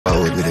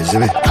with it,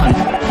 Jimmy.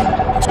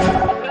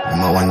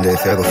 One day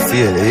if you go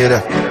feel it, you hear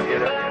that?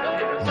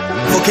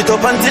 Fuck it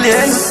up until the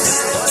end.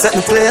 Set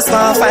the place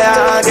on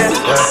fire again.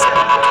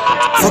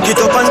 Fuck it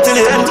up until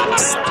the end.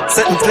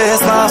 Set the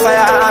place on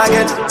fire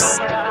again.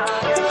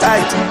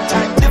 Aye.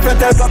 Different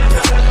type of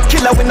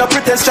killer with no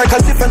pretend strike. A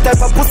different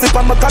type of pussy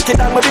from my cocky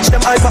down my bitch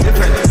them hyper.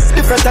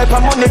 Different type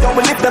of money don't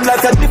we live them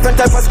like a different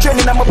type of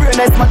training. I'm a brain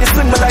nice man, they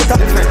swing me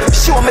lighter.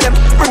 Show me them,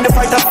 bring the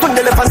fighter, swing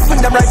the left and swing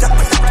them right.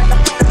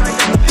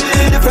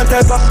 Different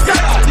type of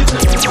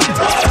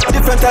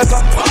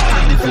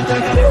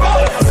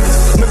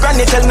my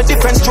granny tell me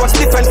different strokes,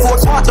 different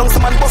folks. Walk down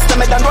some and bust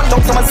them head and run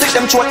down some and sick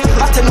them throat.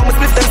 I tell no me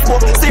split them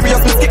smoke. Serious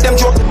me skip them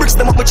joke. Bricks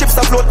them up with chips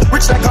afloat.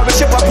 Rich like how we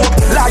ship a boat.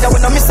 Liar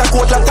when I miss a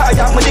quote. Like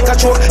tire me dick a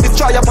choke.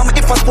 Destroyer from my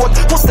hip a sport.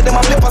 Posted them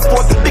a flip a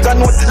sport. Bigger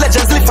note.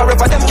 Legends live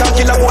forever. Them can't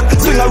kill a one.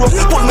 Swing a rope.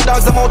 Pull me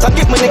down them out and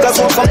give me niggas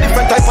home. Some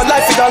different type of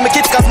life. With all me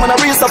kids cause man a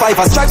real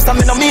survivor. Stripes and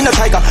me no mean a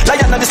tiger.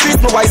 Lion on the streets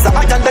me wiser.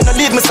 I can then I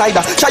leave me cider.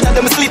 Try and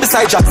them sleep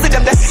beside ya. See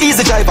them there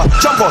easy driver.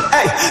 Jump on.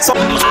 Hey. So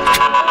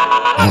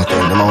I'm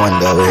them I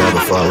wonder where you go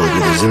forward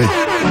with it, Jimmy.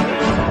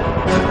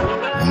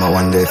 I'm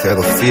one day if you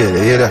go feel it,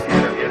 you hear that?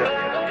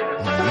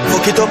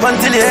 Fuck it up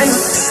until the end.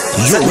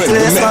 Set the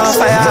place on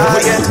fire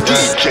again.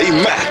 DJ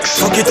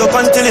MAXX. Fuck it up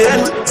until the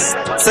end.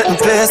 Set the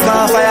place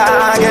on fire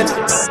again.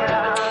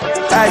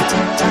 Aye.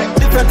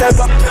 Different type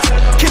of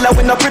killer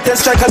with no pretend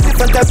strike. A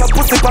different type of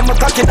pussy from my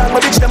cocky down my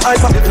bitch them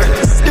hyper.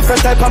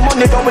 Different type of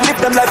money don't we live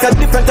them like a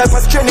different type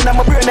of training. I'm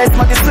a brain nice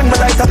man, they swing me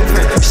lighter.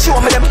 Show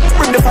me them,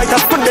 bring the fighter,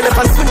 swing the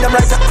left and swing them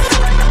right.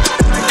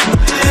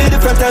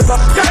 Different type of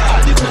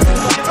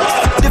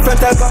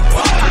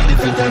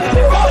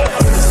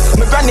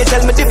my granny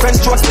tell me different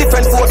strokes,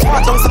 different folks.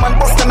 Walk down some and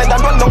bust them head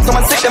and run down some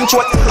and sick them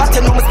throat. I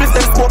tell no me split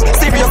them smoke.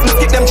 Serious me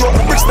skip them joke.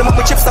 Bricks them up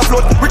with chips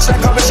afloat. Rich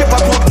like how we ship a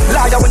quote.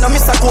 Liar when I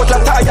miss a quote.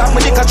 Like tire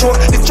me dick a choke.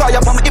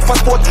 Destroyer from my hip a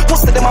sport.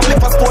 Posted them and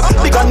flip a sport.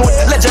 Bigger note.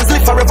 Legends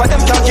live forever.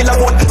 Them can't kill a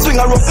one. Swing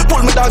a rope.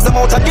 Pull me down them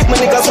out and give me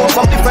niggas home.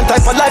 Some different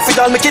type of life with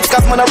all me kids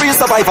cause man a real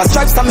survivor.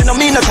 Stripes and me no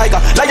mean a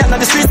tiger. Lion on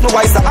the streets me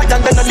wiser. I can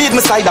then I leave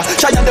me cider.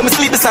 Try and them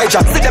sleep beside ya.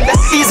 See them there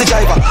easy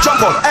driver.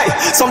 Jump on. Hey.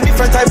 Some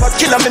different type of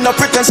killer me no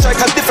pretend strike.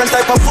 A different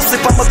type of pussy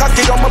from my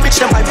cocky down my bitch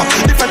them hyper.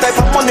 Different type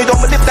of money don't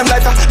me live them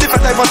lighter.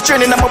 Different type of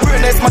training I'm a brain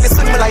nice man they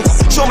swing me lighter.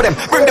 Show me them,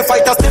 bring the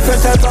fighters.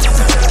 Different type of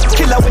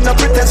killer with no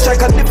pretend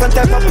strike. A different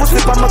type of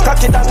pussy from my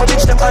cocky down my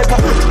bitch them hyper.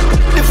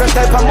 Different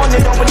type of money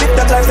don't me live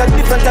them lighter.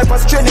 Different type of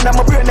training I'm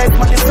a brain nice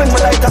man they swing me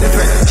lighter.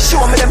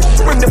 Show me them,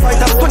 bring the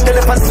fighters. Swing the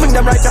left and swing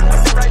them right.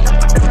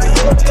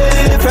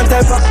 Different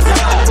type of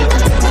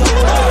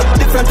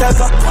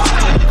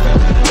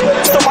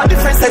some are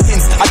different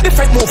settings, a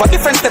different move, a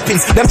different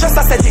steppings. Them just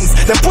a settings,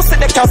 them pussy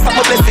they can't stop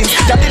my blessings.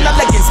 That in the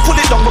leggings, pull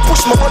it down, me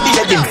push my body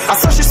heading. I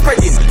saw she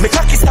spreading, me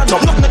cocky stand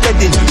up, not me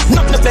bedding,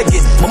 not me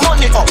begging. My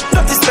money up,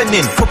 not is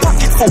spending. My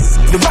pocket full,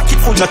 the racket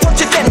full, no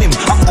touch it denim.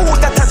 I owe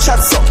that a chat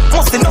so,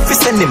 must enough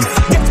is send him.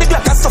 Get the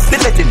Glock and stuff the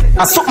leading,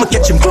 I suck me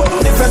catch him.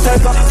 Different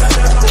type of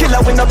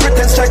killer with no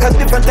pretend strike. A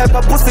different type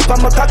of pussy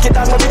from my cocky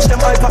down my bitch them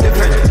hyper.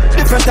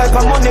 Different type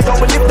of money, don't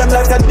we live them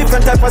like a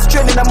different type of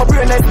training. I'm a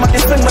brain nice man,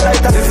 they swing me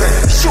lighter.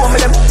 Show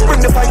me them,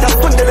 bring the fighter,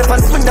 swing the left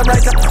and swing them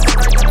right.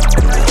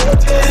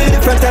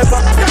 Different type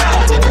of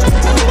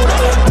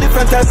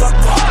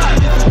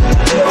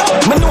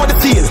me know the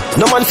feel.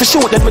 No man for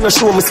shoot, then me no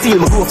show me steal.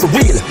 Me grow for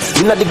real.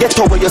 You know the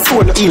ghetto where your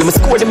soul no heal. Me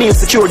score the meal,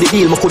 secure the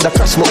deal. Me coulda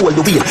crash me hold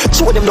the wheel.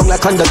 Show them down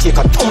like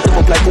Undertaker, thump them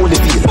up like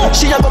Holyfield.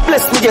 She a go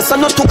bless me, yes, I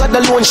not took her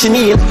the loan she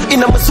need. In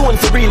a my zone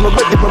for real, me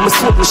ready when me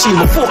smoke machine.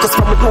 Me focus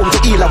from my home to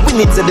heal. I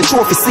win it at the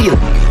trophy seal.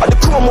 At the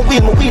chrome me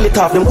wheel it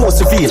off, them hoes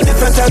reveal.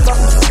 Different type of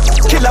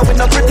killer with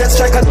no pretend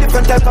strike. A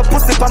different type of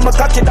pussy from my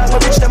cocky down my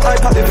bitch them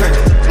hyper.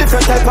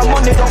 Different type of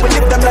money, don't we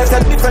live them like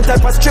that. Different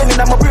type of training,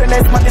 I'm a brain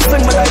nice man, they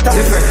swing me lighter.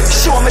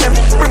 Show me them,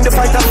 bring the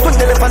fighter, swing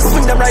the left and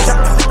swing them right.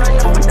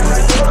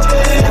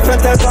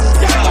 Different type of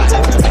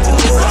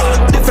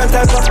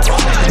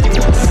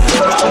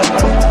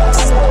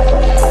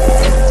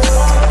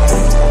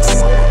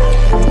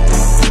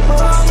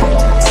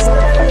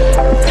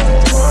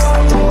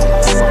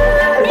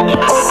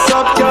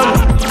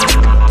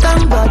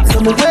thank God so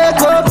me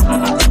wake up.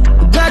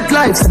 Got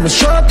life so me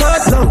short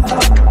out now.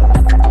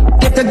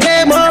 Get the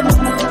game up.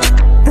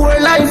 Poor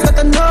life that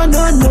I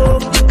no.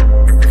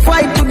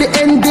 Fight to the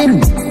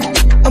ending.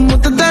 I'm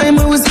with the time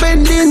I was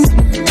spending.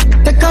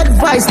 Take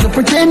advice, no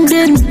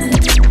pretending.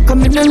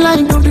 Come in the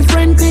line, don't be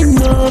friending,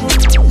 no.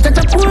 That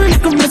a poor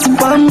little blessing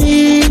for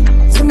me.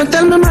 So me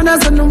tell my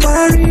manners and no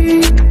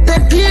worry.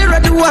 Take care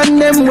of the one,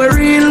 them we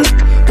real.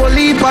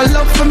 Police for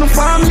love for my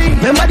family.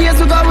 Remember days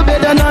we got we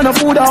bed and no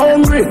food are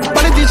hungry.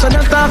 Politicians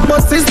that talk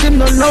about system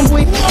no long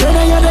week.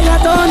 Whether you're there, you're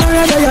down, or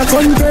whether you're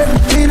country.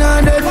 Me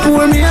not dead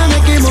poor, me I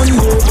make him money.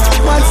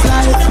 What's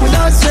life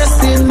without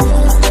stressing?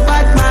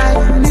 Bad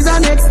mind is the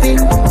next thing.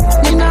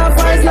 Me not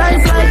fight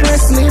life like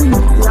wrestling.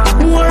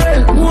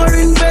 More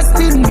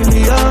investing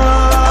millions.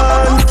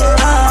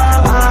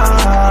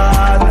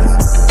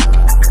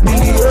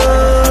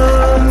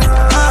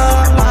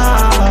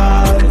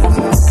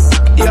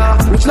 Yeah,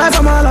 which life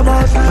I'm all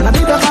about. And I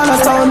think the color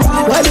sound.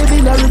 Why they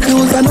did the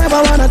I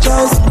never wanna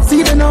choose.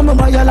 See the number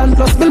by your land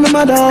plus build me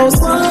my house.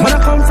 When I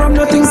come from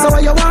nothing, so why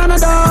you wanna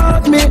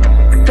doubt me?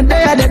 The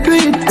day I do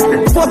it,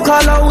 fuck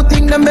all out,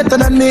 think them better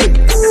than me.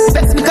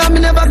 That's because me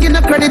never give no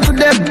credit to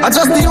them. I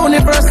just the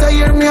universe, I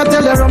hear me, I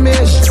tell you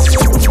Ramesh.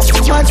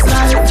 What's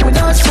life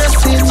without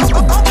stressing?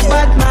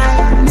 Bad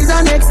mind is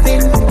the next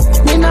thing.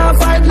 Me now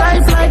fight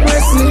life like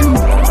wrestling.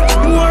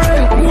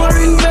 More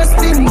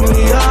investing.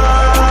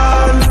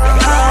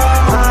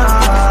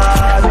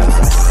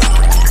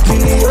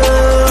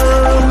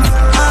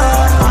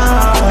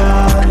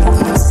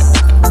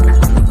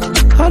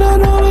 I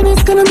don't know when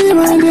it's gonna be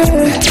my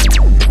day.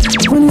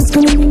 When it's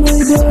gonna be my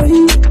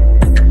day.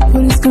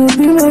 When it's gonna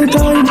be my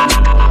time.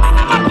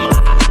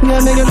 Yeah,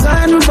 nigga,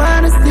 time to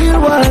find the still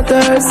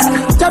waters.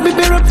 Chubby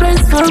be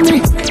replaced for me.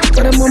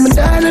 But the moment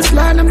I just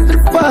line them to the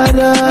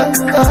father.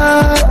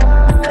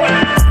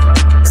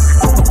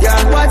 Yeah,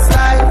 what's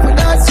life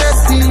without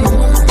stressing?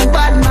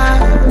 Bad man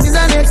is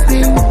the next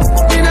thing.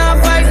 In a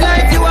fight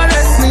like you are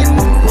wrestling.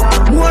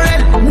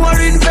 More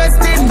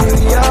investing.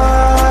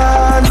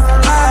 Million.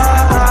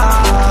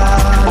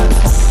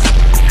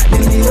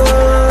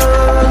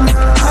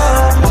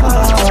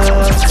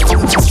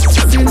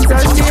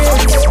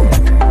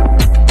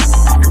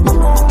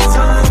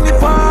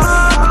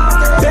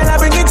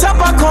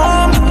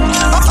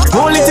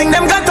 Only thing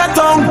them got a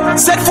tongue.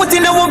 Set foot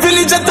in our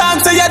village at time.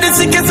 Say you're the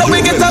sickest, so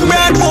we get a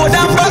brand more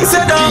than back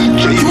set down.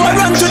 You are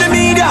run to the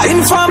media,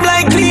 inform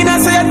like cleaner.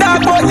 Say you're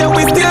dark, but yeah,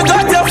 we still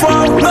got your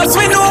phone. Plus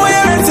we know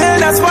where it's in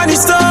that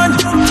Spanish town.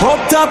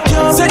 Up top,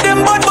 yo. Say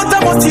them bad, but I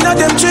must in a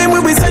them dream.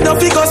 We say no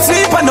figure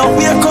sleep and no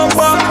wake up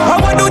back. I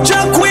want to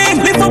jump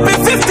queen. Lift up in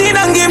 15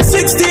 and game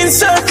 16.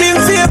 Circling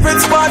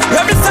favorite spot.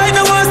 Every side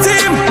I want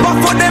team. But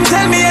for them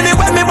tell me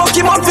anyway, me buck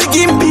him up to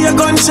give me a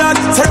gunshot.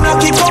 Say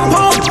rocky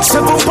compound.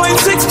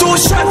 7.62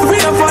 shot.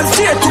 We have a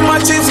straight to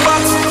match his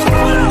box.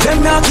 Them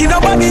knocking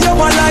nobody, no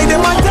one lie.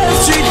 Them a tell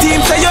street team.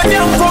 Say your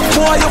damn fuck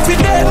boy, you fi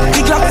dead.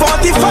 The Glock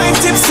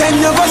 45 tips. Send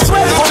you go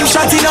swell. One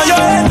shot in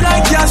your head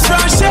like cash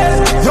from shell.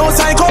 Yo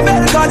psycho bell.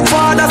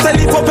 Godfather say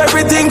lift up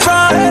everything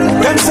from hell.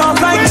 Them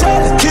sound like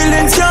shell.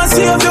 Killings can't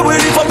save you. We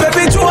lift up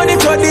every drone.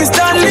 If you're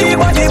distant, leave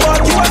body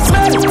back you a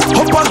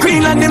smell. Up on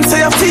Greenland, them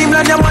say a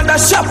Finland. Your mother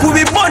shop will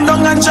be bun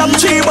down and chop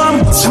tree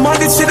bomb.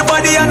 Somebody see the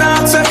body and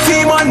ask a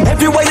female.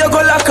 Everywhere you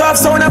go lock off,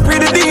 sound a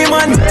pretty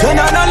demon. Turn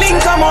on a link,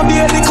 come on, be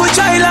a little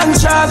child and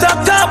child.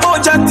 Talk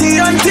about your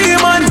T&T,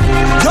 man.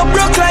 You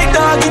broke like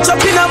dog, it's up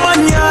in a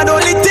man yard.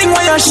 Only thing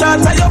when you shot,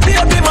 are your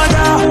baby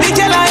mother. The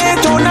girl I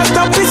hate, don't have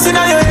to piss in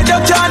your head. You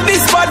can't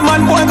this bad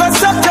man, boy, go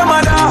stop your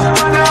mother.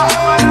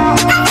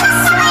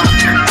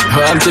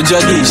 I'm to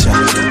Jagisha,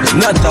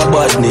 not a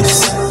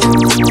badness.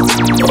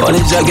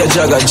 Only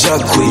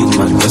jag queen,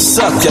 man. Go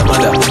suck your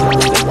mother.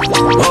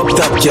 Up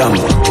top cam.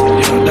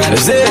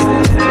 That's it.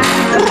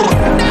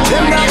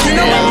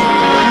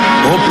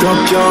 Up top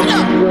cam.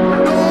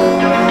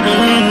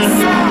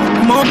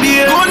 On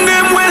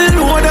them well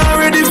load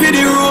already for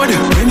the road.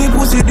 Any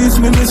pussy this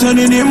me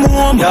sending him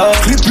home.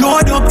 Clip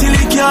load up till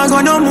he can't go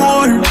no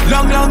more.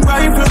 Long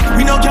rifle,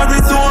 we no carry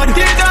sword.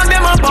 They dog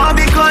them a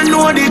Barbican,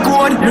 know the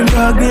code. The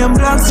dog them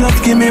black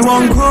soft, give me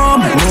one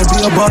crumb. Maybe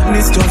a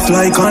badness just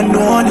like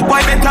unknown.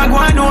 Why better go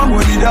on home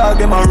when the dog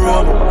them a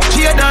run?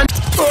 Jada.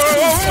 Oh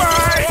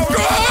my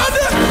God!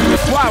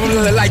 Why would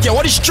you like it?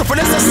 What is tripping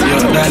this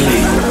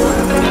society?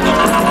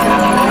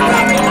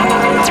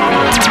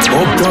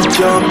 Up top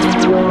jump.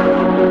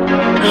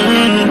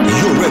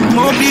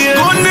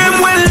 On them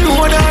well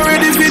load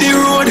already for the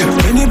road.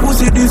 Any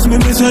pussy this me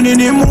sending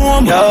him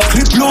home.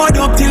 Clip load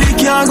up till he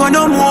can't go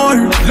no more.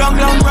 Long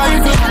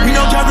rifle, we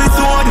no carry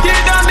sword. They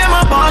dog them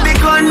a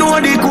Barbican, know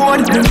the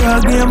code. The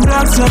dog them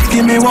black soft,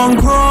 give me one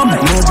crumb.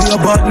 Maybe a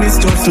badness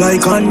just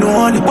like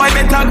unknown. Why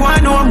better go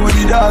on home when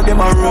the dog them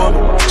a run?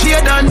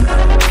 Jada.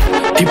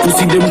 The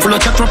pussy them full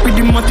of chat up with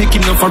him a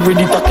taking off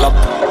already to clap.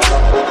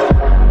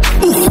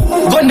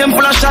 Gun them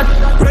full of shot,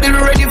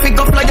 ready, pick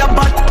up like a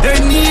bat.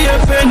 Then he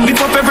pen, lift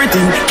up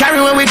everything,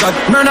 carry what we got.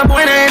 Murder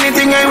boy,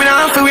 anything, I will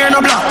have to wear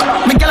no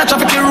block. Me get a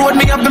traffic road,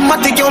 me have the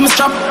matic, yo, me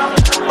strap.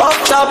 Up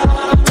top,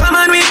 come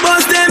on, we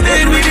bust them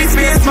head with this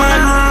face,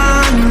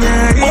 man.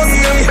 Bust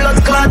them blood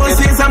clot,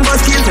 bust some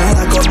bust kills,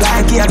 I go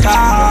back here,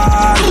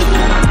 car.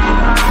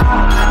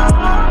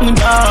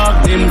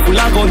 Dog, them full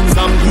of guns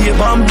and beer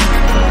bomb.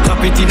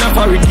 Clap it in a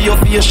parody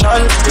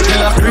official.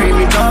 Tell a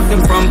creamy dog,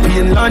 them from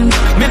Painland.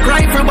 Make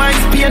rifle by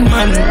Spain,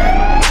 man.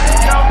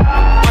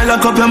 I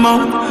lock up your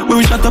mouth, we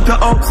will shut up your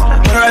house.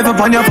 I arrive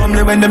upon your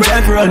family when them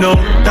drive run out.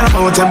 Tap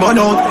out and burn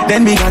out,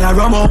 then me gonna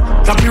rum out.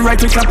 Clap it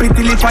right, we clap it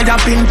till it fire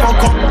pin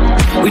fuck up.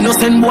 We no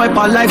send boy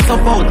for life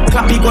support.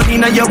 Clap it gun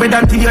in your bed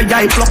until your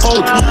eye flop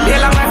out. They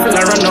like rifle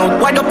and run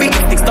out. Why the big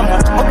sticks them up?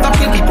 Up top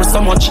kill people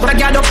so much, but I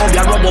gather up of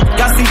your rub up.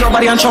 Gas in your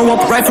body and show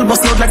up. Rifle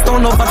bust out like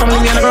stone up, but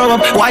family and grow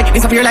up. Why?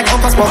 Disappear like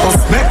Octopus Pocus.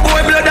 Make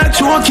boy blood that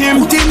choke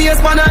him. Put him here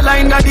span a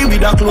line daddy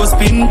with a close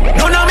pin.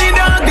 None of me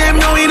dog them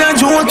now in a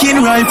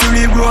joking. Rifle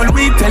we roll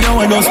with. Tell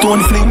you when no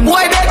stone fling.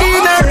 Why they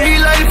in a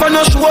real life and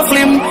no show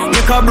flim?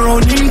 Make a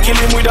brownie, kill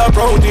him with a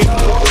brownie.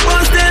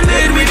 Bust them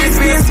head with his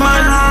face,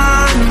 man.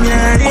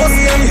 Bust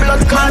them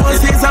blood clot.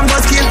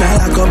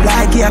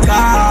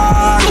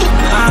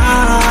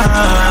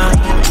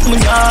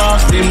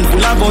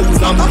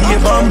 and pay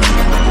bomb.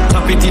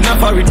 Tap it in a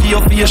parity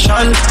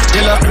official.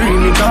 They'll a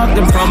creamy dog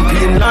them from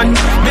Plainland.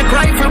 Make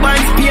rifle by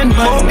Spain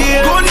man.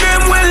 Gun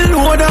them well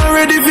load and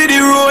ready for the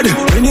road.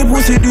 When you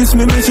pussy this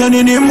me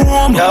mentioning him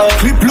home.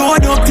 Clip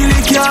load up till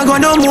he can't go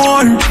no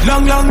more.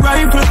 Long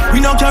rifle, we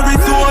not carry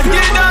sword.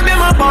 Get down them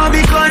a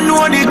Barbican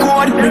know the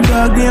code. The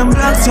dog them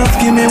black just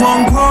give me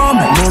one crumb.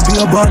 No be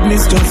a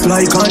badness just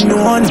like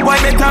unknown. Why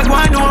they tag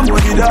one home?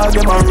 But the dog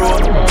them a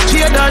run.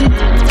 Jadon.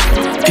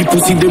 People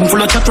see them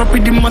full of chat up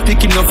with them a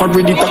taking off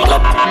already to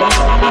clap.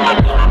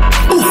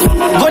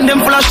 Gun them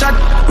full of shot.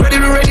 Ready,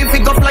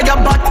 pick up like a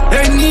bat.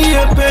 Any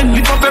pen,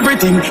 lift up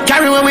everything.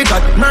 Carry what we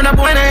got. Man up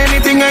when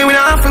anything, I ain't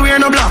have to wear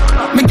no block.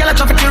 Me get a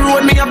traffic the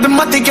road, me have the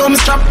matic, yo, me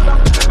strap.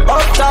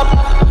 Up top.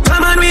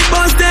 Come on, we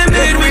bust them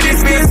head with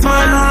this face,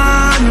 man.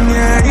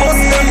 Yeah,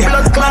 bust them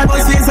blood clot.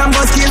 Buses and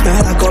bus kills,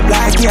 I lock up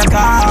like a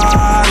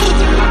car.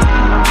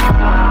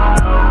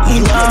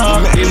 Him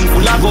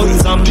full of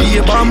guns and be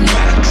a bomb.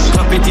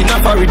 Tap it in a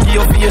parity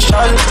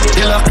official.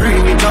 They'll a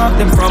creamy dog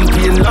them from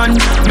Plainland.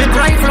 Make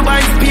rifle by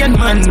Spain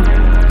man.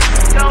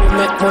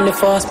 Make money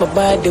fast, but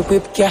buy the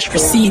whip cash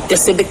receipt. They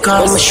say the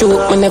car I'ma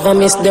shoot, me never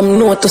miss them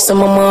note. To some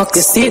mark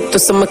the seat, to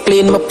some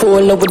clean my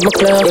polo with my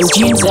cloud. Them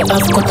jeans I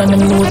have cut and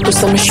them note. To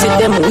some shit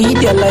them weed,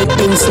 they like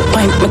things to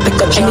pint. Me take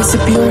a Genesee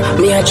pure.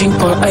 Me a drink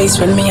on ice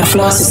when me a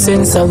floss the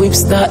sense. I whip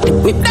start the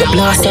whip the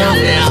blast off.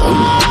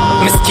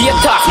 Me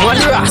skate off,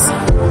 mother ass.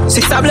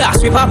 6 a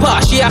blast, with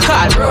papa, she a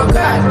call, bro.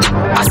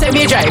 I say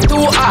me drive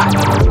too hard.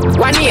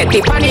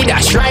 180, panny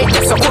dash right,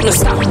 so couldn't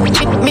stop.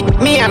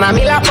 Me and a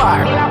Miller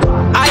bar.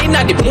 I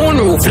inna the moon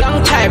roof,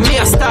 long time me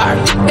a star.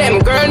 Them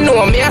girl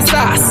know me a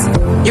sauce.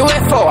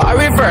 UFO, a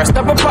reverse,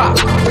 double pop.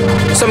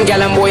 Some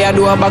gal and boy I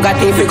do a bag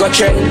of thing fi go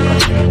trend.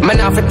 Man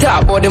have to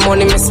talk about the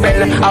money me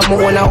spend. Have my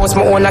own house,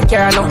 my own a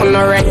car, nothing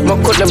no rent. Me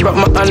coulda broke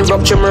my hand,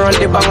 broke me run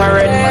the bang a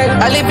red.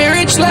 I live a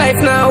rich life,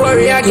 now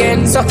worry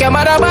again. Suck your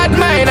mother bad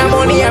mind, and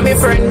money and me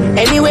friend.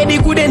 Anyway, the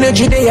good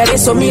energy they are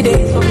so me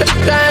day.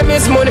 Time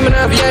is money, man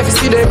have life to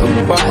see them.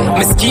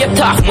 Me skate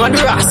off,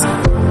 mother ass.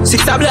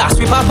 6 a blast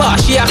with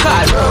papa, she a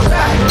call, bro.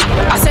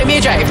 I say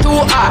me drive too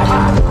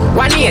hard.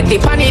 180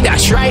 panny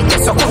dash right,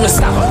 so couldn't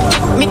stop.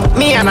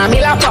 Me and a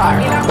Miller par.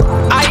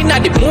 I inna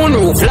the moon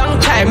roof, long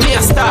time me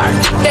a star.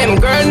 Them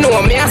girl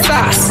know me a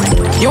sauce.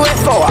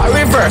 UFO, a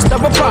reverse,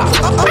 double pop.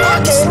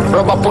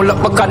 Rubber pull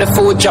up because the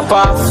food drop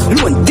off.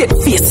 Loan dead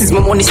faces, my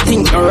money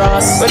stink no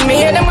Ross. When me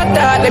hear them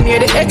attack, them hear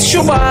the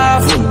extra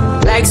buff.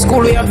 Like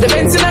school, we have the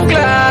bench in a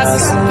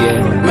class. Yeah,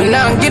 me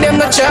now give them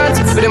the chance.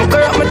 For them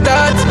corrupt my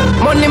thoughts.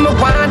 Money me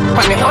want,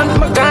 money hunt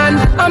my gun.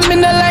 I'm in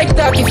a like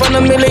that, if I'm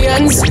a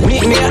millions.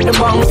 Meet me at the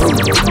bank.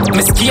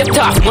 Me skate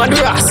off,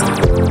 mother ass.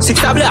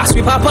 6 a blast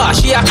with papa,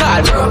 she a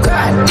call, bro.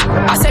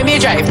 I say me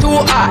drive too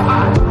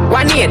hard.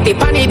 180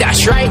 panny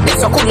dash right,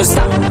 so couldn't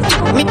stop.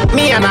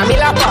 Me and a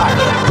Miller bar.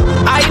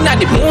 I inna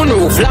the moon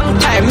roof, long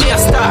time me a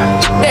star.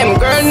 Them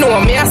girl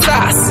know me a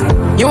sauce.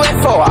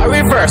 UFO, a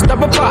reverse,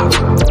 double pop.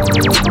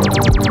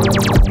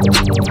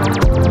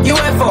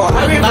 UFO,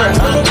 a reverse,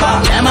 double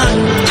pop. Yeah man,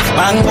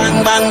 bang bang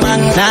bang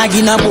bang. Nah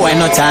give no boy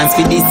no chance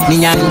for this.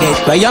 Me and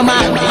get where your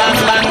man. Bang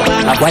bang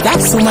bang. But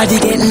that somebody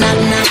get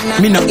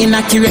nah. Me no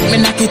inaccurate, me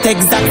knock it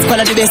exact.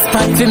 Follow the best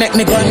part, me make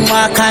me gun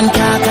walk and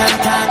talk.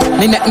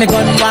 Me make me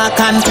gun walk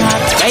and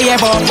talk. Hey yeah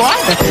boy.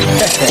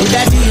 With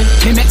that deal,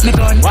 me make me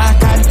gun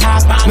walk and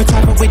talk. Me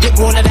travel with the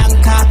roller than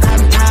cock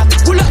and talk.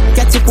 Pull up,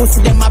 get your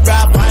pussy, them a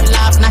brave and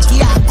laugh. Knock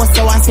it out, cause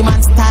you want see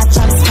man start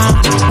transform.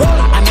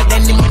 And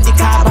then the money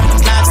carbon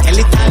glass.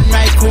 Skeleton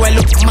right, who I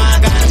look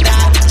smart and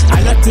that. I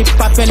love tip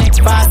up your neck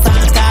fast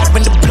and start.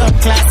 When the blood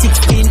class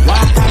 16,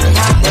 walk and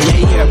talk.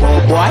 Yeah,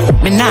 yeah, boy.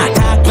 Me not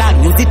talk loud,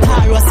 use the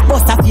Taurus,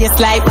 bust a face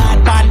like bad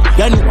band.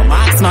 You know a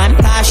marksman,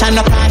 caution,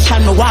 no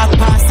caution. Me walk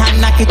past and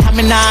knock it and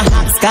me nah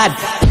hacks. God,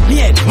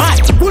 yeah, man,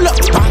 pull up,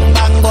 bang,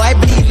 bang, boy.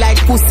 Bleed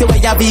like pussy where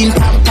you been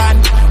tampan.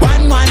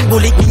 One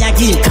bullet me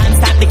again, can't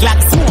stand the Glock.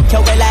 Smoke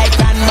you way like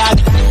grandbag.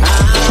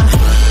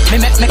 Me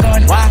make me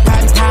gun, walk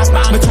and talk.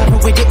 Me travel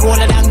with the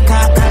roller than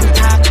cock and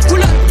talk. Pull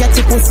up, get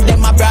your pussy,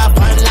 them a brave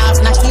and laugh.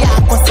 Knock it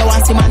out, cause you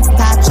want see man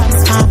start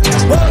transform.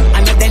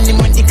 And then the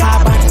money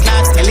carbon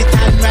glass.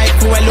 Skeleton right,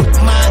 who I look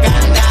mag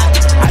and that.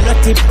 I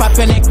love tip up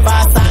your neck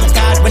fast and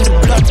card. When the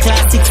blood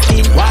class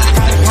 16, walk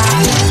and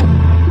talk.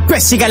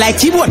 Press Trigga like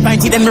keyboard,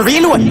 find it then me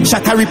reload.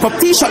 Shot a rip up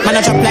t-shirt, man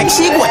a drop like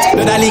she goat.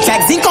 Blood a leak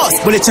like zinc house,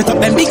 bullet shut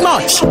up them big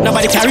much.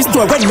 Nobody carry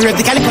store when me rev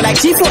the calico like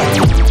G4.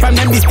 From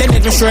them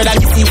distance, me sure that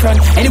me see front.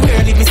 Anywhere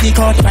leave me see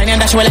out, find and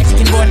dash away like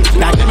chicken bone.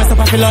 That them must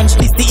up for lunch,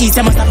 this the east,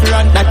 I must have to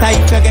run. That I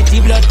to get the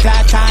blood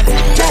clot chance.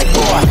 Dead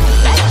boy,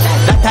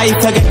 that I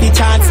to get the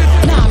chance.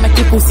 Nah, make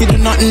the pussy do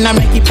nothing, I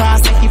make it pass.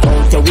 Make it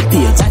out your with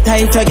page, that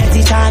I to get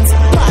the chance.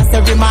 Pass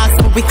every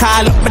mask, but we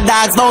call up my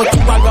dogs out.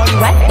 You a run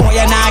right, boy,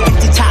 and I get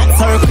the chance.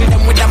 Circle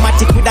them with the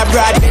matic with a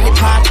broad belly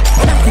part.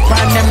 Knock it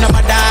on them, no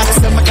my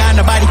dogs. So my gun,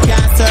 nobody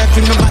can't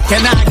circle me back,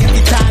 and I get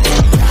the chance.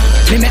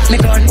 Me make me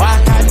gun, walk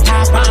and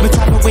talk. Me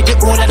travel with the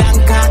roller than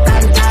cock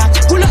and talk.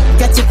 Pull up,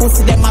 get your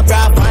pussy, them a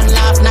brave and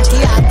laugh. Knock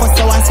it out, cause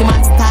you want see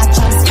man start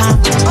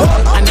transform.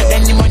 And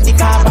then the money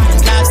carbon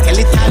glass.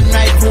 Skeleton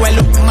right, who I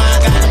look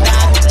mag and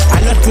that.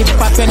 your tip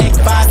pop your neck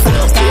fast.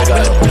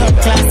 Blood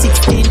class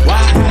 16.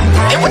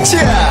 Hey, what's ya?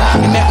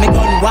 You make me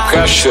gun wild.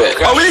 Crash it.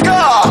 How we go?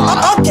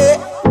 Okay.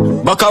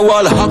 Back a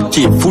wall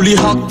active, fully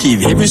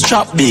active. Every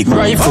strap big,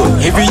 rifle,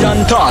 heavy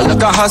and tall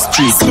like a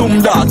ostrich.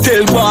 Slum dog,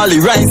 tell Bali,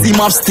 rise him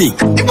up stick.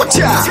 Hey, what's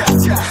ya?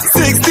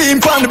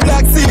 16 pound the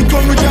black seat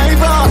when we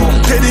drive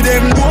on. Tell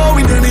them no,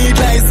 we don't need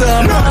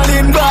license.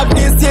 Rolling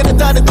badness, yeah,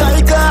 that's the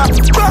tiger.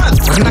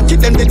 But I keep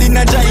them dead in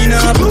a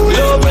China.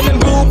 Love when them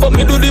group up,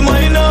 me do the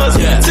minors.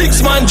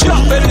 6-man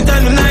drop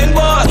anytime the 9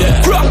 bar.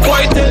 Rock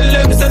white, tell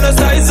them send a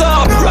size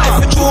up.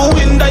 Rifle through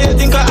window, you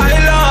think I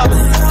love.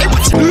 Hey,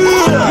 what's ya?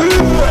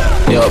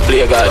 Yo,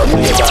 play a god,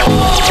 play a god.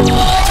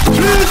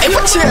 Hey,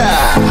 what's ya?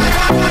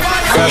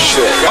 Crash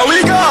it. How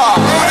we go?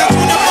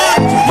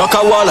 Back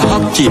a wall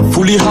active,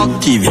 fully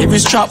active. Every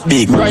strap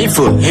big,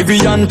 rifle, heavy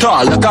and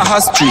tall like a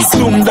ostrich.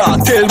 Slum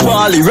dog, tell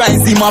Bali,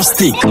 rise him up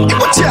stick. Hey,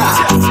 what's ya?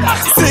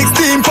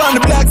 16 pound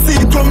the black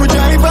seat when we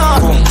drive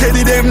on. Tell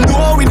them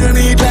no, we don't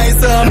need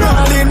license.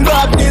 Rolling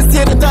badness,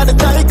 yeah, that's the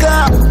tiger.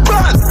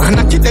 But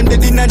I keep them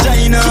dead in a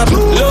China.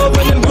 Love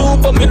when them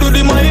group up, me do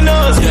the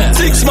minors.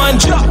 6-man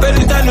drop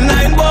anytime the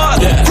 9 bar.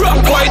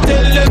 Rock white,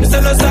 tell them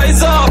send a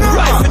size up.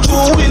 Rifle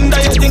through window,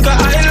 you think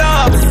I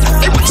love.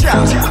 Hey, what's ya?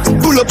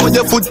 Pull up on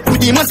your foot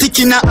with the matic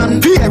in a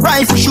hand. Be a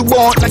rifle shoot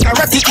out like a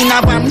ratty in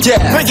a van.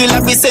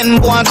 Regular we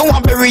send boy go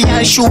and bury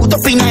and shoot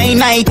up in a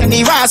night and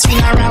the ras fin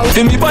around.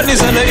 See me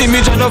bodies and the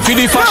image and not for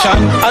the fashion.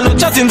 I no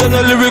chatting to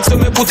no lyrics so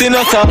me put in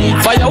a song.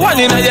 Fire one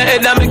in your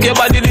head and make your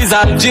body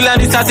dissolve.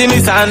 Jahvillani sat in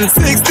his hand.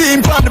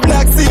 16 pound the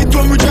black seat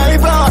when we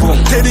drive on.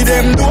 Tell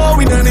them no,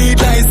 we don't need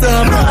license.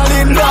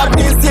 Rolling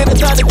badness, yeah,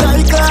 that's the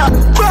tiger.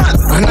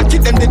 But I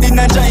keep them dead in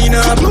a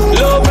China.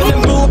 Love when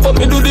them group up,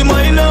 me do the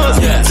minors.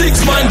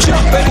 6-man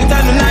drop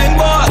anytime the 9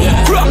 bar.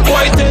 Rock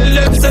white, tell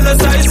them send a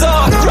size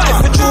up.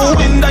 Rifle through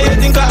window, you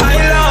think I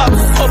love.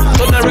 Up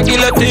on a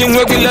regular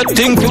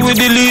thing, till we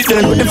delete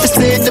them. If you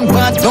say them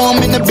bad, don't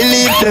me not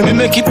believe them. Me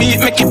make it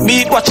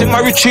beat, watch him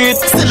a retreat.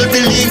 Still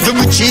believe them,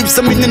 we cheap,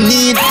 so me no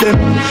need them.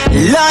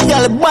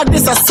 Loyal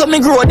badness, I saw me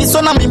grow. This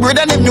one of me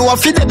brother, them know I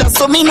fit it, that's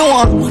so me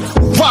know.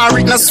 War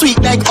it not sweet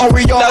like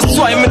Oreo. That's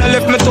why me no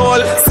left me tall.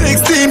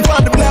 16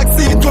 pound the black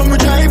seat when we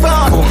drive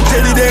on.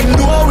 Tell them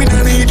no, we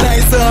don't need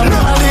license.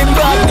 Rolling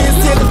badness,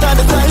 yeah, that's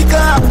the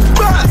tiger.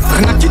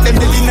 But I keep them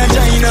dead in a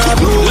China.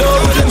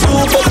 Love when them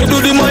group up, me do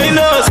the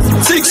minors.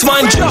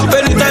 6-man drop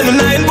anytime the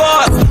 9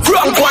 bar.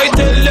 Rock white,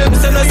 tell them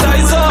send a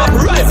size up.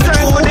 Rifle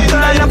through the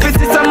Call up it's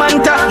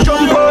Samantha.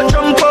 Jump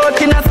out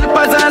in a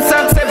slippers and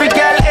socks. Every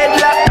girl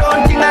headlock,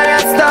 don't think I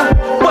rasta.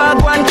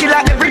 Bag one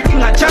killer,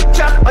 everything a chop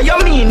chop. Oh you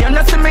mean you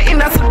not see me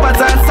in a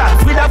slippers and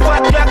socks? With a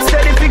fat black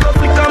steady figure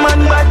quick a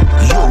man bad.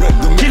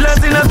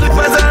 Killers in a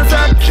slippers and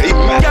socks.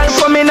 Girl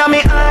come in a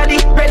me hardy,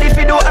 ready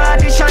fi do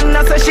audition.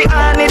 I say she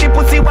honey, the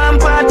pussy one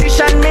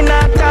partition. Me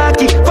not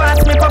talky,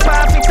 pass me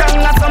papa fi tongue.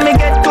 So me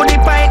get to the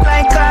point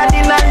like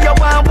cardinal. You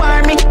want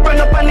war me, run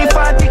up on the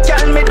party,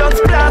 call me dog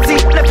splashy.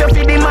 Left you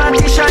fi the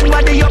magician,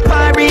 body your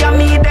party. And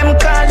me them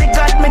call it,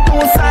 got me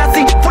too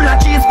sassy. Full of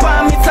cheese for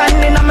me,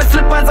 standing on my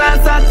slippers and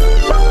socks.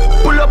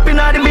 Pull up in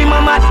a the beam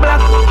of matte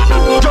black.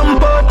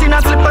 Jump out in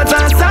a slippers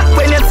and socks.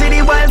 When you see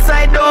the wild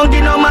side, don't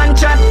give no man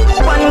chat.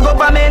 One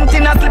government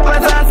in a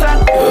slippers and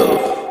socks.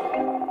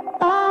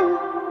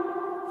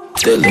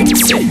 Tell them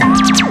say.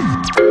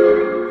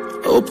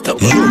 Up top.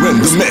 You're in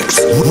the mix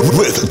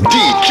with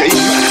DJ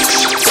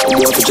MAXX. Some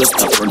boy to just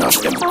stop run off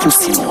them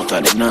pussy mouth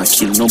and them not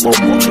kill no more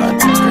blood.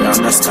 You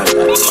understand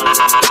that?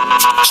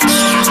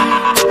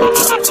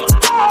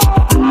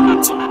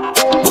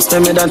 Bust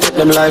them head and take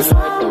them life.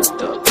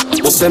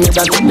 Bust them head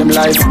and take them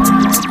life.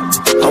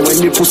 And when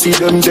the pussy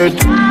them dead,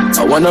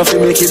 I wanna fi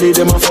make it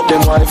them and fuck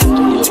them wife.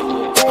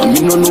 And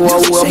me no know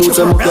how about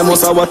them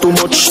must have too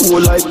much show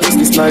like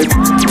business night.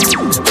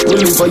 We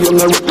live a young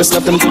and reckless,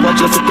 not them to watch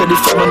you to pay the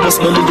fam and bust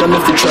belly and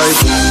if you try.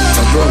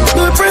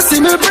 Me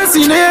pressing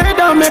the head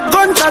and make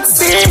contact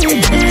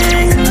sting.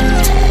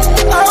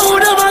 I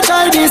would never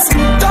die this.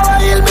 Don't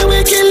heal me,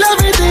 we kill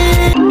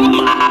everything.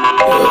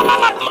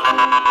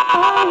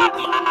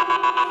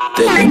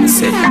 Tell them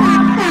say.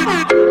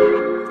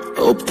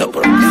 Up top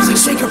or music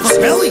shaker for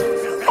belly.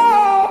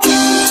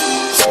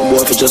 Some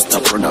boy to just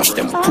stop run off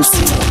them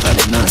pussy mouth and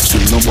them not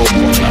kill no more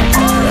blood.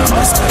 You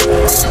understand?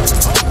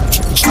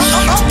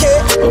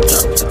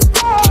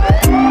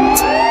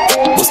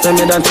 Bust them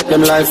head and take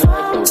them life.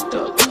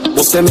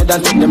 Bust them head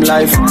and take them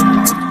life.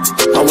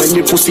 And when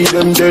the pussy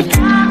them dead,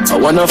 I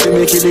wanna fi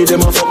make it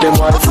them and fuck them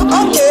wife.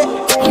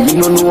 And me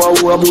no know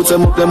how about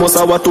them must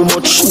have too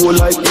much show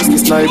like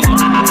business night.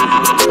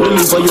 We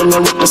live a young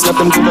and reckless, not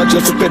them go back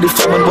just to pay the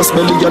fam and bust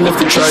belly and if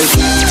you try.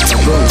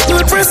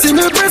 Me pressing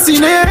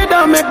the head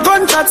and make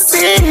contact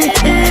sting.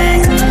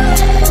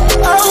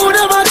 I would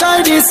never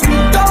die this.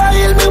 Don't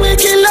heal me, we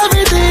kill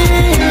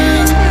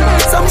everything.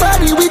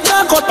 Somebody we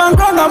talk up and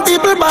run and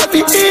people by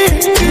the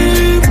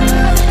eat.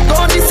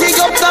 Don't you see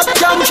up that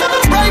jump?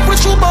 Right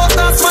with you both,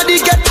 that's why they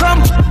get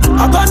cramp.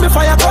 I gun me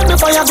fire.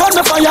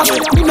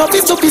 Me no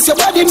fit to piece your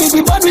body, me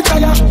be born with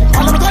fire.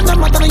 All of them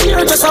matter the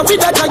year, just a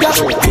with a tire.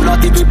 Pull out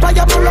the deep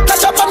fire, pull up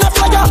catch up on a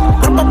flyer.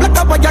 Rub up like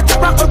a wire,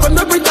 carry open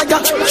every tire.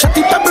 Shut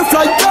the pepper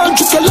fly down,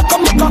 just get like a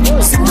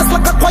mucker. Sing just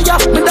like a choir,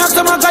 me dance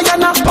to my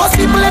Guyana. Boss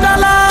people in a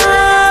life.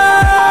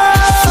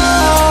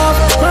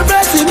 My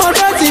blessing, the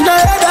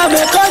head of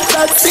me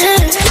contact see.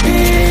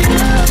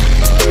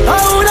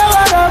 I would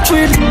have up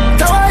with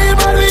Tawaii,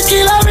 but we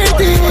kill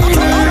everything.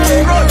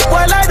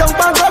 While I don't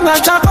back from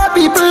and chop up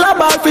people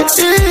about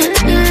 50.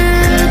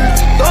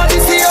 Don't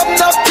you see up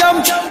top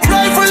jump?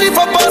 Rightfully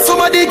for boss,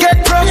 somebody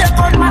get drunk. Yeah,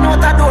 cut man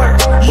out the door.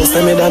 Boss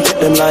them and take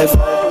them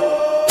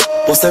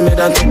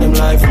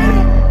life.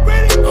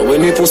 And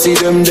when we pussy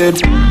them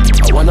dead, I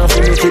wanna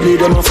feel me to lead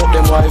them and fuck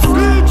them wife.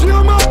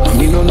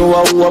 Me no know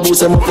how who abuse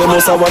them up, they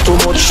must have too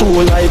much show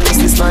life is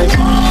this life.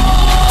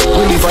 We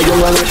live a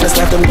young and reckless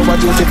like them over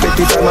 20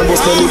 50 time and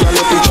bust them live and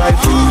let me try.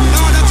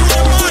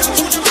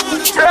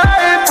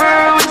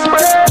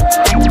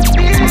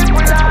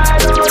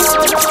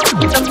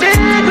 It's a big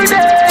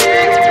day.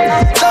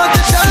 Don't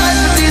you tell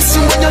life to this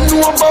when you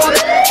know about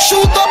it.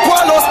 Shoot up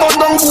walls, burn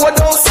down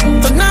boardhouse.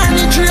 The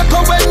 90 Trigga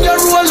when you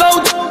roll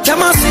out.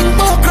 Them a sing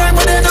about crime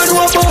but they don't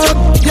know about.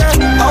 Yeah,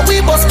 how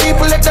we bust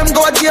people, let them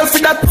go to jail for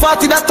that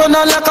party that turn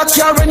on like a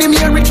car when him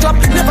hear it clap.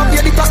 Never be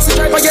the taxi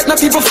driver yet no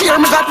people fear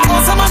me. Got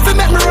some man fi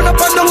make me run up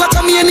and down like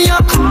a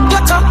maniac.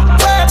 Like a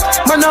bird,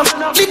 man up,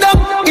 lead down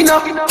in a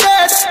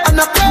bed and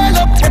a curl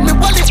up. And me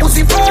wallet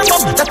pussy firm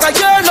up, like a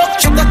yearn up.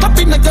 Shut the cup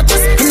in your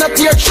chest, in a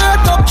tear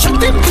shirt up.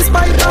 Shut him this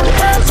bite on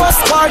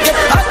purpose. Forget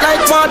hot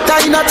like water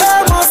in a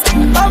thermos.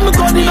 I'm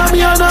gun in a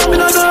me and I'm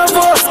in a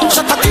nervous.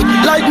 Shut a kick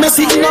like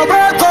Messi in a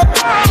World Cup.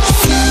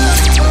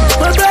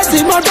 My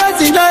blessing,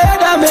 I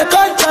had a make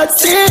contact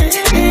see.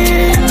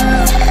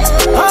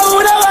 I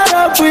would have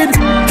up with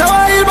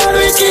Tawaii, but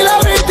we kill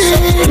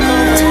everything.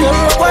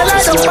 While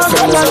I don't fuck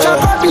up and chop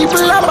up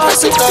people about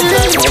 16.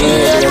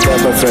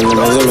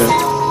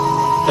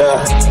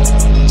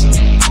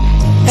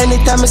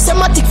 Anytime I say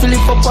my dick fill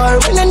it for power,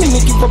 when I need me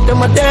keep up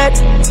them a dead.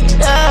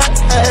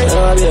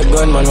 Yeah, be a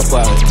gunman of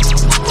power.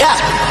 Yeah,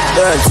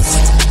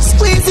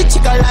 squeeze the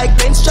chicken like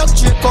bench truck,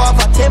 trick off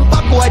a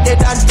temper, boy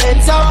dead and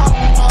bent up.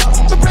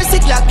 Me press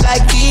it like the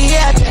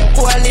 8,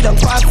 boy lit up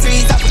for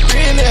freeze up the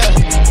premier.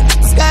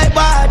 Sky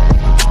bad,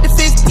 the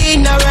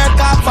 15 I work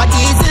off for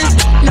diesel.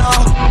 No,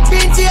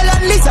 green tail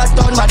and lizard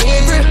done my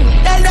neighbor.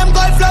 Then them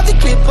golf love the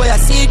clip for your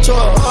see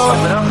through.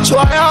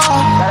 Sure,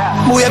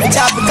 move every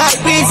top of kite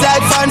breeze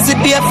like fancy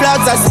beer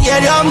flags at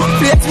stadium.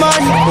 Plate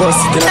man,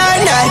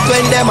 night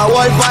when them a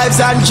wall vibes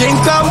and drink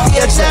come.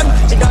 Teach them,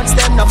 they don't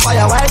stem no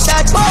fire while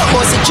that.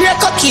 Bossy Drake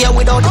here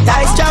without the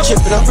dice job.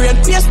 Shipping up brain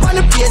pace on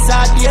the place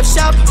at Dave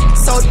shop.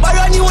 South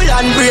Barrow New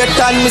Land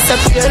Breakdown, Mr.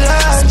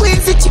 Fearless.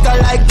 Squeeze the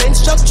chicken like bench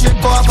truck, trip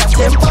off a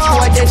tempo.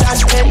 Boy dead and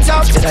bent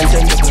up.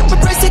 Me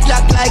press it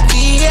like the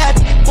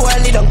 8, boy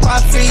lit up for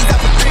freeze up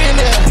the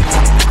premier.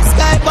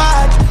 Sky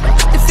bad,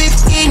 the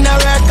 15 I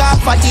work off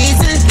for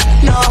diesel.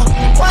 No,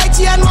 white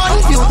and one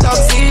view top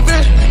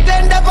evil.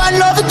 Then the van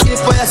love the clip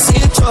for your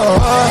see through.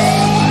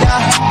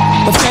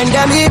 Yeah, my friend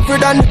them evil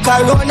than the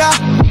corona.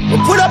 We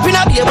put up in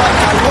a beer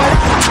bottle one.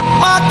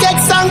 MAXX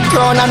and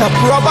crown and a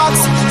pro box.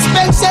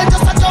 Special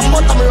just a jump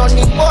out, I'm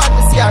running board.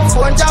 We see our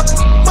phone job.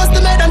 Bust the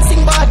made and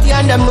sing party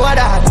and them know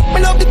that. Me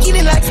love the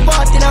killing like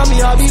Spartan and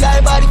me hobby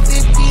like body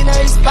 15 and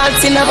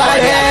response in the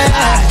body.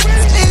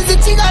 Easy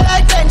chica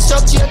like Ben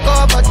Shock, check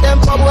over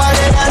them for boy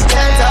and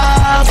ten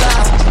top.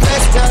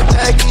 Let's go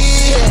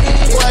Becky.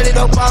 What it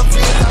up and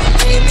free and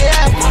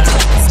premium.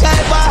 Sky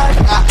bad,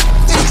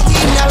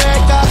 15 I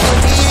work out for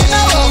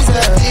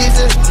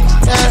diesel.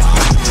 Yeah.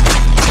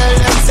 Tell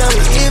them so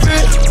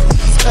evil.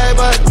 Sky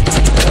bad.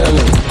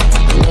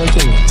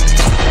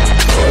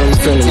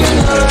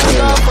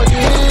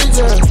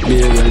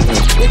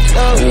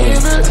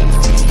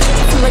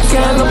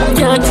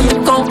 Can't keep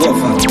going.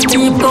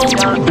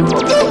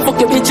 Fuck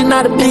your bitch in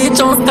the beach,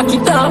 on stack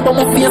it up, on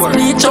my face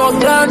bleach, on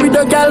ground with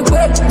a girl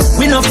quick.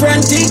 We no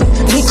frantic,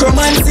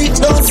 necromantic,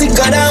 don't see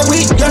God and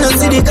weak. You don't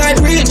see the God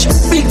reach.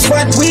 Big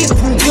fat weak,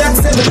 Glock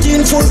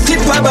 17 full clip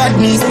for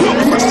badness.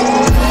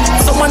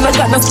 Someone that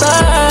got no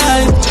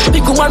style.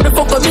 Big one me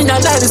fuck with me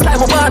and it's like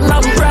my bad and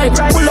I'm bright.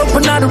 Pull up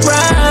another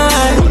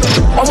ride.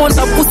 I want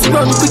that pussy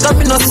run quick and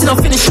me not see no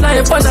finish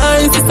line. For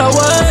nice, it's a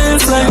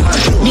wild line.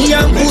 Me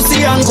and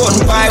pussy and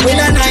gunfire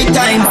when a night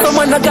time.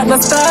 Someone that got no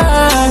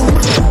style.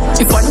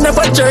 If I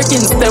never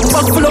jerking, step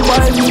back full of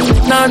wine.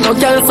 Nah, no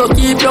girl, so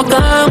keep your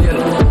calm.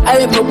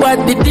 I have no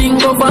body thing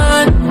go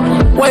on.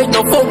 Why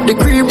no fuck the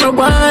cream rub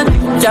on?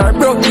 Can't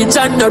broke the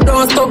chan, no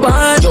don't stop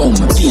on. Yo,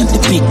 me paint the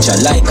picture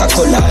like a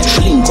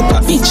collage. Link up a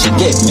bitch, she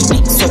get me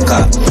big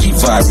sucker.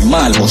 Give her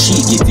rimal, but she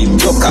give him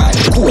joker.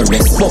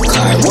 Chorus,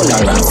 bucker, roll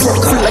around,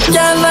 fucker. I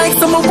can't like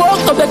some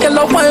walk up like a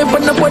love wife,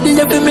 but nobody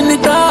every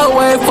minute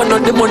away. For no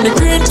the money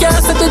green, can't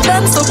set the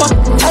dance over.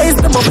 Ice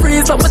them a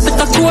freeze up, but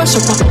take a crush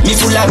up. Me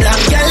full of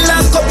black, girl,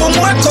 and couple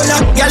more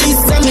color. Girl,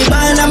 it's me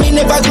man, and me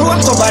never a grow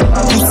up covered.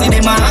 You see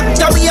them a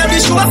actor, we have the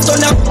show up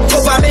turn up.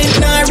 Government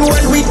now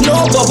roll with no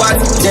bubble.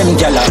 Them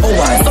gyal a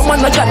over.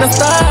 Someone that got the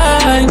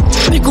style.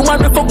 Big woman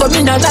me fuck up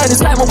in a line.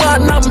 It's like my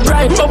one I'm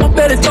bright. From my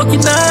belly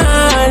talking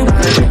nine.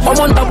 I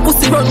want that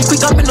pussy run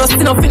quick and me no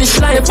see no finish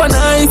line. For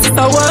night, it's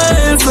a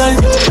wild line.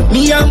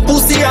 Me and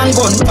pussy and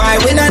gun pie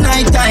when a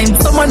night time.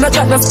 Someone that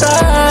got the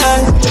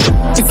style.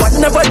 If I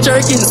never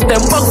jerking,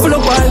 them back full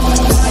of wild.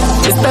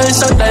 This time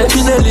shot like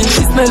Pinelli,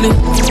 she smelling.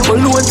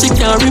 Alone she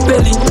can't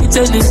rebel it, he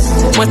tell it.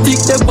 My tick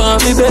them on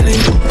me belly.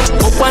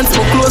 Up once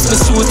for close, me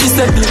shoot, he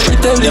said it, he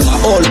tell it. Them a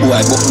old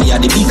boy, but me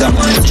a the bigger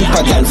man. Keep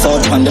a girl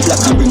forward on the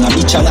block and bring a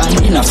bitch along.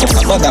 In a fuck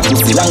a bag of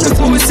pussy long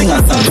before me sing a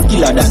song.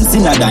 Killer than,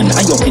 sinner than,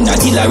 I up in a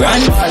killer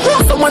run.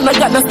 Someone that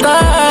got the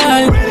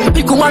style.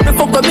 Big woman me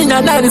fuck up in a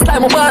night, it's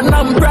like my one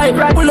I'm bright.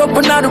 Pull up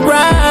on the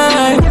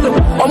ride.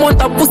 I want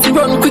that pussy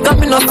run quick and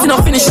me no see no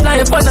finish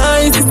line. For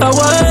night, it's a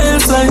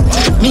wild line.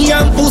 Me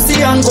and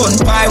pussy and gun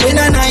pie when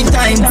a night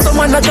time.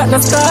 Someone that got the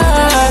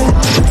style.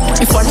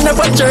 If I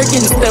never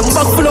jerking, them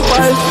back full of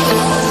wild.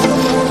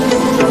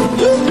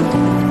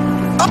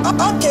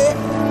 Okay.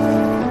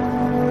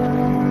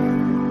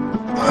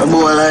 A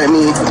boy like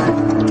me,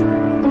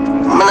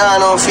 man, I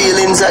no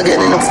feelings again,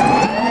 you know.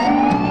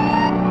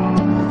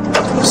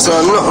 So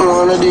nothing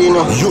wanna do, you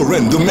know. You're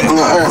in the mix. I'm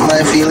not hurt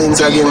my feelings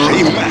again.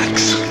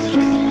 MAXX.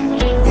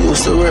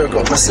 Used to work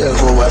up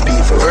myself over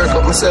people.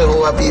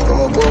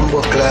 My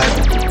bumbo clad.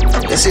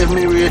 You see if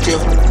me rate you,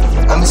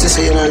 I'm just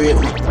say you don't rate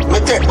me. Me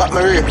take back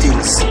my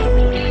ratings.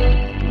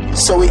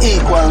 So we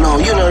equal now.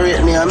 You don't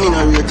rate me and me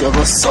don't rate you.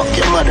 Go suck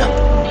your mother.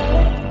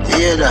 You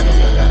hear that?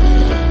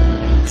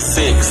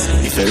 6.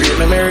 If I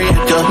rate me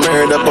rate you.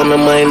 Murder up on my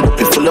mind, but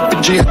be full up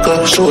with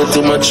Jada. Show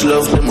too much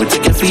love, then we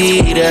take your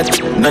feed at.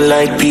 Not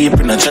like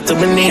people, not chat to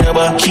my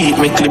neighbor. Keep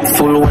me clip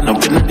full when I'm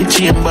in the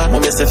chamber. I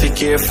miss if you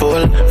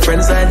careful,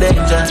 friends are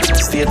danger.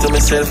 Stay to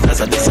myself,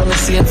 cause I do something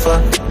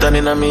safer. Done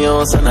in my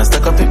house and I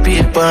stack up the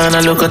paper. And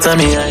I look at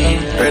me, I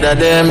heard of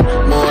them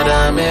more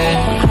than me.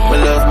 We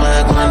love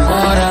my gun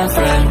more than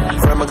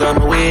friend. From a gun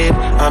my weed,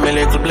 I'm a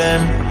little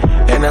blame.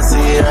 And I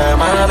see her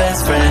my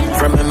best friend.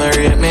 From them I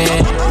rate me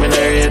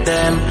rate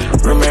them.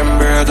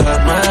 Remember I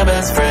got my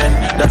best friend.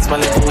 That's my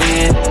little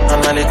weed,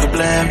 and my little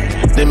blame.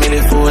 The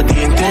milli 14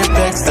 clip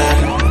extend.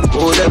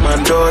 Who them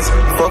and doors,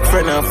 fuck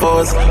friend and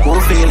foes. Who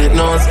feel it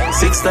knows,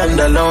 6 stand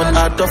alone.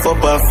 I tough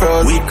up and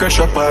froze. We crush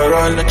up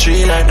around the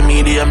tree like the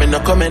media. Me no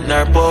comment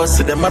nor post.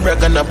 See them a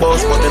brag on the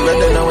boss, but them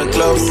not know we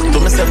close. To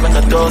myself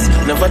like a toast,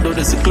 never do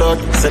this with cloud.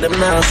 Say them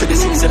now, see the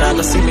 6 and I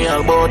go see me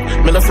all bout.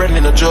 Me no friend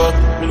in a joke.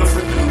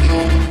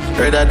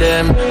 Heard of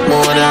them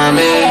more than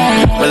me.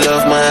 We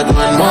love my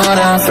gun more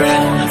than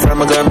friend.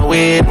 From a gun my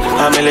weed,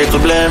 I'm a little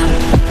blame.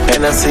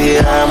 And I see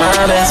her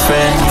my best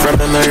friend. From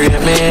them I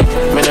rate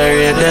me no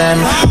rate them.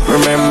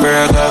 Remember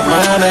I got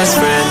my best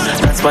friend.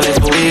 That's my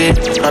little weed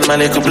and my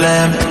little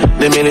blame.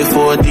 The milli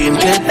 14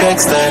 clip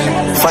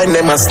extend. Find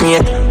them a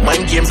snake,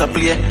 mind games I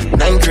play.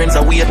 9 grains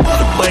a weight,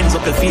 the binds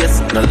up your face.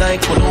 No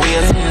like when I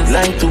waste,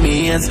 like to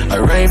me yes. I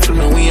rifle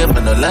my wave,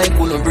 and I like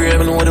when I brave.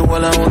 And know the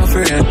wall I wanna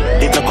afraid.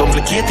 It's not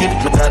complicated,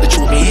 me tell the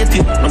truth me hate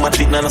it. No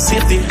matter no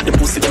safety, the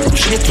pussy them too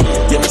shaky.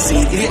 Yeah me see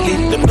it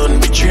lately, them done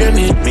betray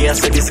me. Me I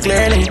say this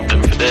clearly.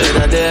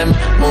 Heard of them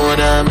more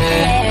than me.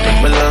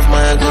 Me love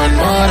my gun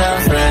more than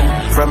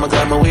friend. From I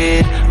got my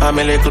weed, I'm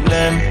a little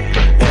blame.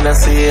 And I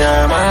see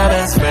her my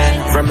best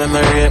friend. From them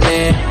I rate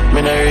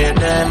me no rate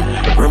them.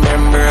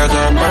 Remember I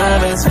got my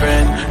best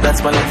friend.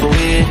 That's my little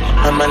weed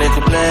and my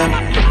little blame.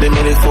 The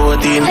milli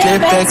 14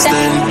 clip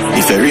extend.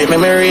 If you rate me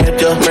rate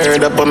you.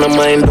 Murder up on my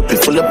mind, but be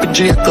full up with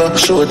Jada.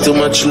 Show too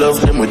much love,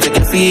 then we take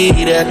your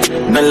feed at.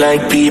 Not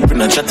like people,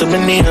 not chat to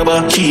my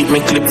neighbor. Keep me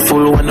clip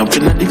full when I'm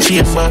in the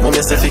chamber. I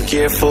miss if you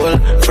careful,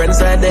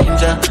 friends are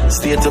danger.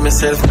 Stay to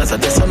myself, cause I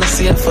do something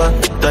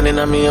safer. Done in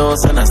my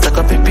house and I stack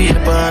up the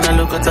paper. And I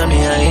look at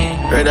me, I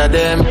heard of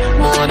them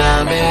more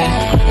than me.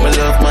 We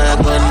love my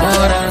gun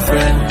more than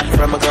friend.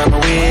 From a gun my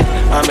weed,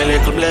 I'm a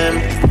little blame.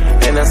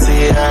 And I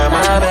see her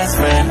my best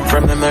friend.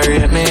 From them I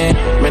rate me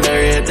no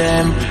rate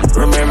them.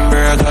 Remember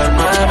I got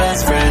my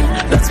best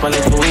friend. That's my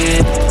little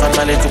weed and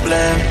my little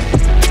blame.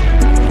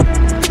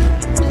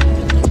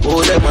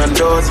 Who them and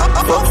doors,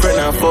 fuck friend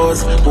and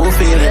foes. Who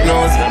feel it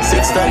knows,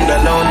 6 stand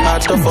alone. I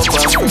tough up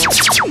and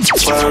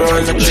for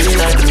all the tree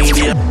like the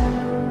media.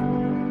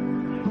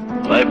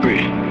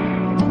 Library.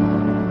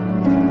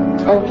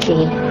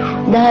 Okay,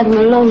 dad,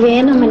 me love you,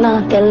 you know, me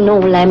not tell no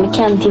lie, me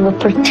can't even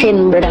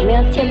pretend, brother. Me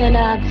I tell you,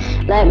 dad,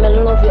 like me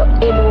love you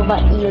head over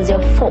heels, you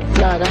fuck,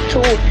 dog, that's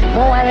true.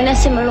 But when I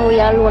see me love you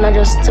alone, I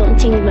just some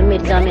things me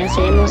made and me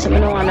say, you know, so me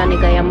no want a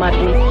nigga, you mad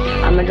me,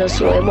 and me just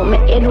love you. But me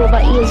head over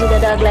heels with the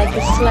dog, like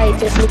the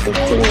slightest little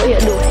thing what you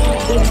do,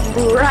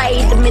 it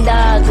bright me,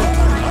 dog.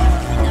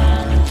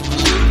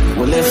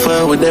 We left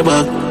far with the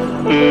back,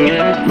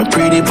 me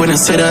pretty when I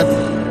say that.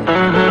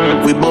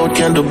 We both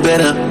can do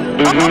better.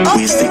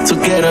 We stick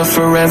together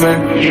forever.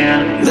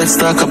 Let's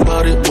talk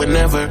about it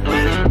whenever.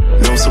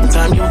 Know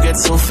sometimes you get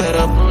so fed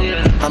up.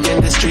 I'm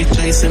in the street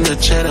chasing the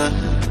cheddar,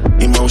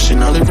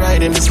 emotionally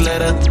writing this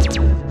letter.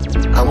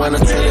 I wanna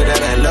tell you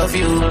that I love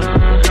you.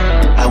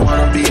 I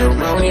wanna be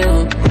around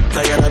you.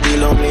 Tired of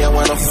being lonely, I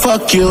wanna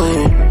fuck you.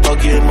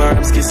 Hug you in my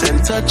arms, kiss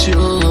and touch you.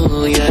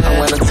 Yeah, I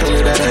wanna tell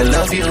you that I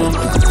love you.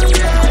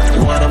 I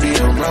wanna be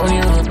around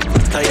you.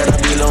 Tired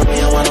of being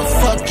lonely, I wanna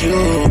fuck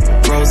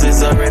you.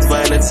 Roses are red,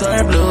 violets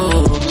are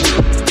blue.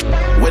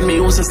 When me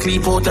used to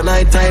sleep out at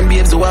night time,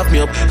 babes, you have me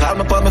up. Call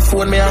me on my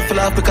phone, me have to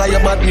laugh because you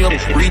bad me up.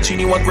 Reaching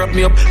you and grab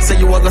me up, say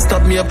you want to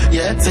stop me up.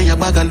 Yeah, say you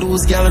bag a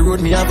loose, girl,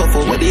 road me have a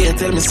phone. What they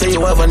tell me, say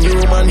you have a new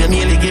man, you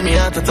nearly give me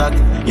heart attack.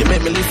 You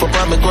make me lift up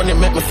on me gun, you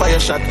make me fire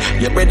shot.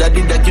 Your brother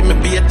did that, give me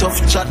be a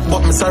tough chat.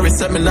 But me sorry,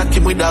 say me knock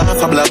him with a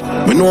half a block.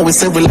 We know we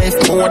say we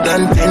left more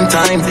than 10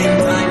 times.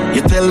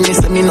 You tell me,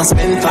 say me no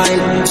spend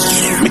time.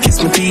 Me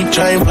kiss me teeth,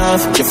 drive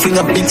off. You fling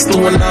a big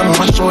stone and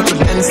mash out the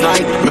Benz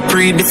light. Me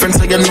pre different,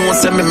 so you know,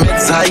 say me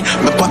meds high.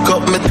 Me pack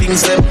up my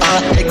things, them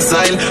are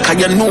exile. Cause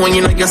you know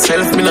you know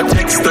yourself, me no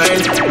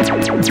textile.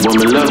 But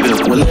me love you,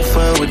 we left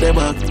far with the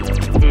back.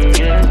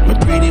 Me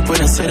pretty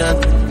when I say that.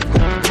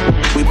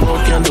 We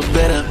both can do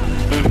better.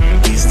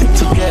 We stick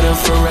together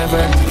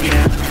forever.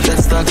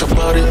 Let's talk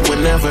about it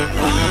whenever.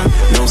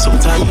 Know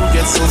sometimes you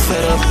get so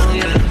fed up.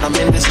 I'm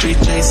in the street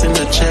chasing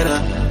the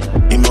cheddar.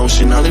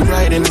 Emotionally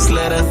writing this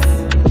letter.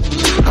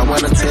 I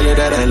wanna tell you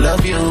that I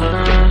love you.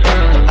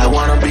 I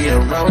wanna be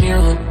around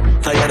you.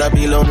 Tired of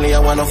being lonely, I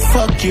wanna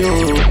fuck you.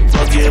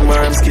 Hug you in my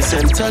arms, kiss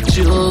and touch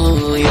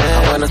you. Yeah,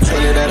 I wanna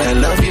tell you that I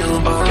love you.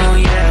 Oh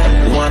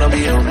yeah, I wanna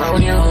be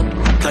around you.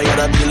 Tired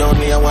of being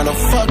lonely, I wanna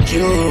fuck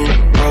you.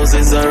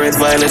 Roses are red,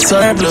 violets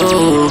are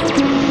blue.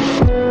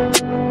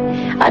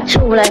 I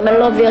true like me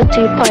love you to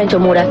the point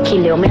of mother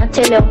kill you. Me I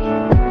tell you,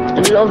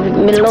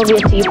 me love you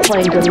to the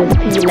point of me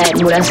feel like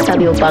mother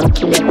stab you up and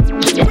kill you.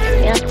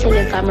 Me I tell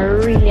you, I'm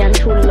really and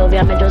truly love you.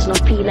 I just not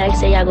feel like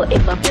say I go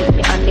ever pick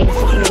me and then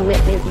sit me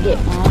wet me get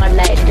mad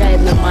like drive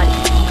me mad.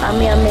 And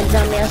me and me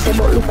I say,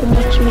 but look how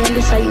much me and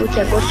this a youth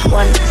I got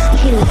one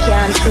still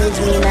can't choose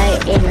me in the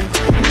end.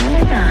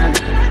 Nah.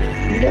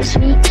 Just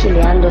we kill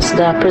you and just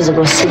go to prison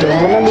go sit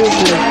down.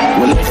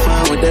 Well, if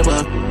I would ever,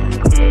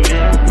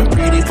 me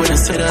pretty when I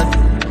say that.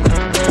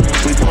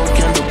 We both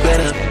can do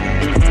better.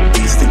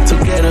 We stick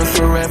together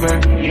forever.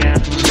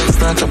 Let's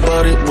talk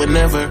about it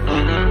whenever.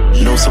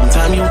 Know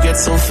sometimes you get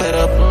so fed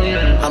up.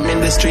 I'm in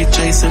the street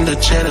chasing the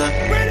cheddar.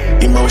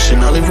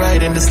 Emotionally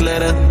writing this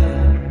letter.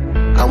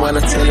 I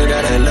wanna tell you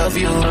that I love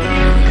you.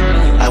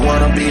 I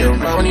wanna be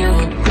around you.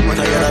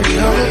 Tired of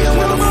being lonely, I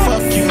wanna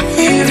fuck you.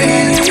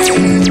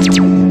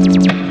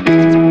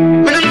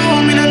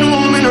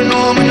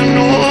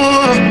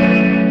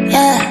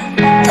 Yeah,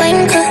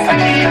 twinkle.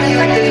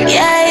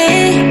 Yeah.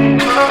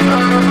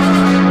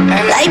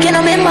 Like you know,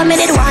 remember me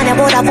did one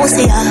about a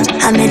pussy,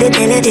 I made it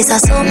tell you this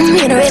is something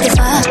you know ready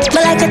for.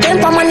 But like a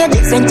temper man, you're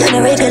different than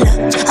a regular.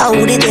 I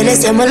would tell you,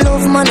 say my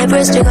love, man, I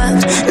press trigger.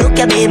 Look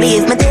ya baby,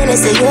 if my tell you,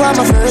 say you are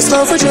my first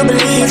love, would you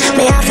believe?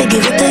 May I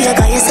forgive it to you,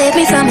 cause you saved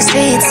me from the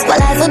streets. Well,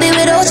 life will be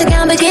without you,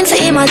 can't begin to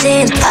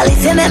imagine. All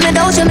if you make me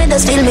doubt you, me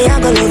just feel me, I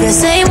go love you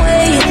same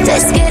way.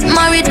 Let's get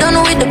married, done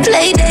with the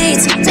play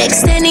dates.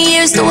 Next 10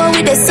 years, do it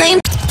with the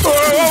same. Oh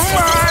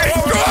my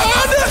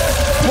God!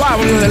 Why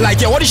would you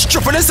like it? What is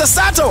tripping? It's a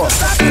Sato.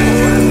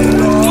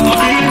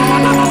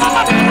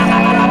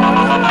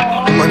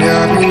 Money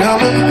on me now.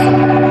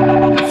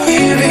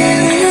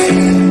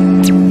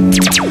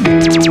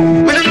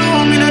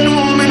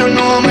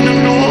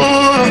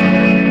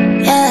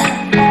 Yeah,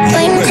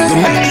 twinkle.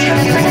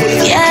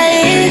 Yeah.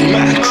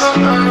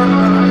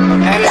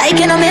 Like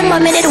you know, remember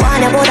me did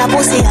one about a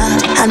pussy,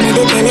 I made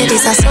it tell you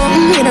this is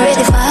something you know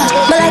ready for.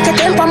 But like a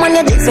temper man,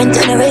 you're different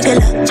than a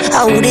regular.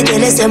 I would tell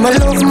you, say my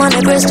love, man,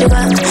 I press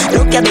trigger.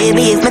 Look ya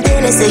baby, if my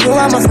tell you, say you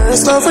are my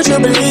first love, would you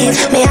believe?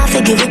 May I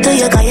forgive it to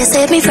you, cause you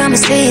saved me from the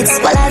streets.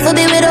 Well, life will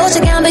be without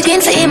you, can't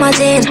begin to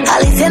imagine.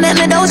 All if you make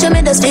me doubt you,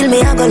 me just feel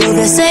me, I go love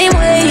you same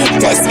way.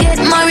 Let's get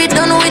married,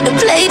 done with the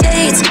play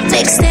dates.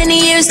 Next 10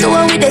 years, do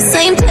it with the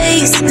same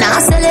place. Now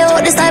I sell you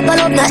out this type of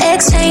love, no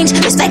exchange.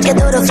 Respect you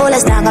to the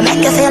fullest, I'm gonna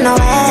make you feel no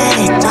way.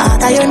 My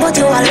heart I yearn, but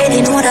you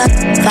already know that.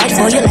 Fight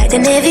for you like the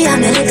Navy,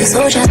 I'm a little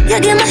soldier. You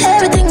give me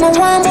everything I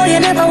want, boy, you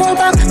never hold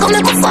back. Come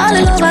make me fall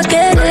in love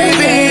again.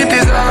 Baby, it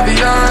is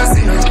obvious,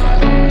 you know.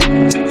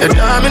 That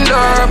I'm in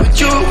love with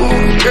you,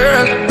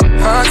 girl.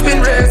 Heart's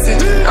been racing,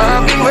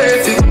 I've been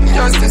waiting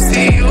just to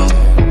see you.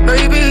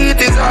 Baby,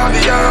 it is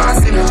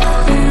obvious, you know.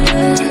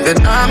 That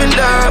I'm in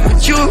love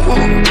with you,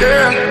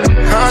 girl.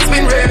 Heart's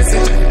been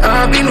racing,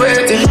 I've been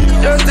waiting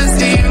just to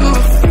see you.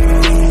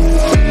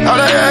 All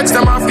I ask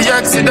them off the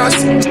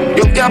exodus.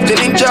 You captain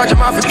in charge,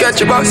 I'm off to catch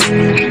your bus.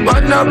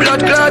 But no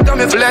blood clot, I'm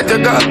if let you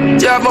go.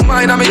 You have my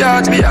mind, I'm a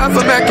heart, be half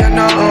a make you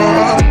know.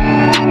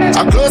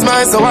 I close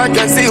my eyes so I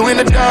can see you in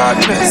the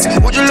darkness.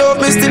 Would you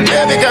love me still,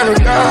 baby, girl,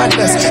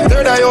 regardless?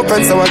 Third eye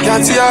open so I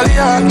can see all the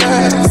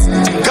darkness.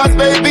 Cause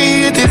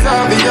baby, it is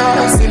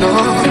obvious, you know,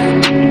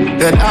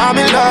 that I'm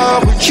in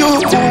love with you,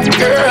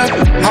 girl.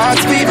 Heart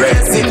speed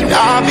racing,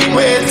 I've been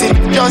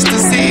waiting just to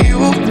see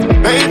you.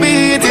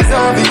 Baby, it is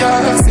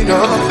obvious, you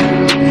know,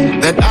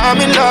 that I'm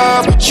in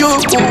love with you,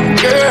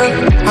 girl.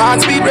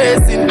 Hearts be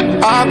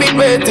racing, I've been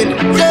waiting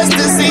just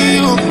to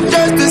see you,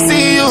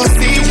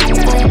 see you,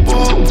 boom,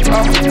 boom.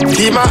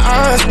 Keep my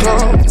eyes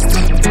closed,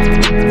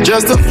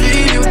 just to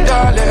feel you,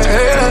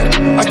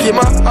 darling. I keep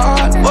my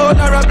heart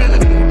vulnerable.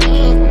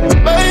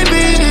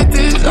 Baby, it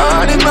is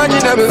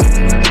unimaginable.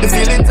 The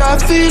feelings I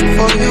feel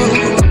for you,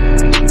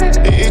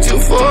 it's you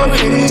for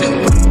me.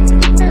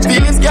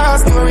 Feelings can't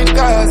store it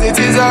cause it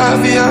is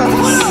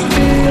obvious.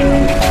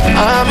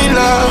 I'm in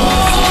love,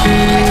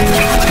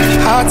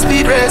 heart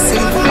speed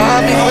racing,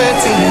 I've been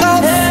waiting.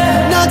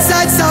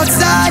 Northside,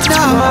 Southside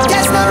now.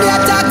 Guess now me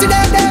attack to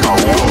them.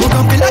 Who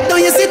come feel like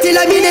down your city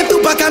like me them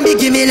Tupac and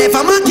Biggie. Me left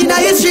a mark in a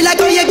history like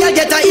how you girl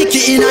get a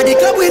icky in a the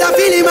club with a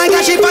feeling. My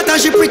God, she fat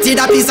and she pretty.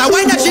 That piece of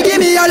wine that she give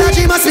me all that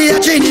she must be a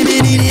trini. Me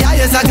need the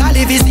highest I call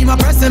if you see my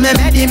person me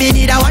ready. Me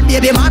need a one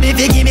baby mommy if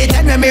you give me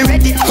 10 when me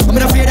ready. I'm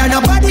not afraid of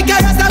nobody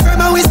cause that's not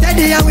firm and we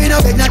steady. And we no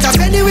beg not a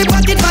penny. We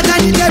pocket fat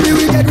and it every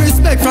we get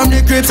respect from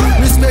the crips,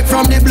 respect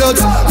from the bloods,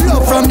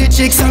 love from the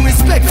chicks and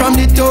respect from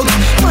the thugs.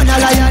 Man a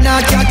lion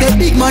and cat a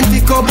big man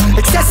pick up.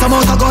 Excess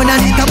amount of gun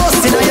and it a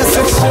bust in a your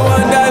soul. She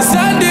want that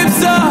sand dip,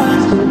 sir.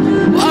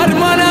 All the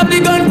man have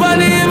the gun for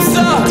the hip,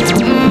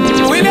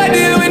 sir. We not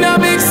deal, we not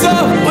mix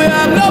up. We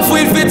have enough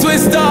with fit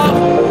twist up.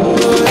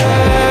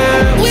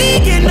 We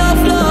get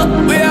enough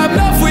love. We have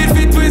enough with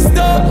fit twist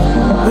up.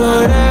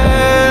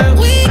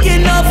 We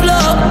get enough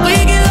love. We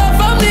get love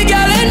from the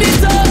girl and the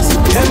thugs.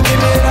 Them give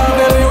me love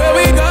everywhere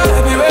we go,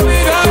 everywhere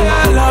we go.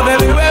 Yeah, love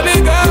everywhere we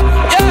go.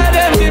 Yeah,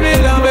 them give me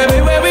love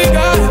everywhere we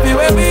go,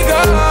 everywhere we go.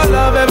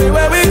 Love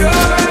everywhere we go.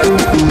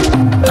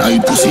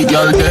 Tight pussy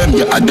girl them,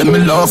 you add them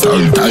in love.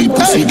 Tight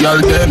pussy girl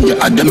them, you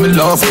add them in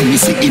love. When you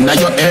see inna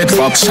your head,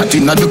 fuck shot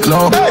inna the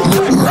club.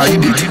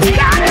 Ride it.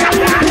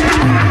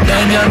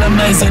 Damn, you're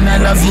amazing, I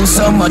love you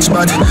so much,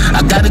 but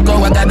I gotta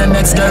go, I got the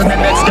next girl.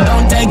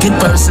 Don't take it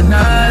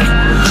personal.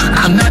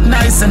 I'm not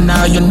nice and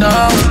now you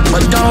know,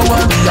 but don't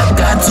worry, I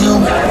got you.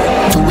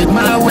 Do it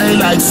my way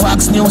like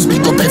Fox News.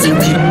 Pick up every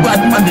week,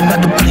 bad man in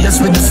the place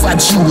with the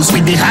fat shoes,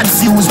 with the hot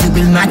fuse, we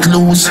will not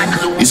lose.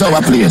 It's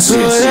our place.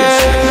 Yes.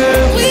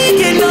 We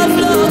get enough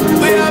love,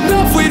 we have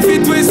enough with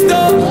fit twist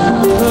up.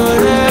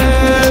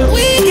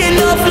 We get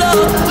enough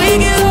love, we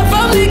get love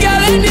from the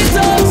girl and the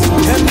thugs.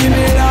 Them give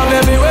me love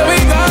everywhere we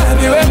go,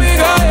 everywhere we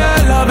go.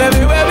 Yeah, love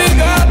everywhere we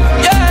go.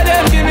 Yeah,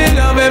 them give me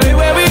love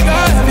everywhere we go,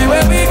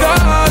 everywhere we go.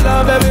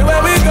 Love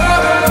everywhere we go.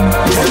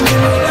 Them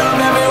give me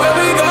love everywhere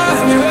we go,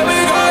 everywhere we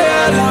go.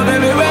 Yeah, love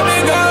everywhere we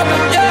go.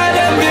 Yeah,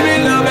 them give me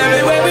love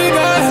everywhere we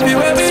go,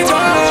 everywhere we go.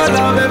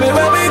 Love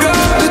everywhere we go.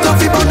 We come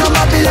fi burn up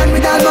Babylon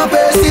with all my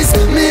verses.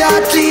 Me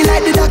heart clean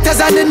like the doctors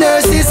and the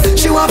nurses.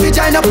 She want me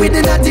join up with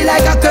the naughty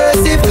like a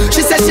cursive.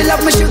 She said she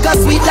love me sugar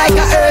sweet like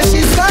a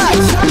Hershey's.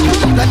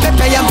 Like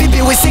Pepe and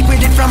Bibi, we sick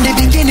with it from the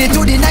beginning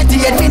to the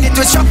 98 minute.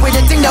 We shop with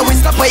the thing that we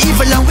stop with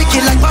evil and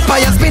wicked like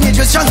papaya spinach.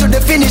 We strong to the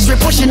finish, we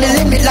pushing the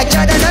limit like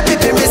Jada and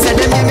Pippin. We said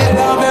them give me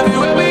love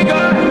everywhere we go.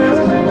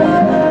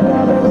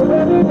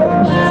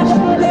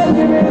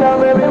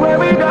 Love everywhere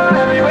we go,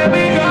 everywhere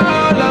we go.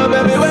 Love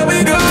everywhere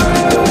we go.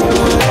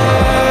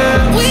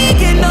 We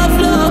get enough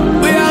love,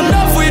 we have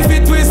enough with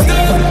fit twist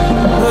up.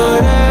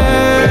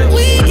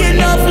 We get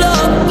enough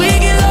love, we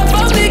get love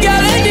from the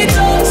girl and the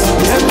thugs.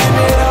 Them give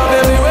me love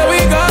everywhere we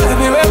go,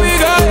 everywhere we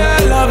go.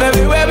 Yeah, love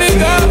everywhere we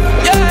go.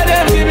 Yeah,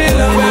 them give me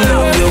love. I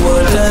love you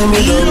one time,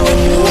 you don't know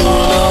you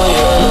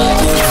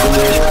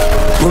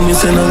when me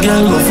say no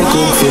girl go fuck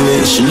up for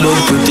me, she look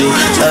pretty.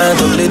 I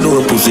don't play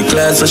no pussy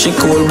class, so she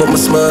cold, but me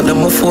smart on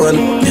my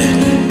phone.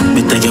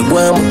 Better you go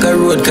and make a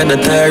road, cause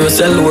the tire is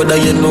a load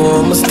and you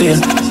know I'm still.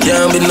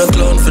 Can't be no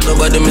clown for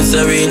nobody, me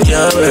sorry, it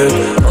can't work.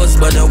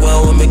 Husband I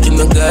want make you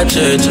no go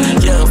church.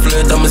 Can't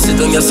flirt and me sit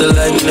on your cell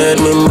like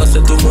nerd. Me must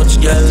say too much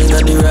girl in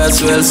the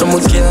grass well, so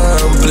me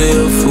can't play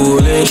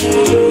foolish.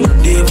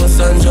 Davis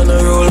and John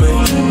roll me,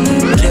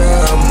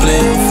 can't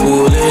play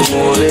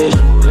foolish.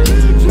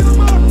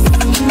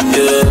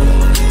 Yeah,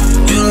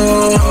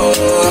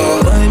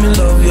 why me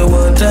love you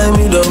one time,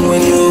 you done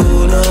when you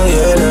know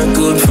you're not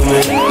good for me.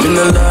 Me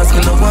no last,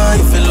 me no want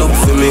you feel look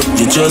for me.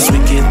 You just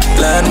wicked,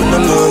 glad me no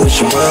know what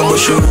you want,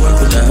 but you work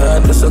with the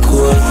heart, that's so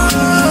cool.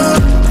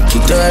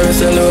 Guitar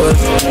is a load,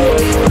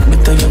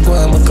 better you go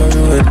and make a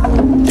road.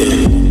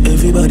 Yeah,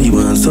 everybody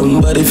wants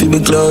somebody fi be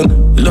clown.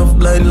 Love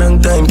blind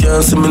long time,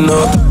 can't see me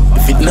now.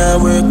 If it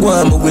not work,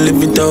 why me will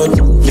live it out.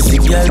 Me see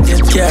girl get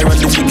car on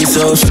the biggest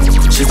house.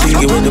 She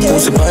figure with the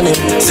pussy on him.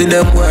 See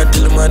them word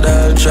till the mother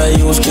I'll try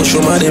use push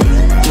on him.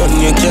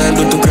 Nothing you can't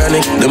do to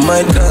chronic. They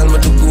might call me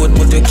to goat,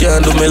 but you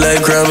can't do me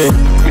like Grammy.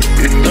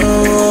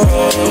 No,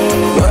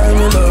 why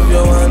me love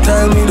you one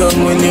time, me done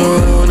when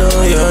you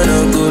know you're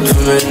not good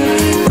for me.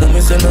 Let me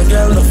say no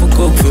girl no fuck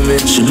up for me.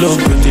 She look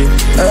pretty.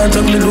 I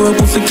ugly do a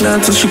pussy clan,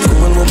 so she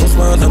cool, but my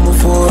smart on my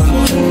phone.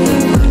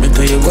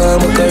 Better you go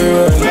and make her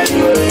run.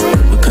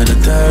 Because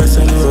the tires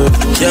are low.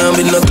 Can't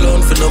be no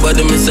clown for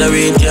nobody, miss a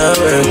read, can't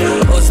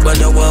work. Husband,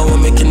 you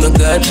want making no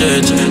God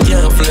church.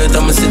 Can't flirt,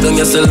 I'ma sit down,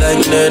 you say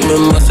like nerd. Me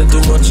must say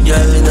too much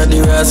girl in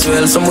the grass.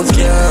 Well, someone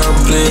can't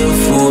play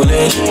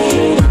foolish.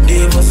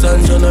 Davis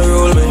and John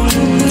roll me.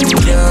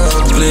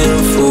 Can't play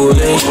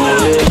foolish.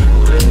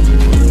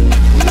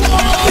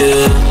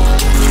 Yeah.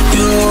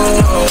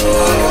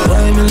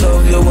 Why me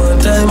love you one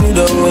time, you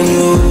don't when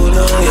you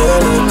know you're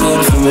not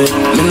good for me.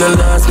 Me no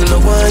last, me no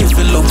want if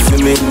you look for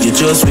me. You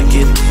just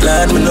wicked,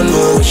 lad, me no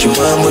know what you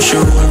want, but you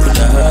roll with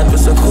the heart, but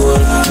so cool.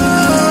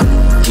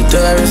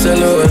 Guitar is a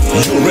load.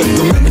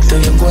 Me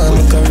tell you go and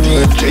make a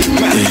real.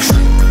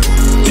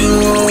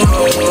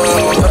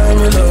 Why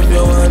me love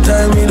you one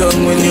time, you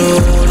don't when you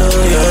know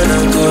you're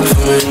not good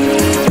for me.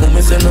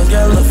 Me say no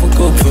girl no fuck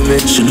up for me.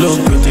 She look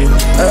pretty,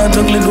 heart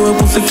ugly, do a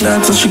pussy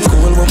flat, so she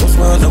cool, but was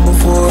smarter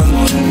before.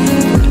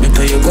 Me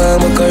tell you go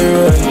and make a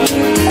run,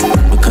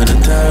 because the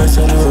tires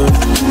are low.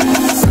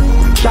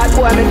 Shot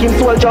boy make him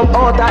soul jump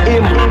out of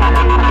him.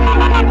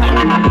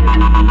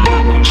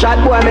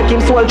 Shot boy make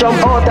him soul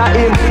jump out of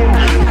him.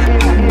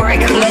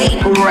 Break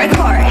late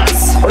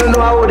records. I don't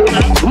know how it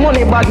is.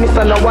 Money badness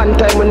and a one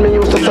time when me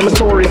used to some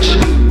storage.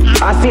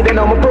 I see them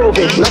now me prove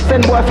it. Not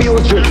send boy for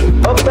use drip.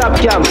 Up top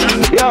cam.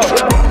 Yo.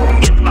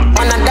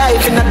 Wanna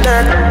dive in the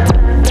dirt.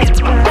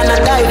 Wanna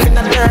dive in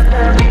the dirt.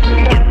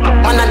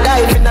 Wanna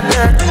dive in the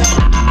dirt.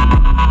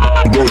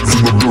 Dive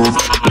in the dirt.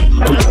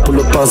 Pull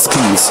up on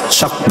skis,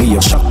 shock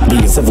beer,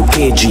 7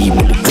 kg,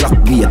 with the clock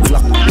beer,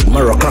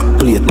 mirror crack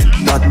plate,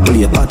 hot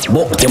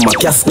buck, them a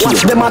cascade.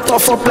 Watch them a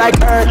tough up like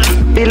earth,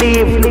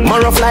 believe,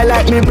 mirror fly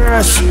like me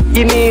brush,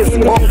 guineas,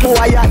 walk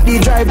boy at the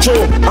drive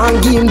through,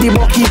 and give him the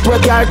bucket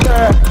with your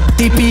turf,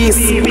 TPs.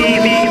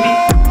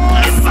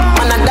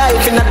 Wanna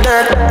dive in the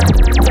dirt,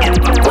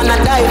 wanna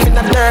dive in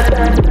the dirt,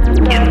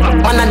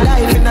 wanna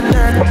dive in the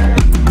dirt.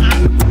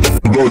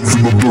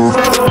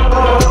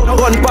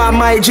 Gun pa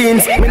my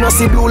jeans, me no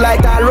see blue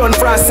light I run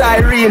for a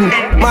siren.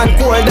 Man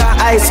cold than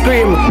ice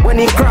cream, when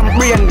he cramp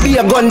brain. Be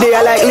a gun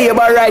there like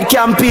labor right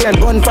campaign.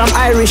 Gun from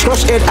Irish,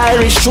 rush head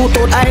Irish, shoot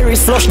out Irish,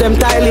 flush them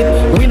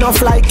toilet. We no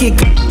fly kick,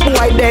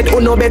 boy dead,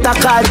 who no better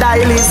call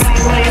dialis.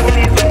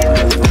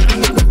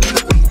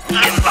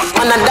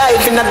 Wanna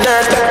dive in the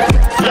dirt,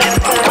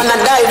 wanna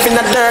dive in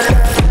the dirt,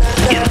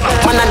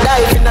 wanna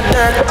dive in the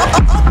dirt.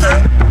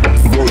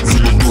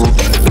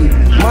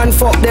 Man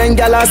fuck them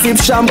gal and sip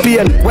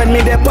champagne. When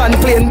me dey pan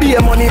plane, be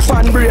a money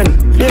fan brain.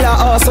 Bill a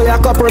house so ya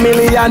couple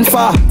million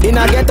for. In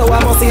a ghetto I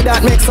must see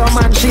that make some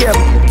man shame.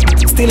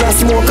 Still a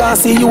smoke and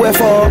see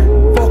UFO.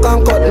 Fuck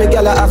and cut me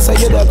gal a ask how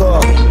you da go.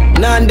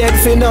 Nan dead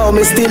fi now,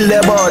 me still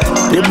there but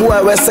the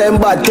boy we same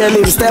bad, tell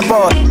him step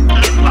out.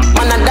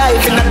 Wanna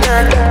dive in the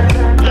dirt,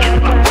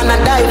 wanna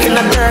dive in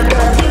the dirt,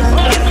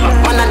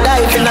 wanna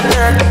dive in the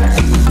dirt,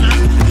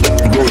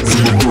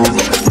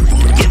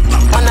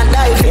 wanna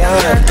dive in the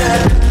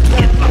dirt.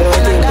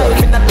 Wanna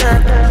dive in the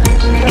dirt.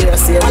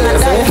 Wanna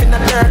dive in the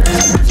dirt.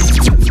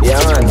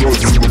 Yeah man.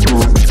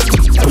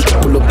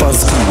 Pull up on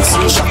skis,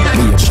 shock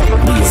beer,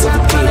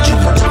 7 kg.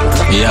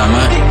 Yeah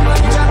man.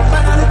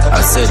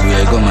 I said we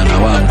are going man, I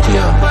want to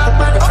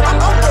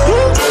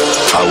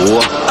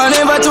I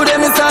never to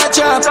them is a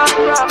chop.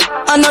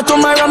 And not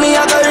tomorrow me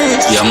a go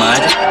reach. Yeah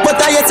man.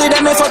 But I yet see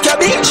them me fuck your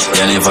bitch.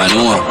 You never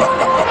know.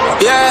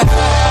 Yeah.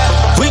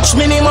 Which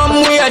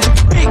minimum wage?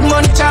 Big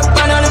money chop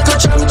and a little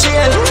chum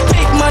chain.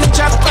 Big money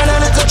chop and a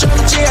little chum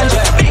chain.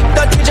 Big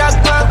dirty jack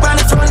park on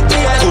the front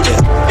page.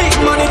 Big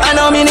money and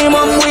a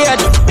minimum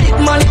wage. Big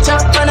money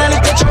chop and a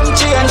little chum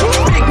chain.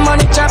 Big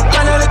money chop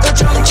and a little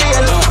chum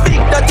chain. Big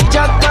dirty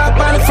jack park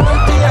on the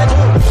front page.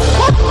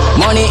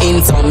 Money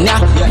insomnia,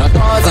 no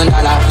 $1,000,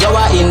 you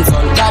a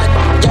insult that.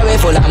 You we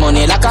full of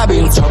money like a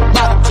bill truck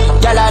back.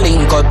 Girl a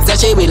link up, say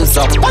she will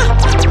suck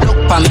back. Look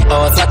for me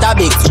house, what a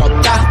big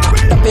structure.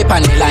 Paper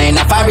on the line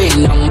of a real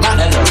number.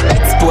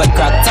 Export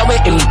crack, so we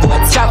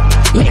import shop.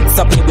 Mix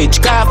up the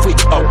witchcraft with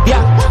up,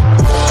 yeah.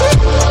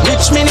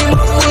 Rich minimum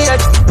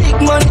wage. Big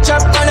money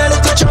chop and a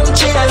little chum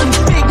chain.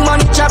 Big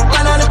money chop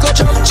and a little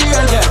chum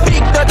chain.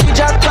 Big dirty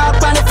jack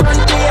park on the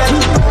front page.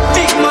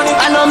 Big money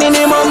and a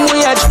minimum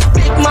wage.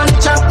 Big money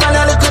chop and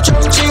a little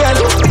chum chain.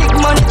 Big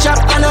money chop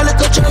and a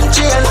little chum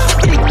chain.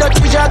 Big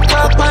dirty jack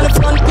park on the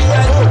front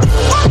page.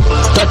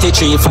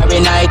 33 for a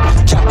night.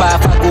 Chop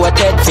off a goat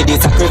head for the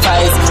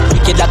sacrifice.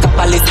 Wicked like a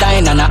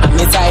Palestine and a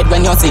homicide.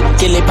 When you see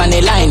kill it on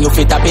the line, you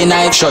fit up a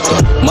knife. Shut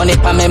up. Money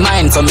pa me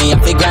mind, so me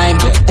have to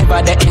grind.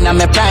 Ever the in a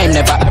me prime,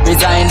 never a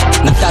resign.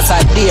 Not a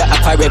sad day, a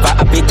forever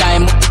happy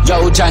time.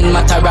 Yo John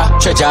Matara,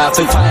 treasure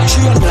fi find.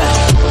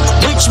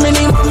 Rich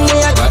minimum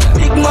wage.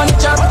 Big money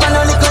chop and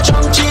a little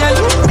chum chain.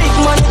 Big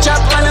money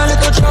chop and a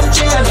little chum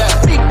chain.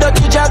 Big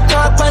dirty jack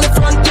park on the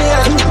front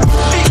page.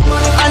 Big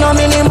money and a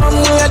minimum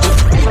wage.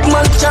 Big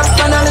money chop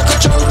and a little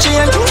chum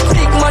chain.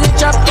 Big money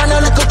chop and a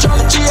little chum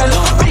chain.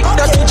 Big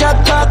dirty jack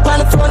park on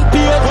the front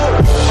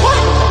page.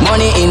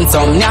 Money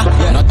insomnia,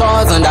 no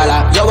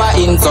 $1,000, you a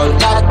insult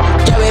that.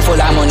 You we full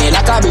of money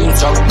like a bill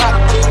truck back.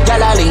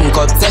 Girl a link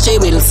up, say she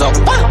will suck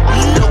back.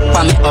 Look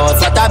for me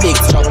house, what a big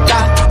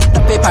structure.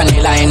 paper in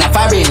the line of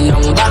a ring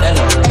number.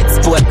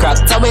 Export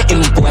cracks, so we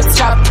import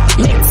shop.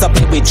 Mix up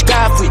the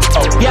witchcraft with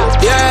up,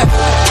 yeah.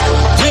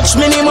 Rich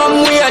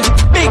minimum wage,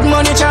 big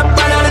money chop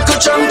and a little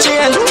chum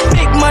change.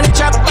 Big money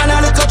chop and a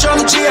little chum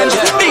change.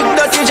 Big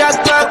dirty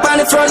jack park on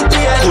the front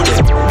page.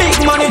 Big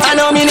money and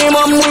no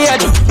minimum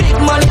wage. Big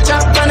money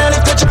chop and a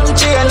little chum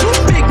change.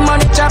 Big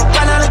money chop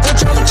and a little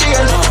chum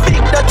change. Big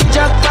dirty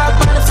jack park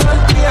on the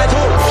front page.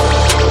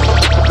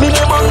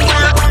 Minimum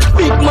wage.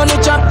 Big money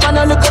chop and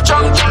a little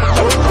chum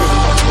change.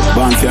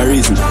 Born for a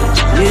reason.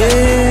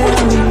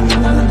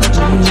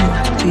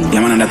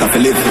 Yeah, man, and that I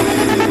live.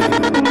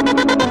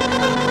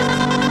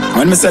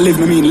 When me say live,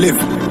 me mean live.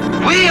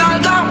 We all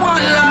got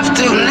one love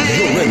to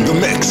live. You're in the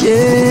mix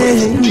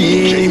with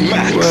DJ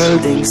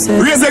Max.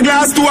 Raise a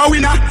glass to a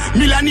winner.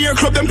 Millionaire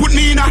club, them put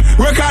me in a.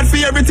 Work hard for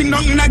everything,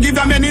 nothing I give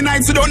them many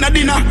nights without no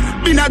dinner.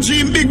 Been a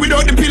dream big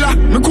without the pillar.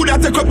 Me coulda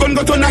take up gun,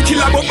 got on a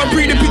killer, but me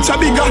pre the picture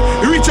bigger.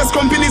 The richest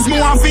companies me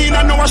want for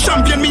I know a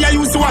champion. Me I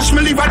used to watch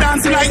me live a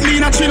dancing like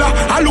me in a thriller.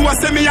 All who a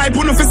say me I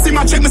put no for see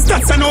my check me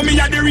stats. I know me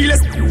a the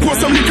realest.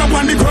 Post some lick up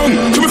on the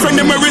ground. To my friend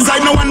them where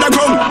reside no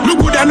underground.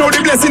 Look good I know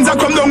the blessings I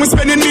come down. We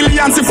spending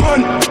millions of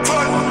fun.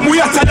 We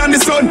hotter than the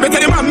sun.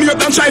 Better them have me up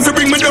than try to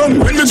bring me down.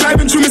 When we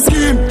driving through me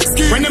scheme.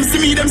 When them see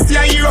me, them see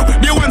a hero.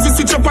 They want to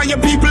switch up on your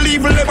people,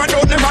 evil. Never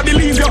don't, never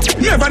believe you.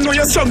 Never know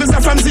your struggles are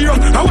from zero.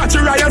 I watch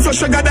you riot for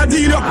sugar that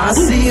deal. I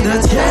see the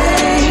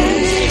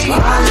change,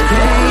 I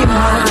came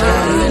my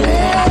way.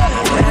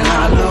 And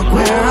I look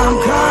where I'm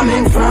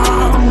coming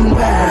from,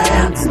 where I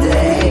am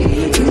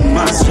today. Through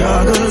my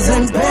struggles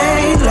and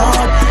pain,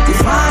 Lord, you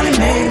finally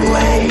made a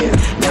way.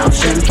 Now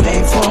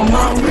champagne for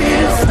my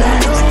real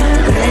fans,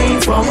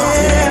 pain for my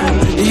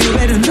family. You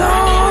better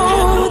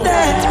know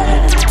that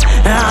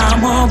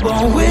I'm a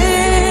born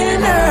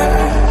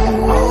winner.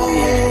 Oh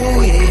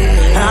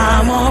yeah,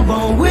 I'm a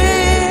born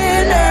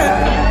winner.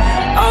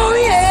 Oh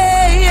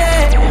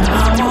yeah,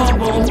 I'm a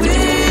born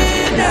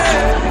winner.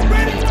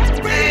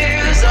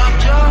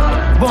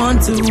 Born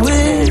to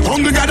win.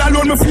 Hungry God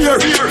alone me fear.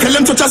 Tell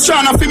them touch a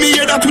strand and fi me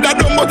hear that with a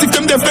dumb. But if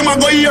them deaf, them a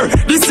go here.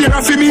 This year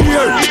I fi me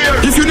here.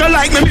 If you don't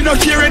like me not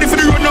care. Ready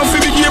for the run now fi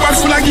me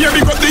gearbox full of gear.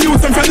 Big up the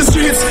youth and from the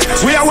streets.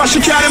 Where I wash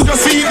the car them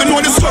just see. Even know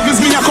the struggles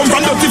me I come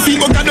from dirty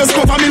feet. But God just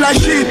cover me like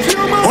shit.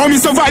 How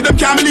me survive them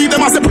can't believe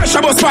them as a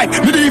pressure bus fight.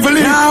 Me the evil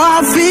in. Now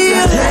I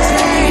feel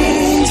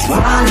change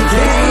finally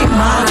came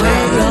my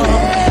way,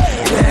 Lord.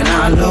 And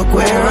I look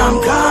where I'm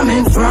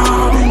coming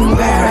from,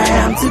 where I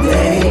am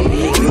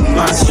today. Through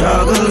my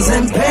struggles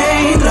and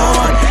pain,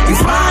 Lord, you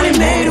finally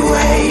made a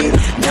way.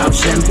 Now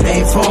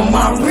champagne for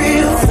my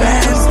real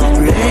fans,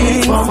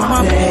 rain for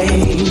my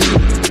pain.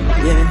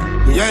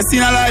 Yeah. You ain't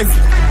seen a life.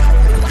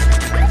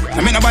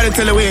 I mean nobody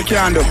tell you what you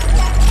can do.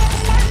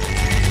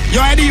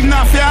 You ain't even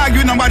have to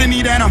argue, nobody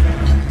need it, no.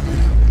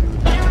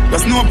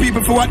 Just know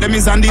people for what them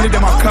is and deal with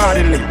them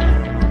accordingly.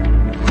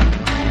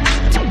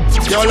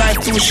 Your life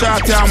too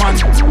short, yeah, man.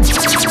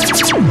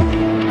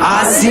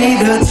 I see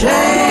the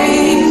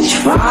change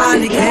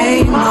finally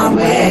came my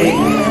way.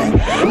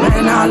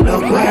 When I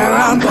look where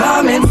I'm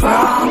coming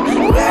from,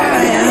 where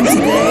I am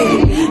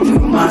today.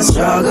 Through my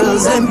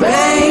struggles and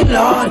pain,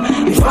 Lord,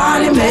 you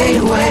finally made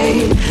a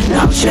way.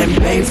 Now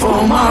champagne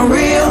for my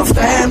real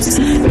fans,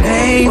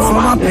 pain for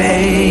my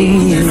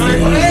pain.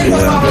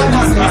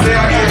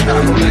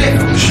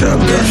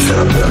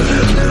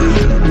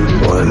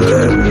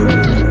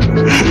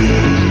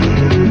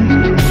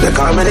 They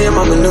call me name,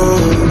 I'm know.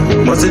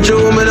 What's it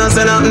true? Me don't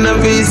say nothing,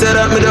 them fees say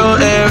that me don't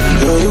hear.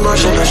 No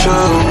emotion, no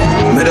show.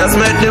 Me just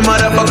met the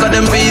motherfucker,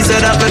 them fees say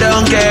that me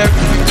don't care.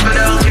 Me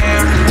don't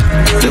care.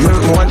 They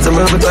move me once, I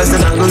move me twice,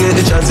 and I go get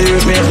the chance to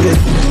hurt me again.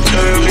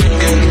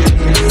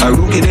 A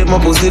rookie, they my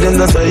pussy, them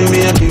that's why you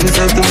me and keep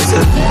myself to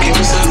myself. Keep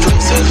myself to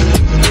myself.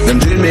 Them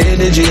drain me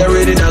energy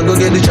already, now go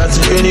get the chance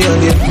to train you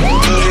again.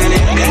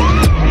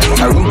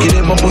 A rookie,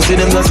 them my pussy,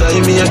 them that's why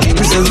me and keep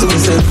myself to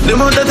myself.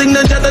 Them out the thing,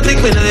 them chat to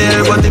think me no hear.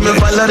 But if me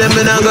follow them,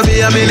 me not go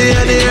be a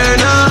millionaire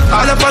now.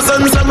 All of a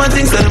sudden, some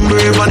things that I'm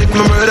brave. And if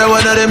me murder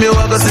one of them, you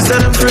walk a sister,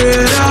 I'm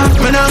afraid.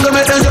 Me not go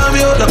make them draw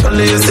me out like a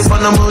lace. If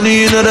I'm the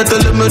money, you know that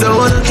tell them me don't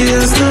wanna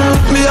kiss now.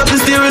 Me have to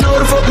steering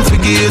out the fucking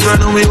figures. Right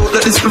now, me hope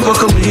that this people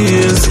come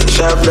years.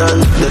 Sharp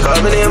done, they call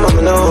me name,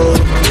 I'm know.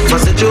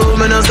 Must say true,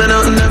 me not say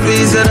nothing, them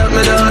fees say that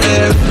me don't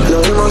hear.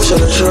 No emotion,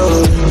 no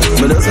show.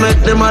 Me just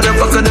make them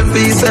motherfucker, them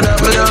fees say that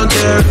me don't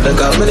care. They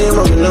call me name,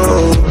 I'm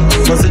know.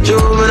 Must say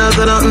true, me not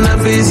say nothing, them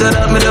fees say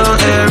that me don't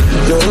hear.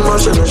 No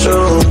emotion, no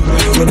show.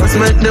 Me just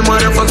make them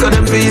motherfucker,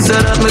 them fees say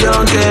that me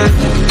don't care.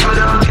 I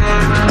don't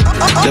care.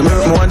 Them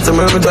hurt me once, them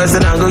hurt me twice,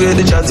 and I go get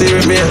the chance to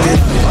hurt me again.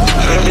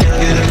 Hurt me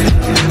again.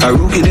 A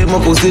rookie, them my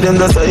pussy, them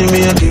that's why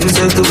me and keep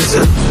yourself to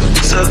myself.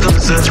 Self to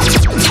myself.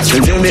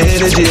 Them drain me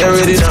energy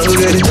already, now go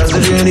get the chance to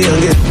drain it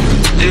again.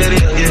 Drain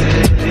it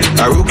again.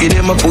 A rookie,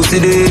 them my pussy,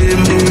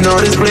 them now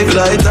this break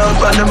light up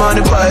and them on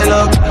the pile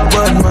up.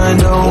 But mine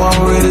don't want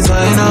to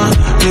redesign up.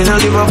 Me not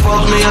give a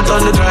fuck, me I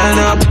turn the grind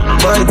up.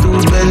 buy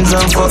 2 Benz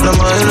and fuck them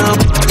mine up.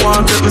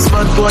 Want take me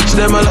spot, watch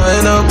them a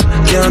line up.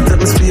 Can't take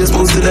me space,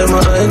 pussy them a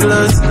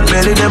eyeglass.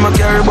 Many them a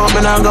carry, but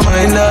me not go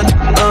mind that.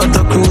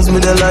 Auto cruise me,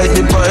 they like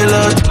the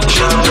pilot.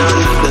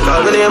 They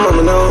call me name, I'm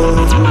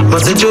know.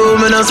 But it's true,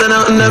 me not say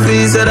nothing, the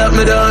piece say that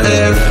me don't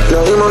hear. No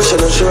emotion,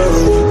 no show.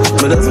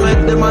 But that's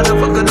make the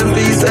motherfucker the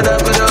piece say that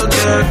me don't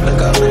care. They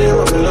call me name,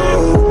 I'm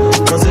know.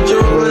 But it's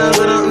true, me not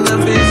say nothing, the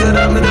piece say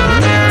that me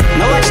don't hear.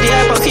 Now watch the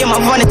hype of fame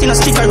and vanity, no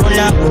stick around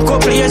now.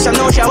 Couple years and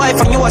now she wife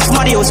and you a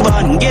somebody else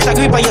born. Get a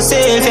grip on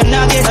yourself and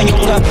now get a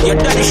younger. Your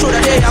daddy should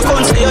have there, I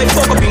can't say you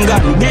fuck up in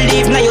God.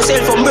 Believe now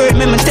yourself from birth,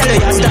 me tell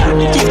you you start.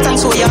 Keep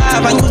thanks what you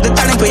have and use the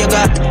talent what you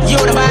got.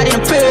 You're the body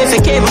and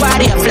perfect,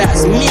 everybody a flash.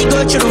 Me go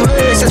through the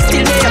verse and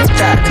still there after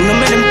that. No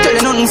man them tell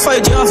you nothing,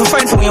 fight you have to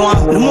fight for what you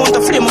want. The amount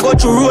of flame I go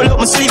through, roll up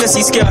my sleeve and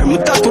see scar. Me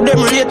talk to them,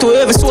 relate to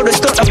every soul that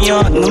stuck on me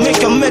on. No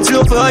make your meds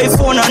look for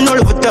iPhone and all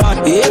of it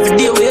on. Every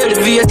day we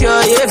elevate,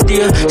 yeah, every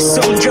day.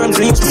 Some germs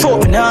we used to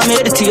fuck me, now I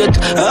meditate.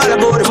 All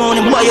about the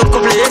money, buy a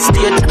couple of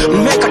estate.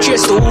 Make a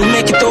chase to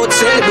make it out,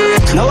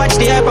 celebrate. Now watch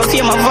the hype of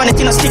fame and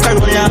vanity, no stick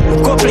around now.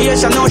 Couple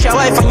years and now she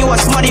wife and you a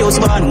somebody else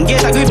born.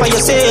 Get a grip on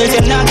yourself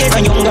and now get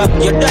a younger.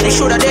 Your daddy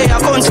should have there, I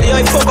can't say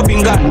you fuck up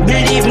in God.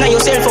 Believe now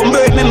yourself from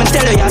birth, me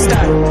tell you you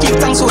start. Keep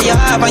thanks what you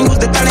have and use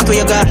the talent what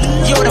you got.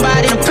 You're the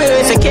body and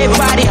perfect,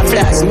 everybody a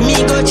flash. Me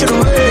go through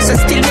the verse and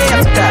still there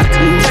after that.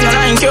 Then I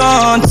line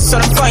count, so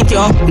I fight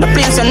you. The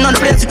place and not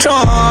the place to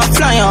try,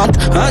 fly out.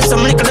 And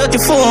some little dirty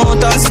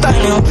foot and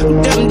style you.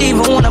 Them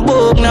diva wanna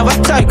book, never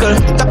cycle.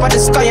 Top of the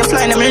sky and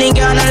fly them link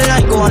on a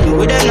line going.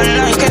 We then a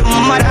line, keep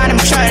mad and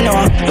them shine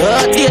on.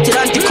 Dated,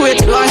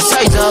 antiquated, one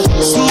size up.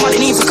 Somebody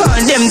need to call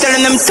them,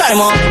 telling them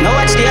time up. Now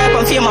watch the hype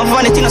and fame and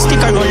vanity, no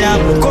stick around now.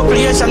 Couple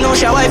years and now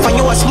she wife and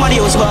you a somebody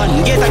else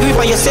born. Get a grip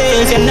on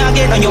yourself and now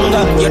get a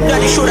younger. Your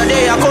daddy should have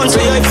there, I can't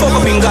say you fuck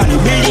up in God.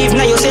 Believe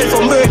now yourself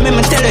from birth, me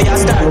tell you you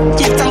start.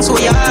 Keep thanks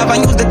what you have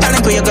and use the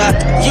talent what you got.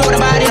 You're the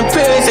body and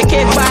perfect,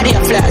 everybody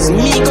a flash.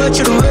 Me go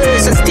through the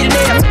verse and still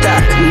there after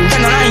that.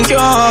 Then I line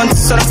count,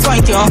 so I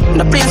fight you.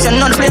 The place and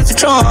not the place to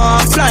try,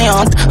 fly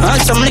out.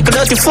 And some little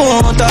dirty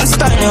foot and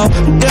style you.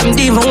 Them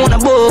diva wanna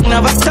book,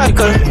 never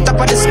cycle. Top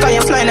of the sky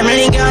and fly them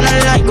link on a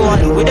line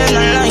going. We then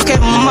a line,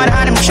 keep mad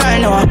and them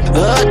shine on.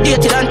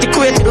 Dated,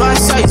 antiquated, one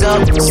size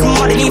up.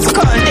 Somebody need to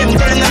call them,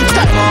 telling them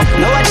time up.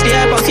 Now watch the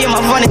hype of fame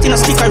and vanity, no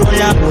stick around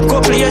now.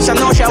 Couple years and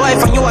now she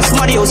wife and you a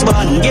somebody else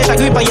born. Get a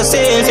grip on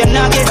yourself and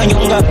now get a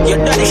younger. Your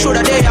daddy should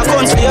have there, I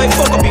can't say you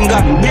fuck up in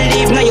God.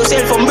 Believe now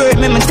yourself from birth,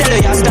 me tell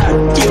you you start.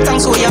 Keep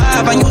thanks what you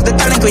have and use the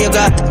talent what you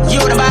got.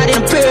 You're the body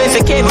and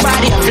perfect,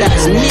 everybody a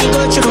flash. Me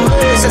go through the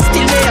verse and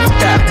still there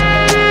after that.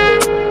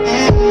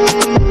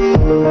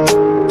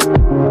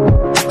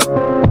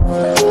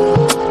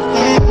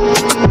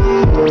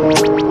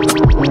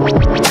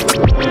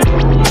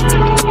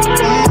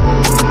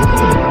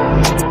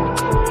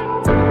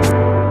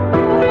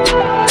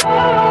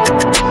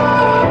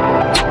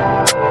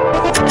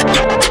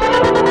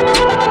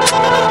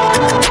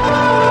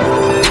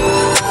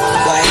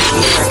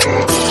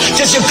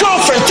 Does your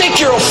girlfriend think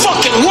you're a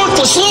fucking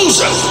worthless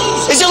loser?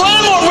 Is your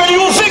landlord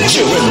ready to evict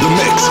you?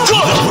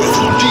 Good.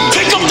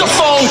 Pick up the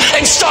phone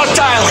and start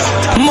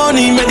dialing.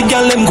 Money made the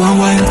girl them go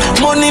wild.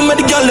 Money made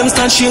the girl them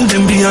start shield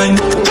them behind.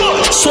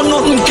 Good. So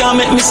nothing can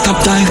make me stop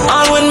time.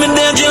 All when me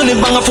there jail, me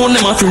bang a phone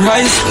them have to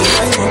rise.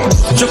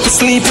 Drop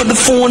asleep with the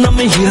phone on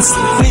my ears.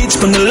 Bleach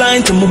on the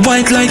line to my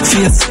white like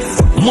face.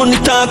 Money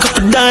talk up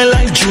and die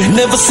like Dre.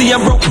 Never see a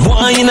broke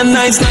boy in a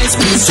nice place.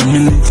 So me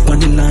live on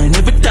the line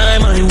every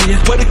time I wear.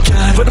 For the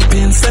car, for the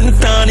pin, send it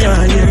down your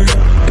ear.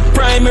 The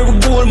primary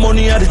goal,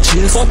 money out the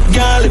chase. Fuck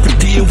y'all every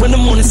day when the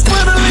money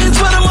starts. For the leads,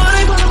 for the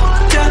money.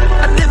 Yeah,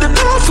 I did it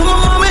all for my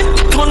mommy.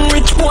 One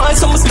rich boy,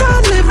 so I'ma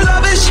start live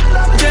lavish.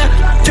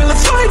 Yeah, till I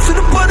fight for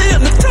the body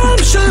and the time.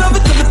 She love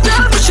it till the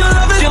time, she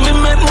love it. Yeah, me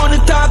make money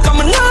talk,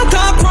 I'ma not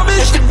talk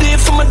rubbish. Every day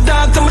for my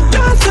dog, I'ma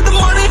dance for the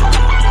money.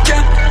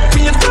 Yeah,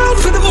 be a dog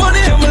for the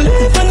money, I'ma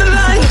live on the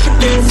line. Every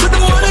day for the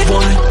money.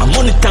 Boy, I'm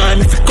on the time,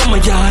 if you come my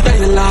yard,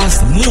 I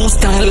last. New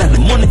style and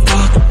the money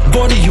talk.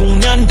 Body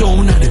union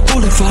down at the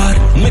boulevard.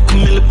 Make a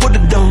million, put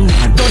it down,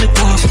 I done it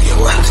off. You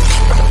what?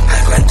 I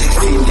went to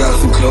the girl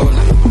for clown.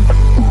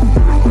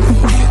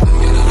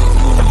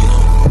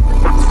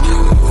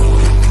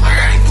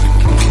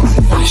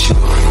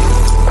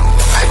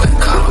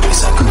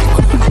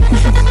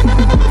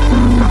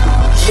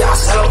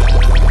 Yes, hello.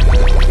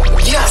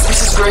 Yes, this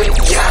is great.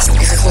 Yes,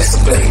 this is Mr.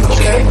 Blake,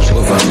 okay?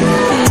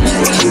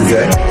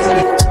 Okay.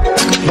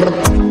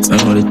 I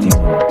know the thing.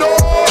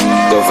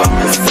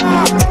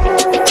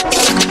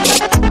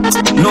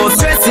 No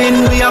stressing,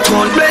 we are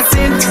count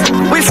blessing.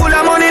 We full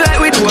of money like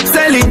we dope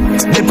selling.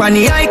 The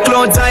panny high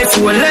clouds,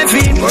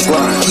 VOL15.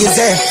 You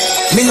say,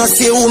 me no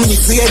see who me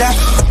fear that.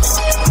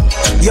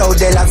 Yo,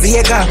 De La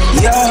Vega.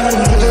 Yo,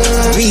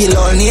 real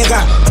old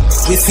nigga.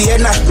 We fear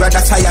not, brother,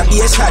 fire be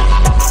a shot.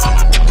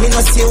 Me no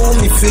see who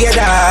me fear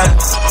that.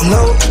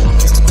 No,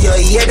 you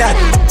hear that.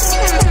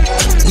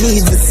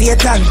 Need the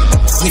Satan.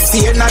 Me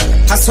fear not,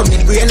 I saw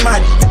me brain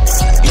mad.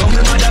 Young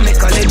me mother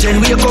make a legend.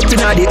 Wake up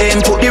inna the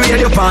end, put the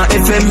radio on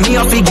FM. Me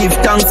have to give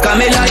thanks, 'cause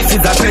my life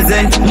is a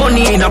present.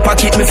 Money in a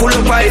pocket, me full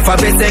of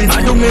effervescent.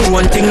 I do me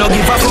one thing, no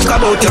give a fuck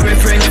about your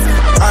reference.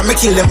 Me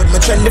kill them with my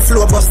trendy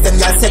flow, bust them,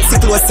 y'all sexy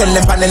clothes, send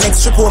them on the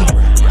next trip home.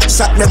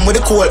 Shot them with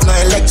a cold, no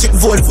electric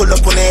volt, full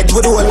up on the head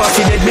with all. What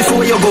you dead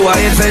before you go to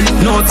heaven?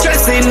 No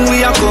stressing,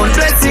 we are count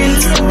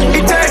blessings.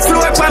 It takes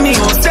flow for me,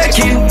 no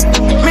taking.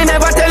 Me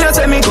never tell you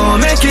say me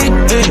gon' make it.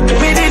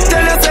 Me did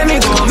tell you say me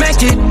gon'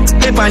 make it.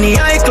 They on the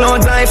high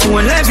clouds,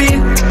 iPhone 11.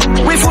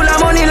 We full of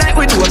money like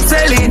we do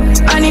selling.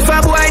 And if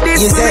I buy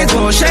this, we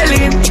go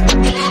shelling.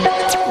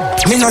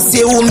 Me no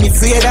say who me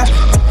afraid of.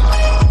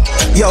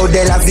 Yo,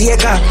 De La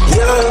Vega.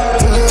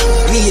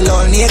 Real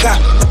old nigga.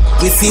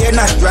 We fear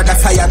not, rather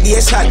fire be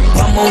a shot.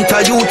 Amount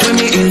of youth when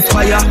me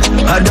inspire.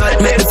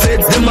 Adult make the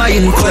feds, them I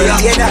inquire.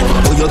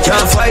 Oh, you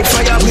can't fight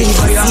fire, me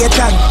fire.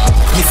 Satan,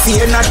 me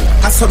fear not,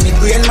 I saw me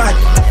brain mad.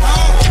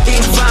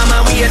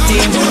 Informer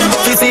waiting.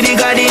 You see the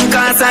God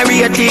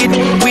incarcerated.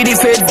 With the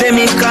feds, them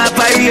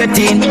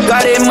incorporating.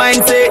 Got them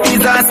mindset,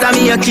 disaster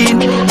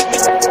making.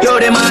 Yo,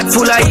 them heart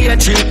full of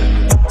hatred.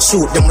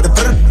 Shoot them with a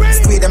bird,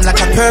 spray them like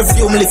a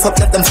perfume, lift up,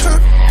 let them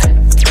stir.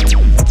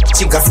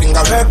 Trigga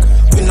finger work,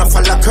 we no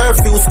follow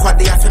curfew, squad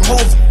they have to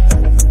move.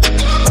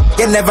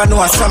 You never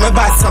know, some me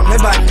bad,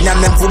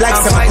 Yam them full like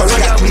some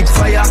Korea. With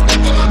fire,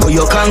 but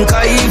you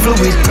conquer evil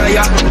with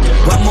prayer.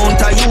 One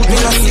month of youth, me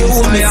no see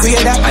who me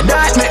afraid of. I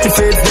don't make the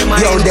face, them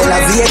Yo, De La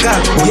Vega,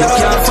 yo,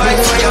 can't fight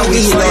fire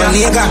with real old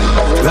nigga.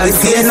 We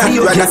fear not,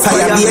 rather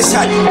fire be a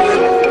shot.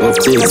 Of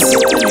this.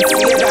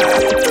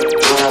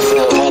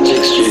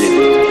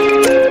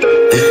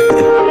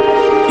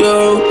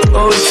 Yo,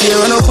 out here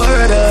on a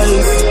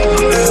paradise.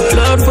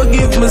 Lord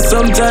forgive me,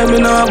 sometime we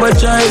no have a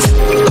choice.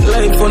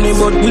 Life funny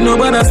but we know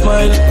better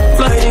smile.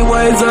 Fly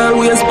wise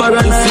always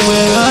paradise.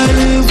 Where I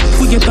live,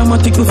 we get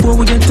automatic before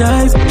we get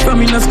ties.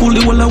 From in a school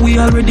the whole we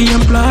already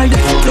employed.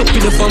 Look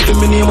with the pump in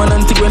my name and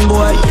Antiguen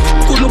boy.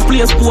 Couldn't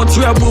play sports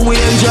rap where we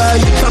enjoy.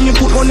 From you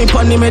put money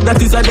on him,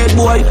 that is a dead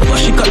boy. But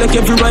she collect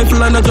every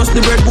rifle and adjust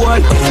the red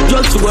boy.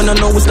 Just to wanna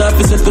know we start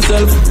to set to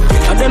self.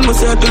 And then we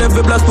circle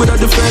every block with a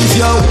defense,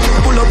 yo.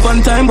 Pull up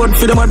on time but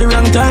for them at the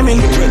wrong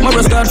timing.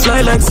 Mara start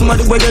fly like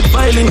somebody boy get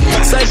filing.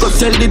 Psycho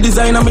tell the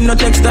design I'm in no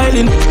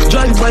textiling.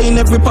 Drive by in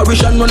every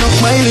parish and run up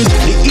mileage.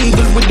 The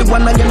eagle with the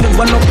one I you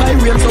never know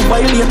pirate. So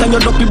violate and you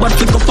duck but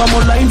pick up on my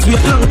lines. We a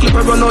long clip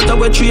I run out of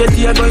where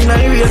 380 I go in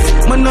areas.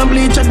 Man I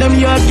bleach at them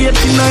yard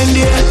 89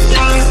 days.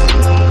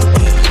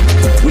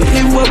 We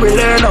live what we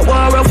learn, a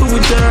war of we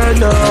return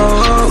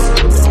now.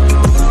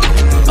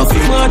 I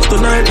feel much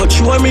tonight but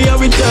show me a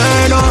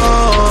return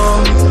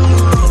now.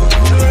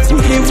 We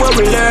live what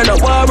we learn, a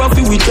war of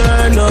we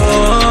return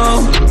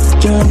now.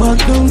 Can't back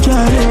down,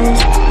 Charles.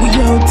 We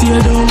out here,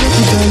 don't get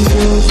it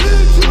confused.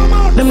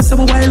 Them say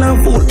we wild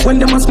and fool. When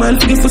them a smile,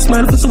 forgive for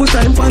smile, for so we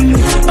time for you.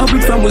 I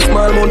beat from with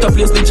small amount of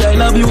place the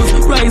child abuse.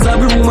 Rise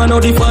up room and now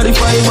the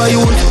 45 by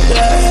you.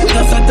 Yeah,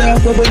 just a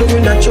talk over the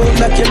window, choke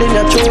like you in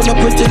a choke. No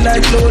pretty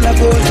like Lola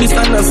Gold. This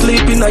and a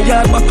sleep in a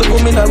yard, back to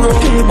come in a row.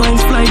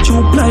 K-binds fly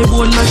through,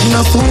 plywood like in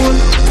a phone.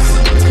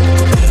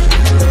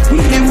 We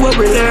live what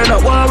we learn, a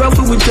war of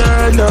we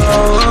turn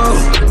now.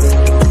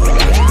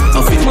 I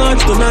feel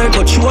much tonight,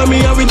 but show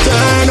me a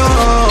return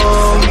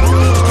on.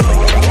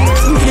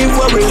 Live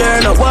what we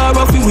learn, a war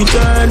of we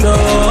return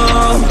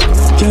on.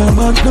 Can't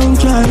back down,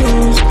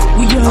 Charles.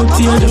 We out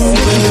here, don't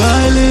where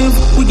I live.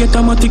 We get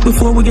automatic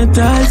before we get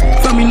ties.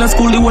 From in a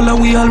school, the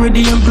whole we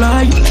already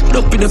employed.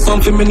 Duck with the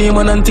pump in my name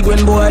and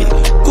Antiguen boy.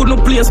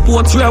 Couldn't play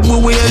sports rap where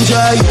we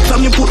enjoy.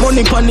 From you put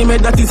money on him,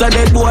 that is a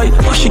dead boy.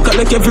 But she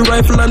collect every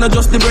rifle and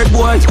adjust the bread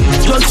boy.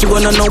 Just you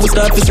wanna know we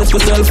start to set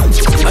yourself.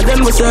 And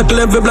then we circle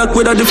every block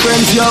with a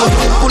difference, yo.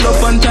 Pull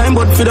up on time,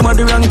 but for them at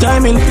the wrong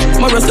timing.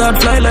 Mara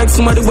start fly like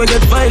somebody will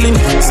get filing.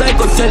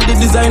 Psycho tell the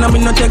design I'm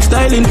in no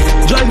textiling.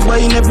 Drive by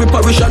in every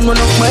parish and run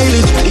up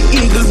mileage. The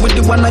eagle with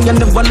the one and you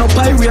never know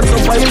pirate. So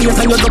violate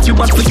and you drop you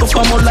back, flick up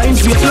on my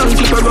lines. We long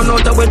clip run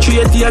out of where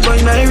 380 I go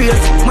in areas.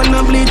 Man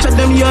I bleach at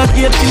them yard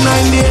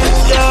 89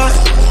 days. Yeah.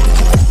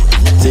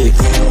 Six.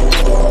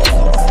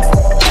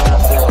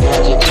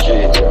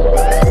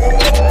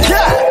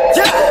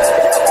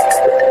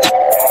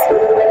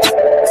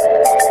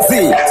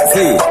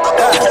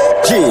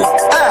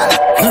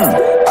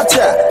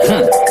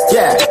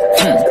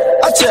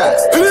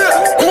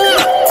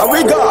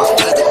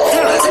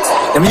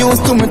 Them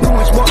used to me too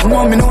much, but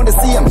now me know the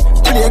same.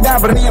 Play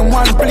Gabber name,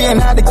 one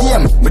playing out the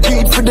game. But do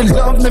it for the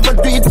love, never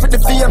do it for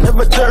the fame.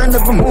 Never turn,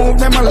 never move,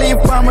 never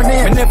leave for my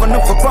name. Me never know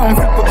for pound,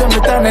 flip up them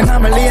returning on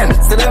my lane.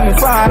 So let me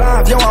fall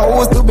off, yo, I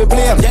always to be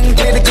blamed. Young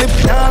play the clip,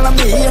 all of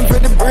me aim for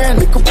the brain.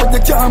 We could put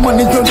the car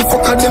money, you the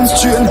fuck of them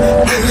strain.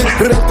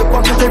 Right the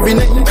pocket every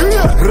night.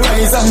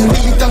 Rise and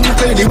beat and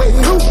play the way.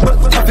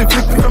 But I feel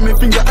flip from my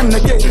finger and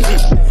again.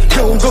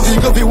 Yo,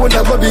 govy, what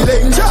a bobby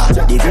lane.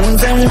 The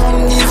guns them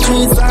on these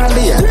streets all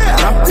day.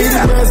 Happy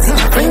birds,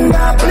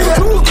 finger play.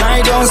 Try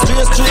down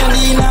straight,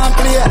 lean and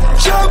play.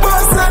 Shabba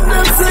and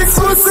them 6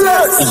 foot slay.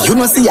 success. You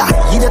know see ya,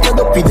 he that a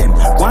up with them.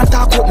 Want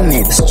talk open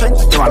need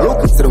strength. You a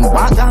look to them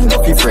walk and go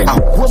fi friend. I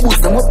go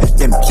boost them up,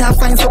 them can't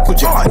find so put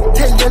joy.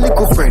 Tell your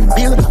little friend,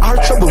 build our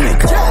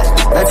troublemaker.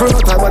 Life run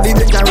out of body,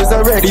 the carries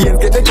are ready. And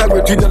get the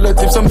carrot with the let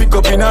if some pick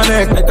up in a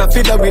neck. Let a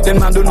feeder with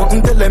them and do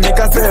nothing till them make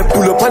a step.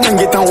 Pull up and then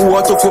get and who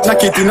out to foot,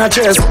 knock it in a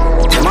chest.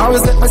 Them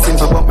always let me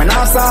simple but me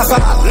not suffer.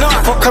 No,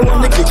 fuck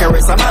around the click and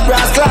rest on my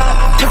brass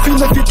clap. You feel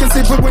like you can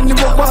simple when you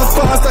walk past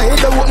fast. I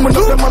hate the walk, man,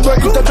 up them and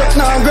break it up like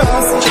now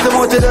grass. Check them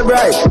out to the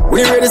bright,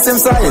 we ready same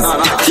size.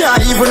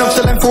 Can't even up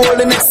till them for all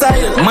the next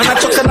style. Man a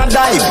chuck and a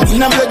dive,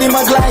 in a bloody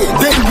my glide.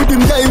 Then with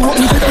him die, what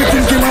me people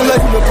thinking I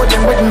like. Look for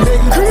them wedding day.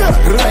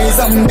 Rise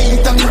and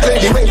beat and play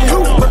the way.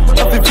 But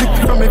up the flip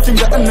from my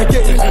finger and the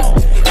gate.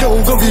 Yo,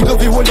 go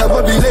be what I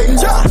will be late.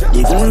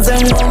 The guns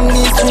and on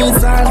these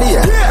streets are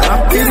there.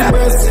 Up in the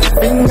west,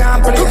 finger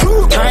play.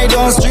 Try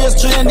down straight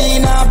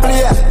in a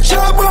play.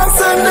 Shabba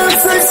send them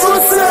 6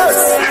 success.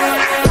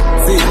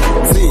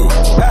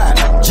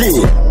 G,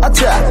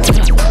 acha,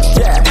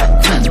 yeah,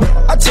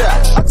 acha.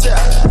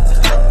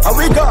 How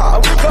we go?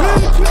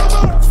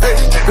 Hey,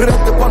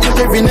 right up on the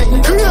every night.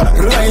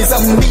 Rise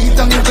and beat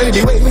and play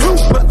the way.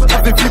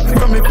 Have the flip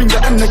from my finger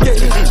and the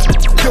gate.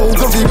 Yo,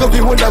 go be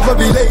what I will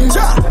be late.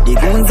 The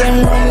guns and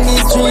run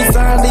these streets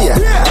are there.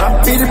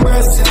 Up in the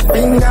west,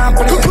 finger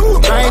play.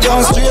 Try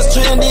down straight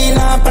in a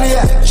play.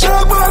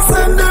 Shabba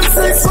send them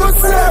 6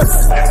 success.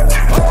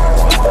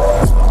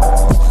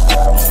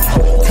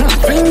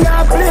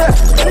 Finger play.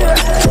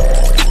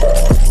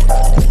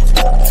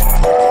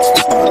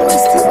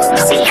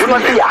 You know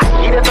see I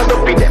hear them to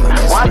be them.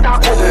 Want to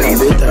open it.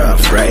 Better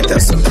off right or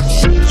something.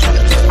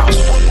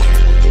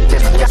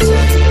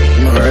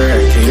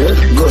 Alright,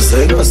 go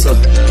so.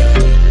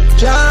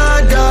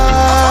 Jada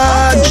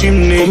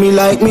Chimney. For me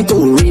like me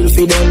too real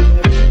for them.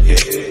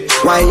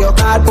 Why you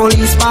call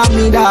police for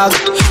me dog?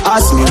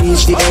 Ask me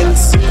reach the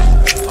ends.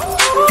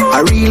 I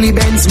really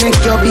bends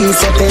make your be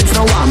so tense.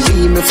 Now I'm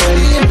be my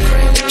friend.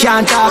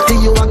 Can't talk to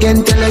you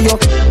again, tell you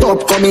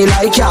top coming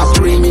like you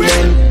pray me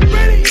then.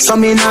 So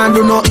me nah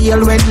do no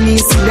ill when me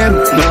see them.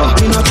 No,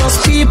 me not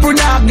just people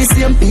dog, the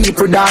same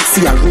people dog.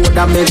 See a road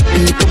that make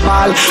people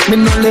fall. Me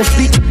no left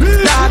it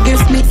dog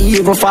if me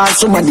evil fall.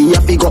 Somebody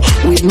have to go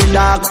with me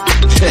dog.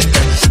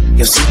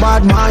 You see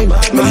bad mind,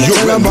 me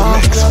tell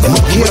about.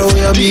 Here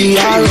we be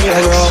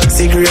alright, bro.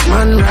 Cigarette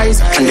man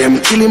rise and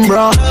them kill him,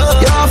 bro.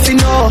 You have to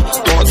know,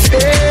 but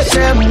fake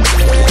them.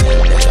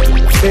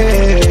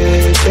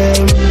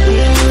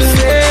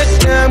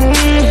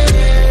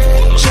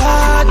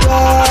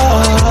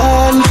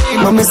 Jordan.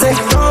 Mama say,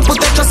 don't put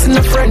that trust in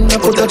a friend,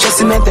 don't put that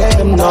trust in a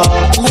them, no.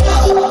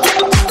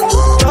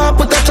 Don't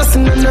put that trust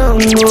in a no.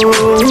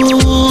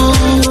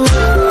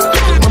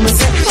 Mama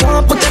say,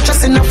 don't put that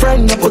trust in a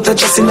friend, don't put that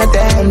trust in a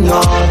them,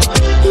 no.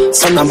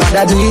 So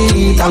nobody do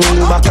it, and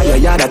go back to your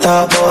yard and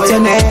talk about your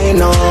name,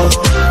 no.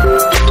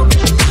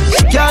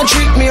 Can't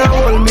trick me or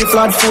hold me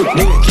flat foot.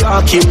 They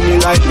can't kill me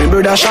like me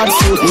brother shot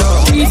foot. No,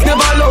 thief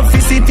never love to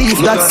see thief.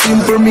 That's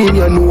simple mean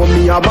you know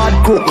me a bad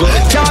cook.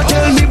 Can't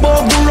tell me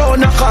about go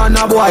round a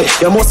corner boy.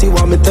 You must see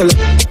what me tell.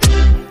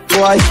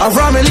 Boy, I'm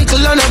from a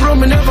little and a bro,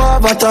 me never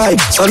have a time.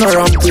 So no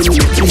ramp with me,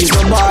 please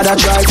don't bother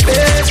try.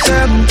 Fake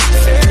them,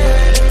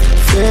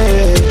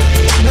 fake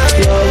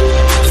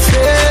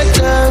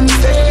them,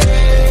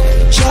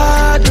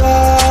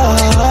 Jordan.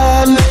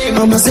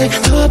 Mama say,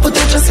 don't put the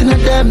trust in a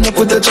them, don't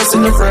put the trust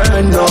in a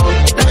friend, no.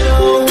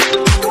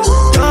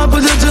 Don't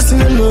put the trust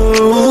in a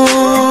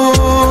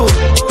no.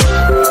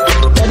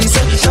 Daddy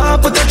said,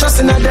 don't put the trust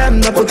in a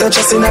them, don't put the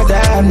trust in a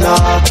them, no.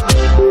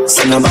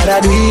 So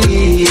nobody do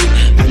it,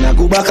 and I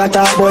go back and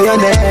talk boy your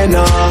name,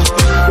 no.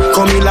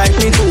 Come me like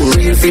me too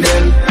real for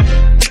them.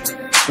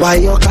 Why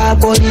you call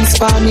police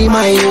for me,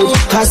 my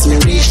youth, cause me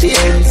reach the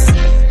ends.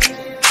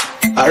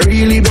 I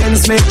really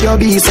bends make your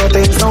be so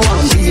tense, no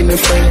one be my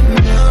friend.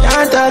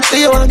 Can't talk to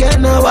you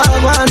again, no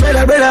one,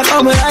 brother,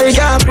 come and I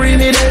can't bring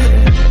it in.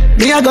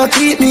 Me I go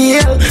keep me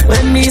ill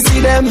when me see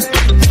them.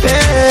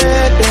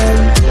 Fake them.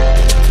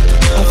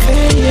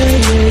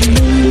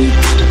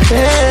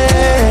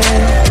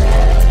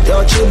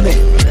 Don't you me?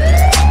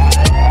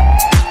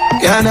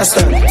 You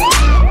understand?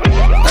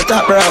 I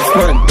top rough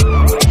man.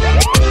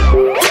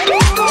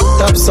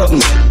 Top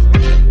something.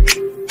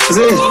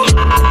 See?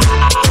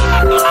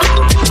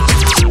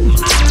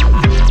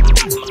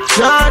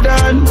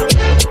 Jordan,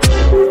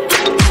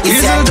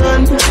 is it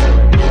done?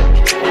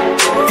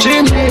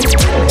 Jimmy.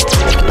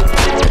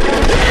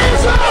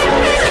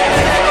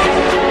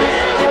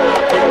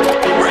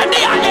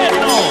 Ready again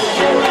now.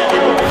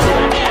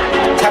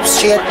 Top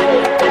shit.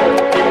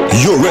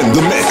 You're in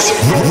the mix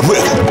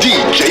with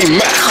DJ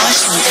MAXX.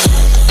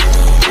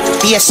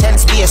 Be a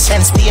sense, be a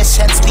sense, be a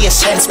sense, be a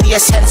sense, be a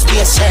sense, be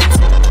a sense.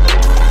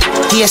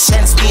 Be a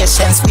sense, be a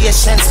sense, be a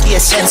sense, be a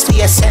sense,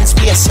 be a sense,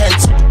 be a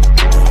sense.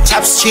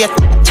 Top straight,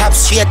 top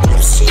straight,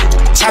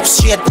 top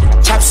straight,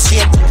 top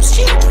straight,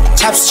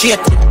 top straight,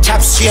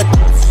 top straight,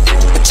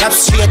 top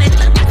straight.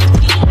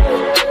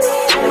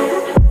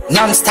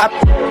 Non-stop,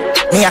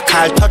 me a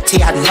call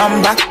 30 at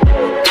number.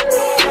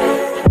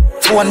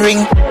 Phone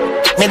ring,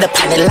 Me the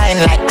pan the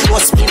line like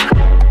clothespin.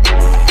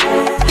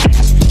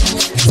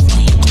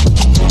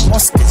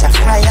 Must catch a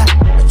fire.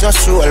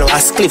 Just roll a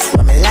spliff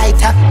from a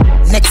lighter.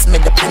 Next me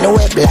the pan the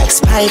web like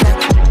spider.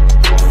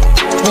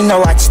 Me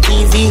no watch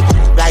TV,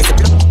 rise the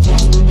block.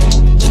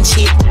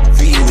 Cheap,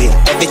 freeway.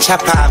 Every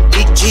chopper,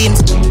 big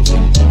dreams.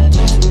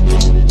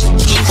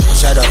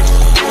 Shut up.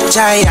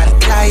 Giant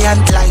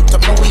client, light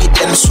up my weed,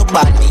 then so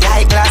bad me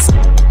eyeglass.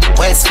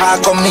 Wells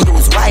Fargo me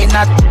use, why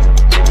not?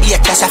 Be a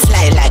cash a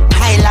fly like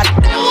pilot.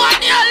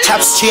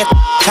 Chop straight,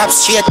 chop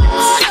straight,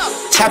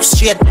 chop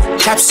straight,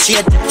 chop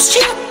straight,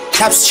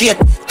 chop straight,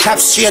 chop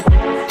straight,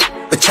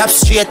 chop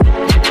straight.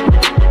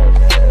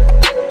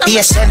 Be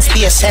a sense,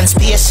 be a sense,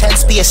 be a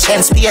sense, be a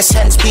sense, be a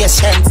sense, be a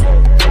sense.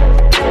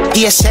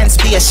 Be a sense,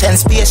 be a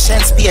sense, be a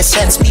sense, be a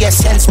sense, be a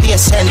sense, be a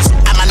sense.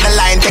 I'm on the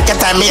line, take your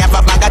time, me have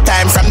a bag of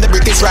time from the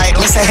British right,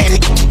 me say Henny.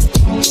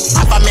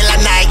 Half a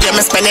million night, yeah,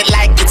 me spend it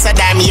like it's a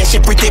dime. Yeah, she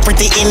pretty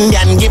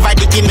Indian, give her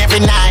dick in every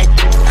night.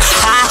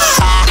 Ha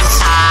ha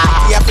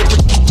ha. Yeah, be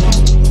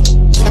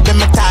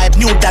my type,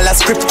 new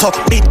dollars, crypto,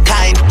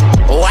 Bitcoin.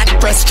 One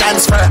press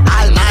transfer,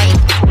 all mine.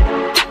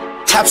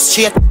 Chop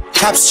straight,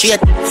 chop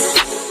straight,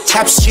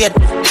 chop straight,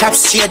 chop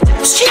straight,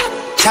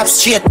 chop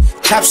straight,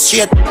 chop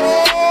straight,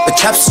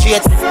 chop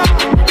straight.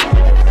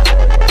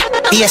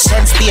 Be a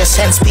sense, be a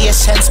sense, be a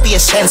sense, be a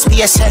sense,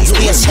 be a sense,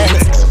 be a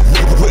sense.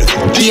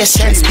 Be a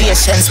sense, be a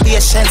sense, be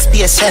a sense,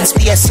 be a sense,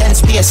 be a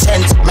sense, be a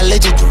sense. My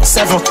legit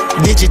 7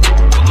 digit.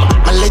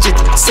 My legit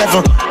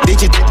 7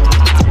 digit.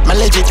 My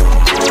legit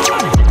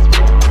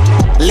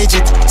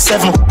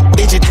 7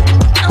 digit.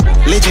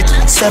 Legit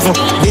 7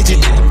 digit.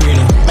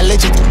 My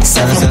legit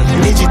 7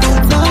 digit.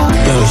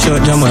 Yo,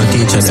 short drama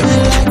teacher them.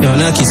 Yo,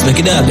 now kiss make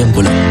it up them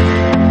pull up.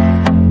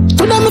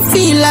 But I'ma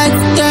feel like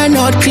turn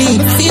out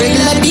clean. Feel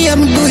like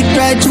I'm do it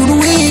right through the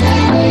week.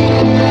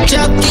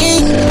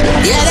 Joking,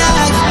 yeah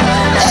dog.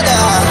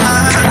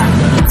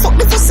 Fuck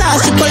the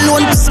facade, she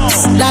cologne.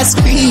 That's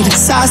greed.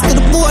 Sauce to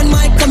the bone,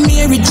 my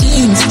Camry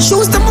jeans.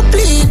 Shoes to my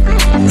bleed.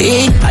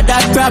 Hey, I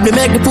that probably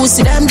make the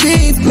pussy damn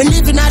grieve. Me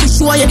living at the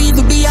show, you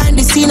even behind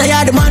the scene. I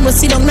had the man was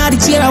sit down at the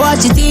chair, I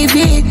watch the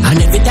TV. And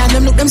every time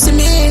them look them see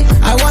me,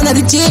 I wanna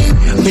the gym.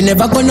 Me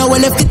never gonna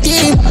well left the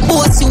team.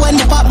 Bossy when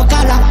they pop my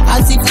collar.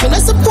 As if you're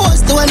not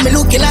supposed to when me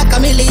looking like $1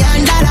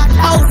 million.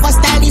 How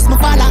fast style is my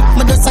father.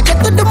 Me just I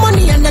get to the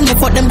money and then me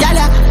fuck them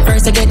dollar.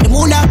 First I get the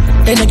moolah,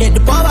 then I get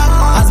the power.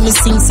 As me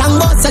sing song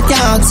bots I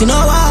can't, you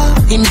know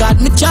what? In God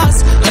me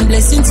trust and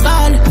blessings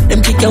fall.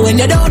 Them kick you when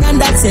you're down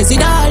and that says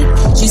it all.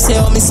 She say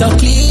oh me so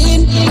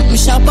clean, me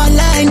shop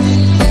online.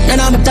 Then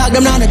I'm a talk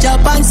them now, the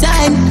job and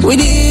sign. With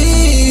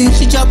it,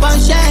 she chop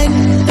and shine.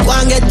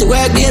 Wanna get to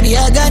work, baby,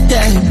 I got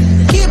time.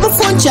 Keep my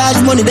phone charge,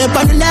 money there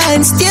on the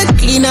line. Stay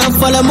clean and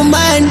follow my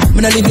mind.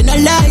 Me not living a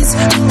lies.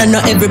 And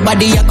not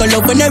everybody I call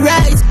up when they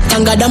rise.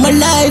 Thank God I'm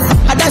alive.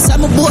 And that's how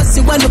my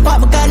bossy when me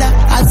pop my collar.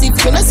 As if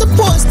you're not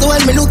supposed to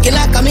when me looking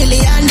like $1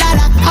 million.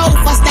 How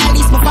fast style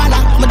is my father.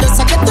 Me just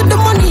I get to the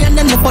money and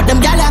then me put them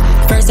dollar.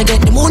 First I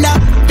get the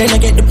moolah, then I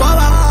get the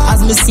power.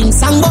 As me sing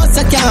song bots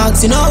I can't,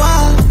 you know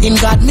what?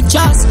 In God me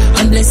trust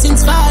and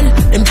blessings fall.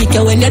 Them pick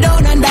you when you're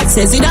down and that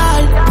says it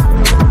all.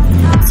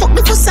 Fuck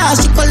the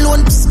facade, she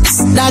cologne.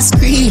 That's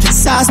greed.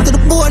 Sauce to the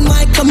bone,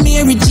 my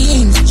Camry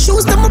jeans.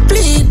 Shoes to my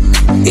bleed.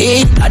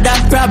 Hey,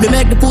 that probably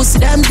make the pussy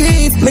damn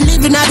grieve. Me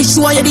living at the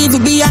show, you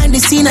even behind the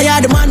scene. I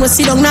had the man was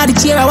sit down at the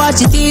chair, I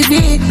watch the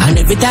TV. And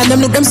every time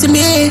them look them see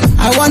me,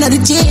 I wanna the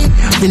gym.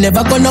 We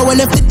never gonna well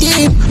left the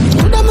team.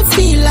 But I'ma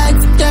feel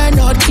like turn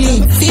out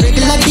clean. Feel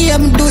like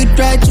I'm do it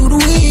right through the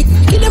week.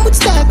 Kill them with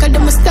stock, and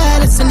them a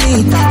style as a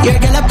need. Your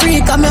girl a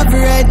freak, I'm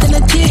every right in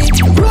the team.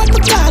 Road me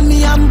call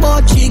me, I'm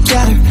bought 3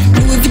 car.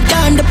 Louis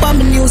Vuitton, up on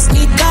my new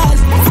sneakers.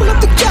 Full up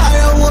the car,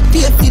 I won't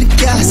pay for the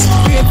gas.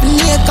 Scrape the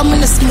neck, I'm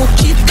in a smoke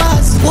cheap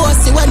pass.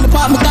 Bossy when me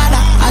pop my collar.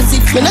 As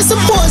if me not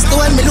supposed to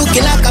when me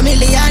looking like $1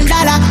 million.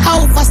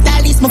 How fast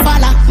style is my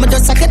father. Me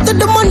just I get to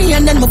the money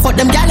and then me fuck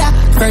them dollar.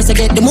 First I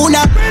get the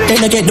moolah,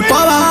 then I get the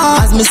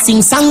power. As me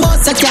sing song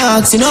bots I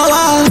can't, you know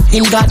what?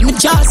 In God me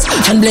trust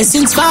and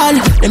blessings fall.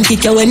 Them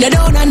kick you when you're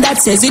down and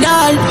that says it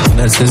all.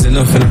 That says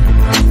enough, you know.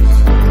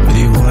 But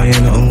you want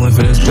you know one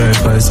for the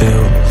strike, I say,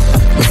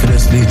 but for the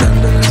sleep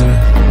and done, isn't it?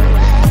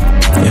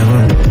 Yeah,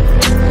 man.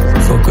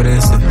 Fuck with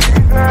this.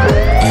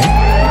 Yeah.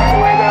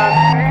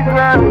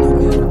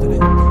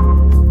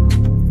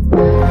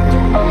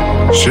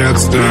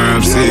 Shackstar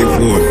of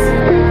C4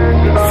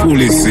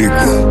 Fully 6 1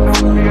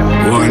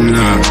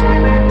 love.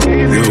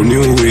 Yo,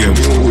 new wave.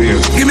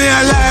 Give me a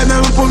light,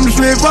 now me put me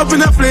sleep up in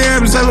the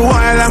flames. Every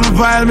while I'm a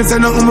vile, me say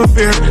nothing me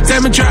fear. Say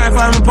me try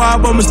find me power,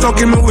 but me stuck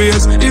in my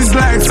ways. It's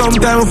like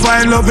sometimes we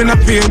find love in a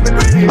pain.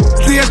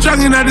 Stay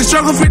strong in the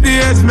struggle for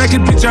days. Make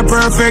it picture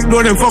perfect,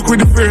 don't them fuck with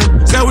the fear.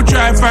 Say we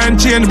try find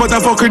change, but I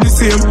fuck with the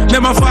same.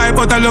 Them a fight,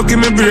 but I lucky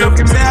me brave.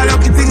 Say I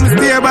lucky thing me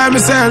stay by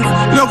myself.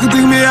 Lucky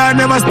thing me I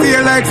never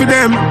stay like for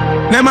them.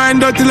 Them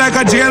mind dirty like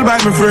a jail by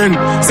my friend.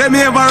 Say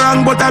me ever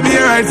wrong, but I be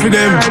right for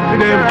them.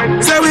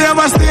 Say we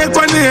ever stay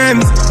on the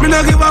ends. Me no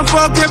give a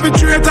fuck every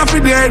traitor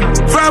for dead.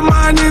 From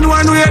morning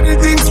one way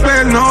everything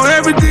spell. Now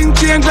everything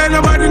change like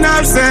nobody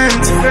not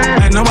sense.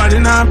 Like nobody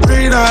not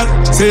pray that.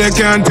 Say you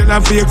can't tell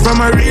a fake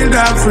from a real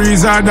dog.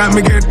 Freeze hard that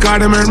me get caught,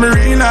 them hurt me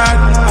real hard.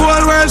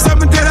 Whole world stop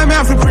me tell them I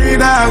have to pray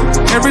that.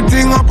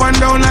 Everything up and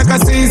down like a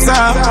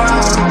seesaw.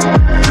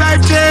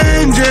 Life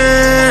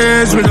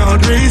changes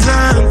without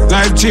reason.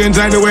 Life change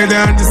like the weather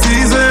and the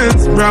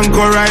seasons.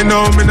 Bronco right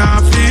now, me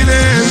not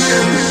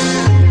feeling.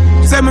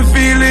 Say my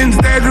feelings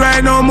dead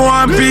right now, more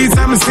on peace.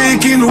 I'm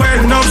seeking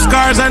well. Enough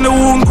scars and the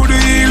wound could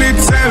heal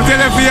itself.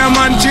 Tell if a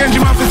man change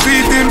him have to see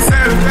it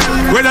himself.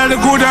 Whether the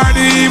good or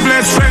the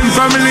evilest friend,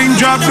 family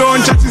drop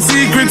down, chat the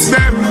secrets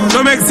them.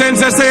 Don't make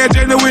sense, I say a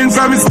genuine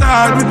from the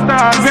start.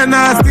 If you're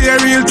not stay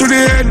real to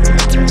the end.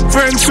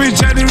 Friend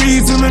switch and the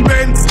reason me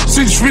bend.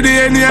 Switch for the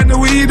Henny and the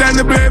weed and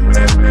the blem.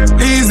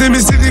 Easy me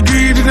see the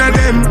greed in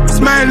them.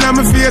 Smile on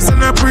my face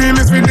and I pray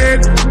me for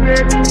dead.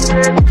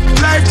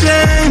 Life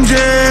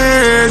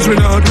changes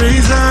without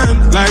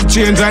reason. Life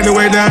change like the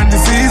weather and the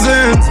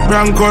seasons.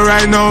 Bronco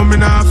right now, me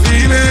not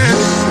feeling.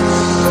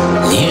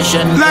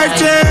 Life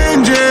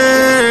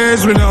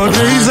changes without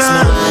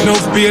reason. No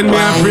pain, me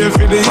I pray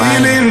for the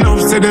healing. No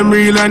say them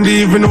real and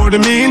even know the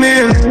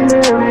meaning.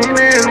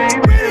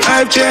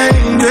 Life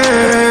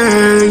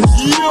changes.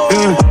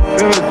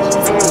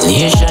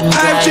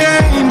 Life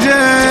changes.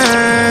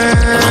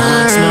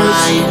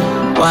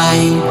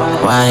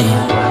 Why?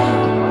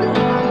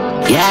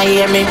 Yeah,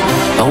 hear me?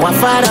 Oh, I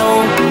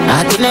follow,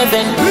 not in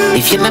heaven.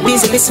 If you're not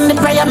busy, listen to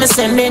prayer I'm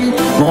sending.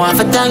 More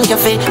for thank you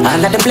for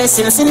all of the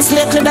blessings since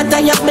lately that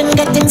I have been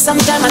getting.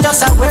 Sometimes I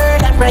just a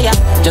word of prayer,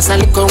 just a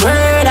little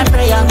word of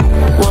prayer.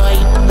 Why?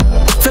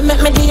 For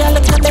make me the a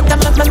little better,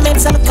 make my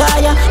mates a little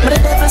higher. But the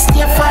devil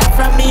stay far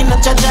from me,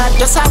 not judge.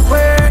 Just a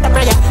word of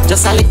prayer,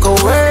 just a little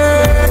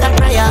word of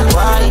prayer.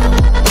 Why?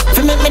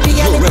 For make me the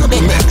a little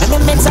bit, make my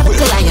mates a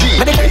little higher.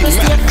 But the devil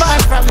stay far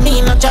from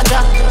me, not judge.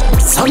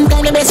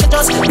 Sometimes the best you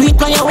just do it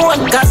on your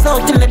own. Cause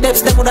out in the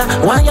depths they woulda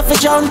want you for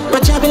drown.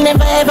 But you will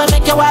never ever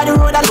make you walk the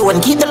road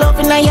alone. Keep the love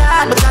in your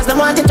heart, because they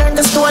want to turn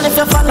the stone. If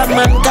you follow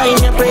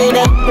mankind, you pray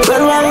them.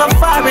 Well, wrong or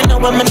far, you know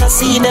when me not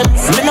see them.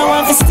 Me no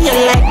want to steal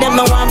like them,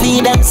 no want to be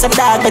them. So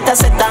dog, better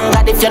say thank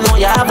God if you know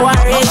you have one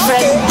real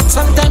friend.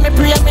 Sometimes I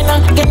pray, me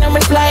not get no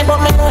reply.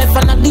 But me know if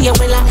I not deal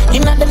well,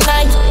 in the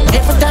night.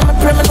 Every time I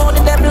pray, me know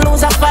the devil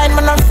lose a fight.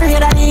 Me not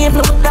afraid of the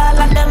evil with all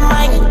of them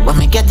mind. But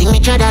me getting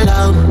me tried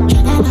alone,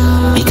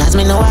 because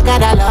me know I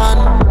got alone.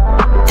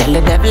 Tell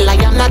the devil I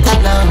am not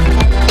alone.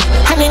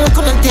 And he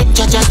couldn't take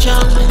judge a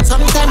throne.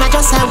 Sometimes I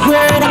just a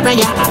word of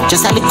prayer,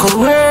 just a little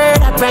word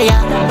of prayer.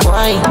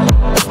 Why?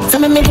 So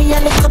me make it a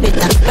little bit,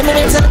 let me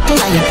make a little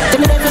liar. Tell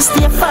me never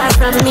stay far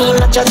from me,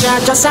 not judge.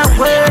 Just a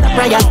word of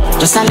prayer,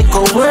 just a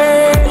little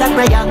word of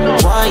prayer.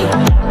 Why?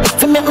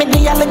 So make me do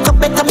a little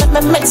bit, let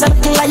me make a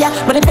little liar.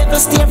 But the devil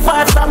stay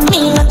far from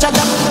me, not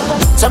judge.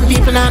 Some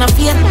people not have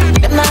faith,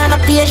 them not have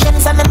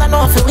patience, and them not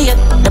know for wait.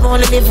 Them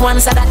only live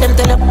once, so that them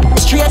tell them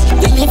straight.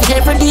 You live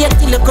every day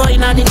till you go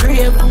in on the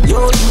grave.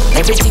 Yo,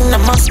 everything that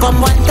must come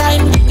one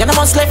time. You no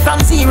must live from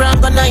 0 and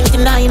go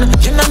 99.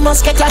 You no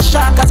must get a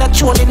shark as a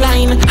trolley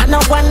line. And now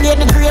one day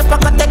the grave I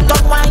can take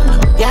that wine.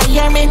 Yeah,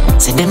 hear me?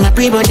 Say them a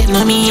pray but them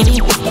no mean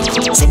it.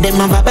 Say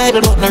them have a Bible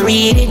but no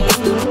read it.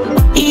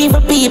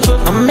 Evil people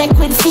make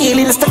with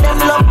feelings, to them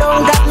love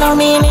don't got no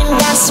meaning.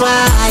 That's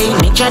why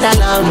me tread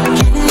alone,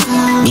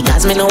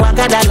 because me know I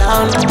got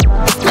alone.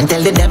 And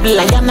tell the devil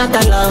I am not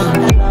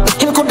alone.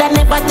 Him coulda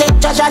never take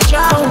judge a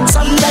throne.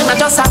 Sometimes I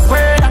just a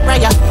word of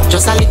prayer,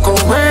 just a little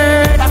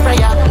word of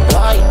prayer.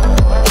 Why?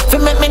 If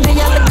you make me do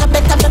a little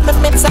better, make me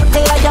make some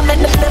liar.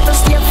 Make the devil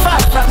stay far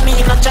from me,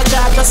 not judge.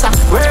 Just a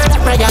word of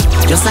prayer,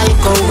 just a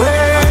little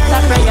word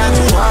of prayer.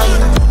 Why?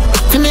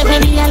 If you make me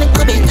do a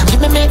little better,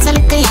 make me make a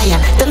little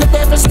liar. Tell the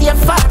devil stay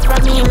far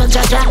from me, not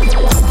judge.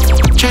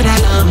 Tread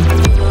alone,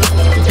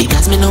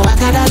 because me know I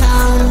got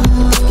alone.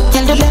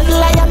 Tell the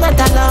devil I am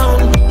not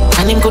alone.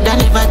 And him coulda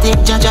never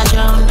take judge a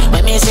throne.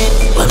 When me say,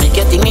 when me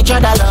getting me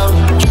tread alone,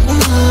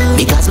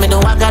 because me know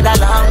I got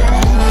alone.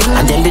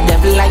 And tell the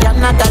devil I am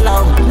not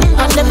alone.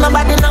 And them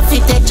nobody no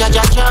fit take judge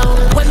a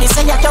throne. When me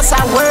say just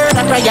a word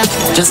of prayer,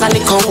 just a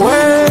little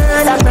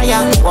word of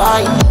prayer.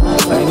 Why?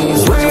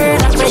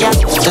 Word of prayer,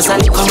 just a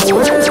little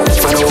word.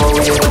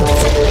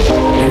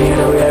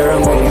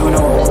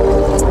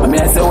 I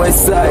mean, I say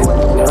West Side,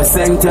 you know,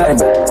 same time.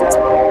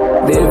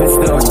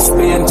 Davidson,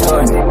 Spain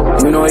town,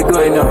 you know it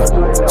going on.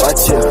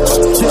 Watch out.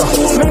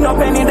 Me no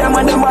penny them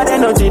and them bad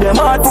energy. Them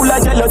heart full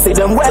of jealousy.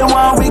 Them well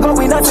want we go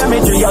in a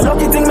cemetery. A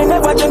lucky thing me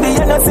never drink the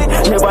Hennessy.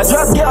 Never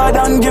drop guard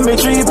and give me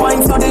 3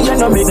 points to the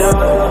enemy.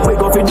 We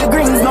go for the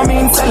greens, no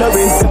mean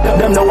celebrate.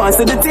 Them no want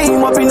see the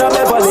team up in a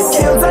Beverly.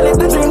 Kills a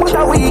little dream, but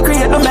how we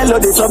create the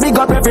melody. So big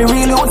up every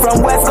real youth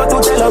from West Coast to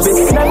Tel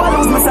Aviv. Never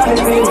lose my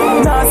sanity.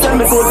 Nah, sell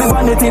me for the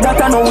vanity.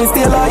 That I know we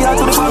stay loyal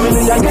to the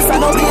family. And yes,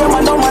 I know the aim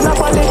and no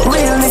monopoly.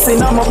 Realness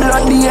I'm a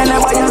blood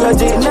DNA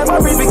biology. Never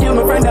free to kill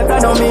my friend that I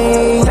know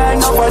me. Yeah,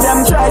 enough of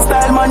them try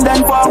style man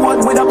then forward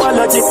with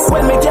apology.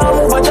 When me can't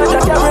move but just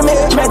carry me.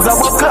 Megs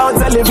up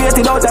clouds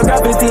elevated out of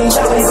gravity.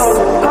 There we go.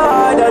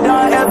 Harder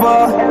than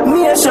ever.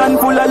 Nation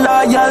full of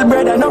loyal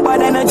brother. No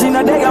bad energy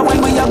no day when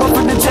we a go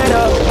for the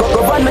cheddar. Go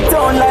on the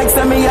town like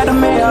semi at the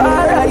mayor.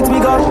 Alright we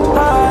go.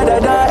 Harder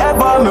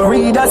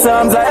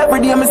Psalms.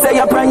 Every day me say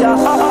a prayer.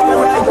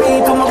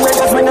 R.I.P. to my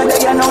brothers when I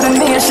day I know the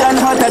nation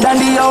hotter than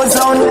the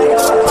ozone layer.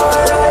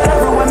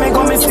 Everywhere me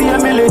go me stay a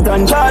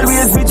militant,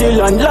 always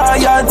vigilant.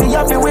 Loyalty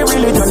I feel we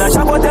religion. I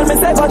shall tell me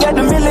say go get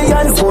the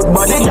millions.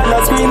 Football the gyal a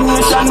scream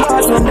nation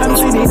boss when them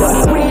see the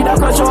gun. Weed a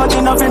crush out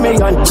in a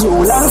million.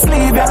 You long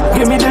sleeve yeah,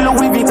 give me the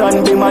Louis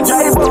Vuitton. Be my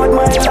drive out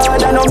my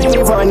lord and no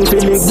minivan.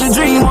 Felix the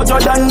dream out your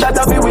done that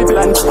a fi we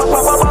plan.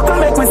 Papa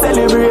make we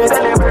celebrate.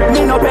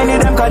 Me no penny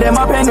them cause them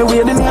a penny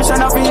way. The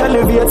nation a fi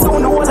elevate.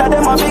 Soon the whole of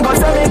them a fi go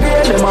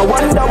celebrate. Them a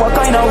wonder what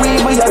kind of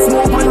weed we a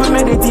smoke when we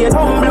meditate.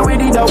 Humble we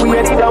did a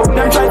way.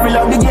 Them try to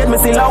love the gate. Me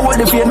still a hold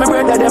the faith. Me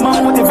brother them a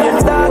motivate.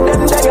 Me dog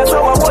them there so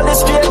I hold it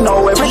straight.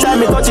 Now every time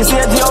me touch it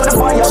say yo the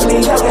fire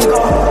please I can go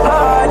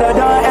harder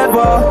than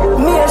ever.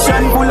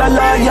 Nation full of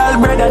loyal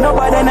brother.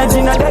 Nobody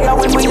energy no there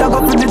when we a go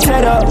to the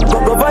cheddar. Go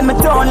govern me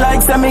town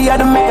like say me a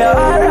the mayor.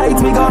 Alright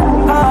we go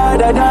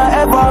harder than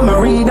ever. Me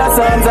read the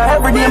Psalms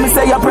every day me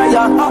say a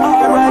prayer.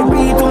 R.I.P.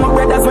 to my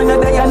brothers when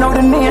you're there. Know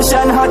the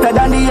nation hotter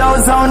than the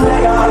ozone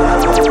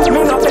layer.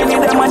 Me no penny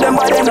them and them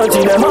bad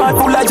energy. Them heart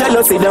full of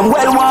jealousy. Them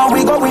well want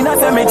we go in a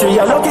cemetery.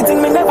 A lucky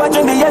thing me never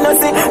drink the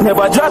Hennessy.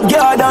 Never drop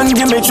guard and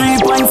give me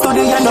 3 points to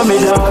the end of me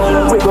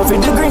down. We go for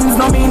the greens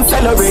no mean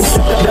celebrate.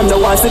 Them the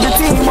ones to the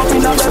team up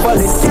in a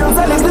Beverly. Still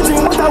telling the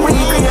dream what a we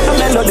create the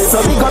melody. So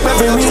big up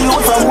every real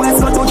youth from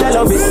West Coast to Tel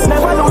Aviv.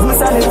 Never lose my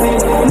sanity.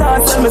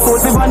 Nah sell me soul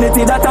for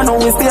vanity. That I know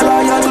we stay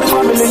loyal to the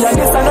family. And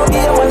this I know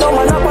here when no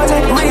monopoly.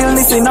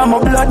 Realness in my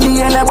blood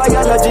DNA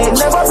biology.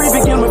 Never breathe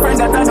kill my friend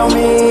that I know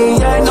me.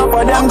 Yeah, enough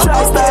of them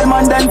try style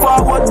man then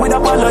forward with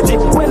apology.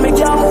 When me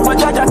can't move a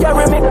judge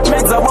carry me.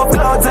 Makes up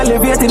clouds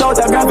elevated out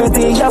of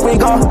gravity. Yeah we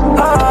go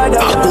harder.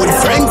 A good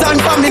friends and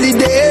family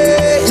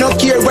day. No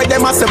care where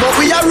them a say but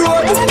we a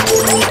road.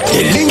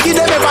 The link in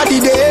them every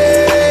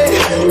day.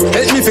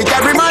 Help me fi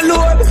carry my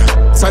load.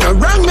 So no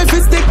wrong me fi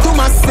stick to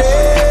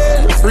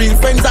myself. Real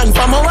friends and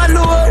family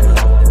alone.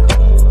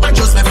 I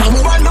just me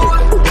family alone.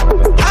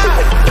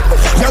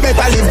 You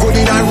better live good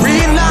in a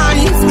real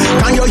life.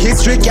 And your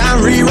history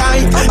can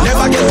rewrite.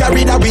 Never get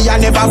carried away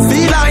and never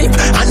feel like.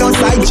 And no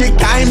side chick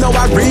time, no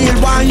a real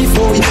wife.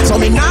 Oh. So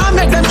me nah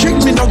make them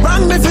trick me, no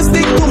wrong me fi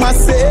stick to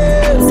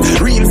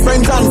myself. Real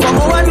friends and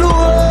family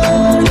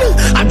alone.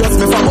 And just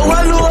me family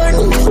alone.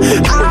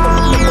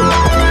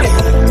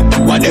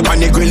 Whatever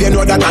the grill, you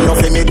know that I know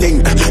for me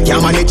thing.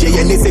 Can't manage it,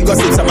 anything, go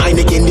sip some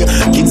Heineken.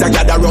 Kids are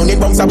gathered round, it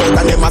bounce about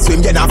and them a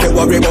swim. You don't have to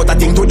worry about a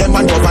thing to them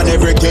and govern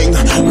everything.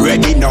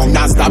 Ready now,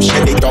 now stop,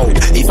 shed it out.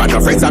 If I no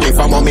friends and me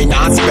for mommy,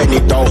 now spend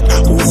it out.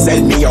 Who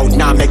sell me out,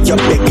 now make you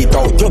beg it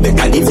out. You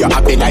better live your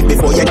happy life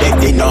before you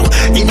dead enough.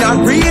 In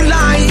a real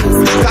life,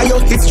 cause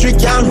your history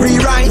can't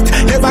rewrite.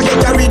 Never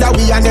get carried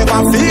away and never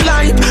feel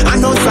like.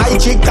 And no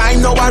side chick, I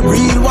know a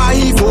real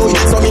wife. Oh.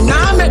 So me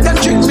now make them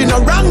trick me,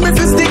 no wrong me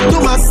fi stick to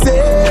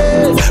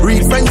myself.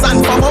 Real friends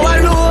and family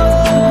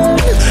alone.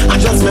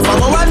 And just me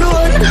family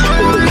alone.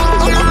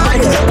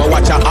 But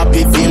watch a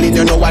happy feeling,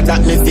 you know what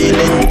that me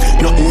feeling.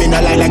 Nothing me no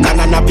like an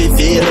unhappy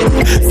feeling.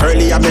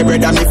 Early I'm me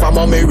brother, me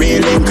family me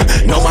reeling.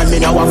 No man me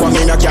no want for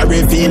me no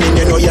carry feeling.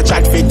 You know you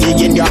chat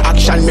fatigue in your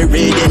action me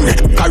reading.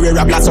 Career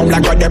a blossom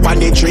like a dep on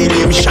the tree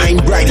limb.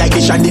 Shine bright like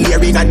the chandelier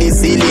in the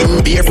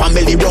ceiling. Be a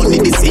family run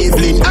in this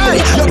evening.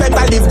 Hey, you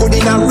better live good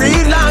in a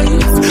real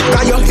life.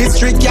 Cause your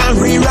history can't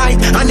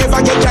rewrite. I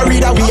never get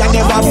carried away, I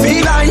never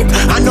feel like.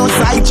 I no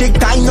side chick,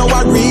 I know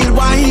a real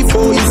wife.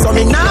 Oh, so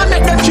me nah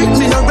make them trick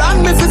me, no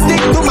wrong me fi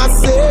stick to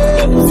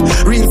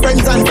myself. Real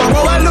friends and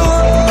family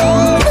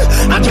alone.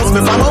 I just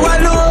me family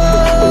alone.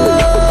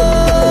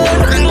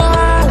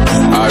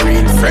 Our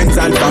real friends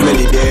and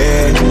family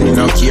there.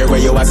 No care where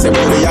you are, say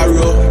but we are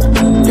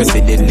road. You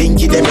see the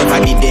link in them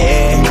every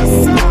day.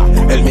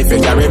 Help me fi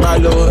carry my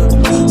load.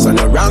 So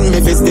no wrong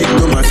me fi stick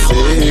to myself.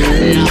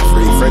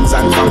 Real friends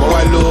and family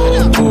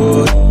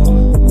alone.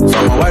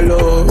 Family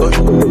alone.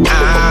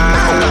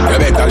 You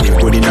better live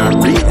good in a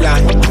real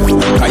life.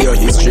 Cause your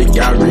history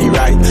can't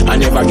rewrite. I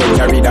never get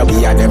carried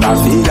away, I never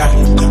feel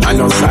like. I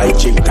no side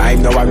chick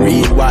time, no a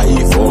real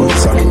wife. Oh.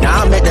 So me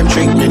now make them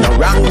trick me, no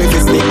wrong me fi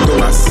stick to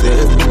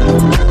myself.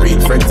 Real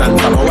friends and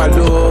family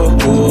alone.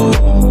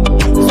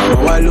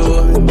 Family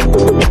alone.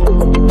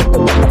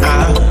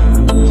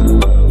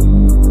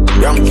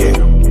 Young kid.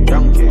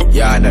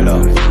 Yeah, the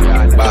love.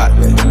 Bad.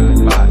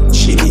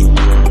 Chili.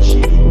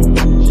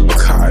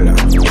 Carla.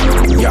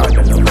 Yeah,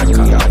 the love.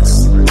 Records.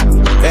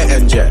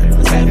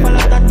 Self a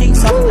lot of things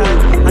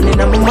sometimes. And in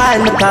my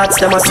mind, the thoughts,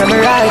 them are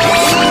samurai.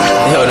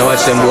 Yo, now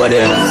watch them boy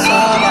there.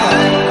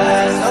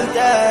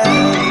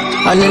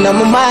 And in my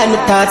mind, the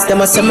thoughts,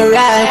 them are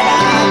samurai.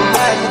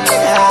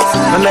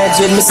 I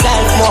imagine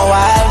myself more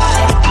wild.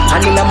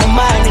 And in my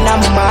mind,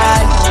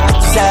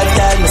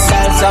 self-tell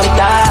myself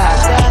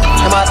sometimes.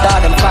 Them a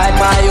thought them fight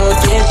my own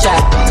future.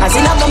 As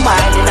in my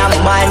mind,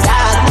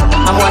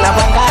 I'm one of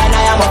a kind,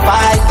 I am a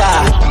fighter.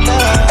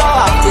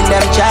 Oh, often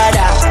them try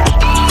that.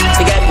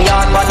 To get me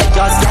on, but they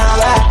just can't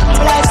work.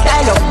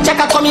 Lifestyle up, check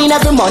a come in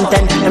every month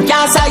and them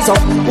can't size up.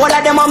 What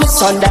of them on me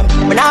son them,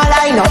 when I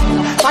line up.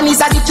 Man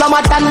is a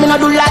diplomat and me no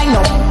do line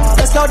up.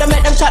 focus now, they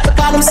make them chat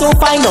because them so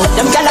fine out.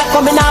 Them gyal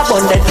coming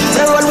abundant.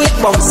 They roll with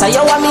bumps, so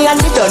you want me and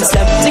the duns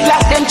them. Stick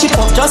like them chip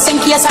up, just in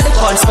case of the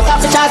guns. But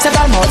after chance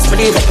several months,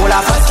 believe it, pull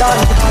off a ton.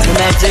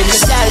 Imagine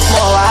myself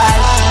more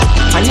wild.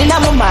 And in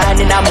my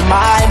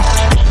mind,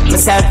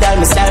 myself tell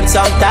myself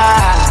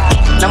sometimes.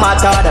 No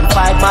matter them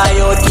fight my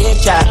own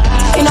teacher.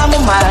 In my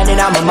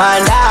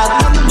mind, dog.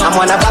 I'm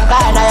one of a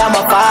kind, I am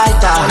a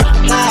fighter.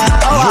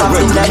 Oh, I'm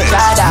in the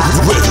shadow.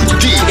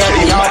 Get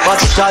me out, but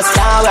it's just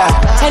now.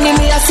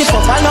 Enemy I sip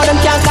up, I know them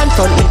can't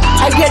confront me.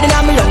 I hear them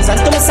in my lungs, and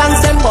to my songs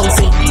them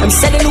bouncy. I'm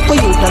steady look for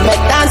you, them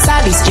make dance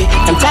all history.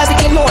 Them try to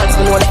kill me once,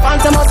 me know the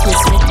phantom must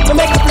miss me. We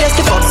make the place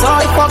to fuck, so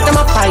all the fuck them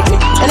a fight me.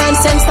 And I'm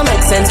sense to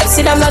make sense, you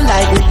see them not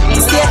like me.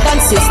 Stay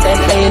consistent,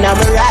 playing on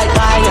my right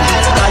mind.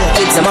 Man,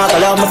 kids them all go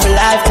love me for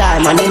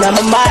lifetime. And in my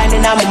mind,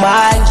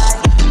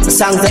 the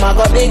songs them all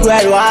go big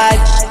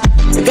worldwide.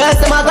 The girls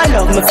them all go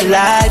love me for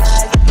life.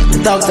 The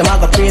dogs them all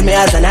go pray me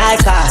as an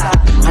icon.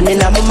 And in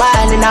my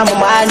mind,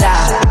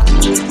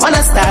 man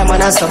a star,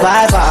 man a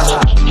survivor.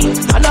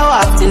 I know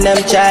often them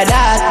try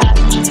that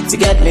to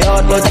get me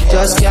out, but it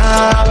just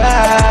can't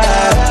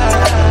work.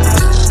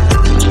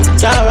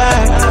 Can't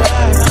work.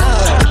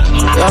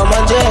 Yo, my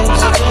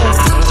James.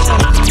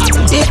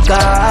 Deep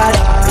God,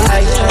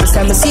 this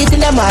time I see it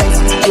in them eyes.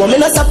 You want me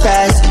not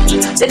surprised?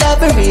 They don't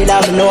be real,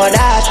 I know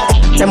that.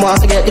 Them want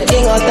to get the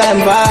king out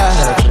time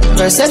vibe.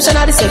 Perception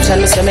or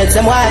deception, Mr. Meds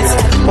them wise.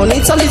 Who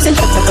need some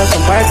disinfectant from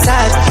some park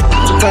side.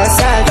 Park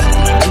side,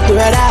 I'm to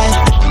red eye.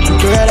 I'm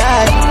to red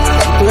eye.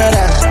 I'm to red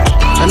eye.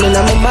 I'm in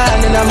my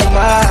mind.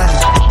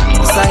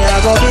 So I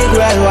go big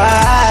red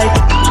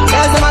wide.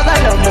 Guys, them all got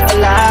love me for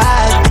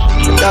life.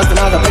 Dogs, them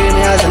all got pay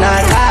me as an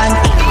icon.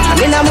 I'm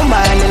in my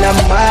mind.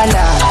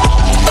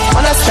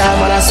 On a star,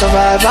 on a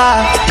survivor.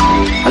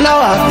 And how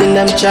often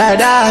them try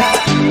that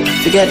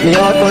to get me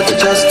out, but it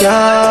just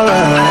can't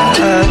work.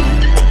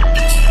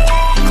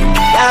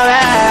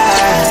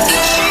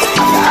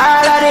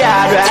 All of the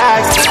hard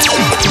work.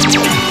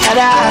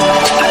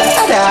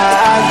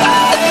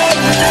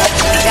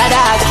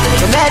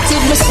 I met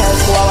it myself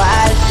for a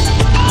while.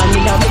 And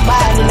in my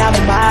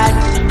mind,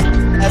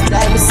 I've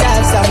done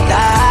myself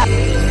sometimes.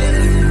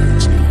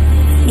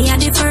 Me a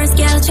the first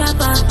girl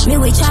chopper. Me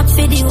we chop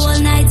for the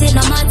whole night, it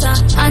no matter.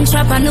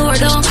 Entrepreneur,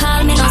 don't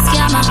call me no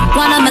scammer.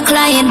 One of my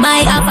client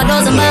buy half a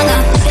dozen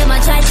banger. Them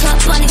a try chop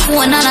on the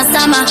phone and a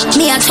stammer.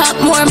 Me a chop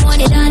more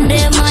money than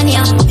them money.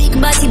 Big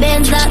body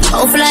Benz that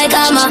off like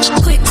hammer.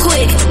 Quick,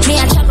 me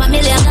a chop $1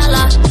 million.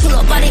 Pull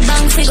up on the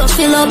bank figure,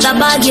 fill up the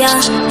bag, yeah.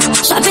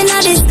 Shopping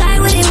at the sky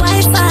with the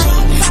Wi-Fi.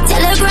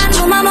 Tell her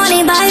grandma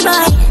money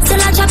bye-bye.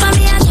 Still a chop on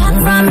me a chop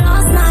from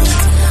last night.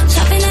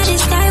 Shopping at the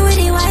sky with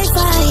the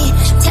Wi-Fi.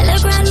 Tell her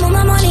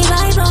grandma money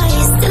bye-bye.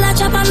 Still a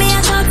chop on me a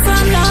chop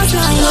from last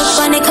night. Look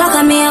on the clock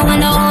on me, I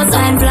wonder how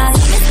time flies.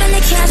 Me spend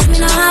the cash, me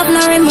no have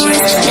no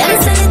remorse. Them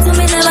send it to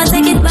me, never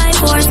take it by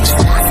force.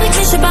 Last week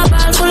me ship a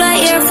ball full of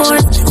Air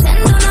Force.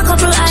 Send down a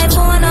couple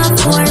iPhone, of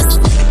course.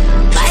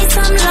 Buy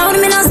some loud,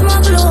 me no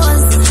smoke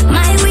lows.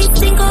 My weed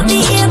think of the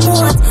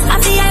airport. I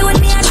feel I with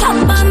me a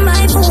chop on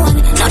my phone.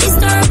 No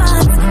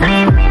disturbance.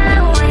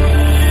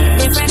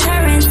 Different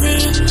currency.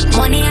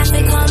 Money has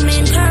to come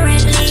in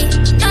currently.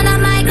 None of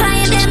my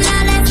clients, them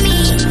not left me.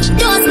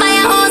 Don't buy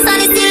a house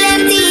and it's still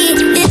empty.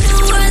 The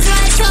two words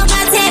right up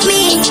and take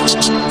me.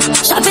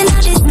 Shopping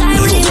at the sky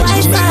with the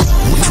Wi-Fi.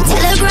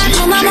 Tell her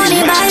grandma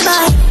money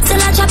bye-bye.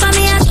 Still a chop on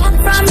me a chop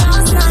from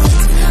last night.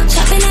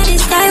 Shopping at the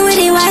sky with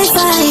the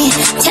Wi-Fi.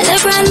 Tell her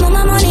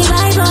grandma money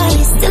bye-bye.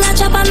 Still a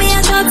chop on me a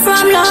chop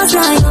from last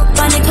night. Up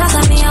on the clock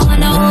on me, I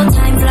wonder how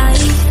time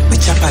flies.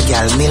 Chop a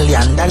gal, $1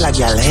 million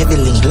gal, heavy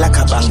link like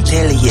a bank,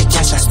 tell you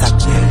cash a stack.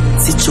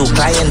 See two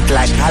client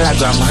like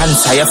hologram,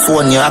 answer your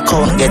phone, your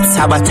account get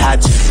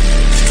sabotaged.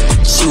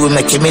 She will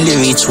make Emily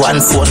reach one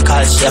phone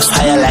call, she a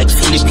fire like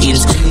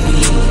Philippines.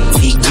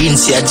 Big green,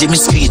 she a Jimmy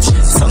Street.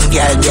 Some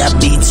girl they a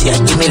beat, she a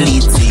give me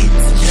lead.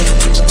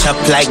 Chop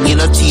like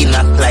guillotine,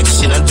 act like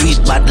she no do it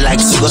bad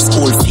like she go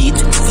school feet.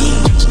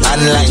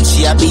 Online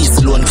she a beast,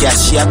 loan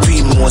cash, she a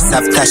pre-most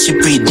after she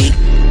pre-dick.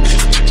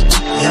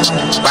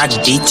 Bad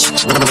bitch,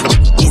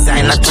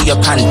 designer to your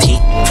panty.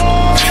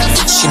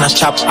 She not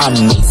chop on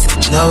me.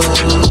 No,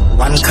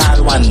 one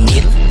call, 1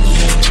 meal.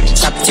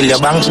 Chop till your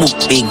bank book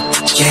big.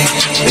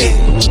 Yeah,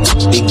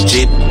 big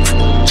drip.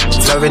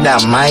 Florida,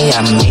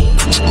 Miami.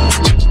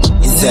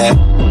 Is there?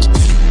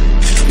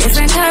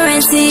 Different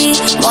currency,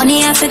 money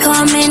have to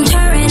come in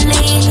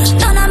currently.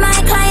 None of my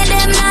clients,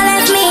 them not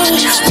left me.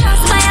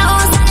 Just buy a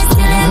house and it's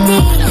still empty.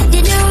 The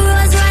new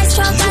Rolls Royce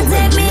truck that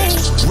take me.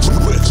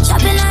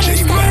 Shopping on the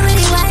sky with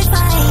the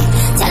Wi-Fi.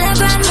 Tell her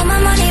grandma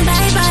money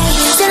bye-bye.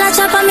 Still a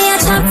chop on me a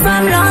chop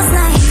from last night.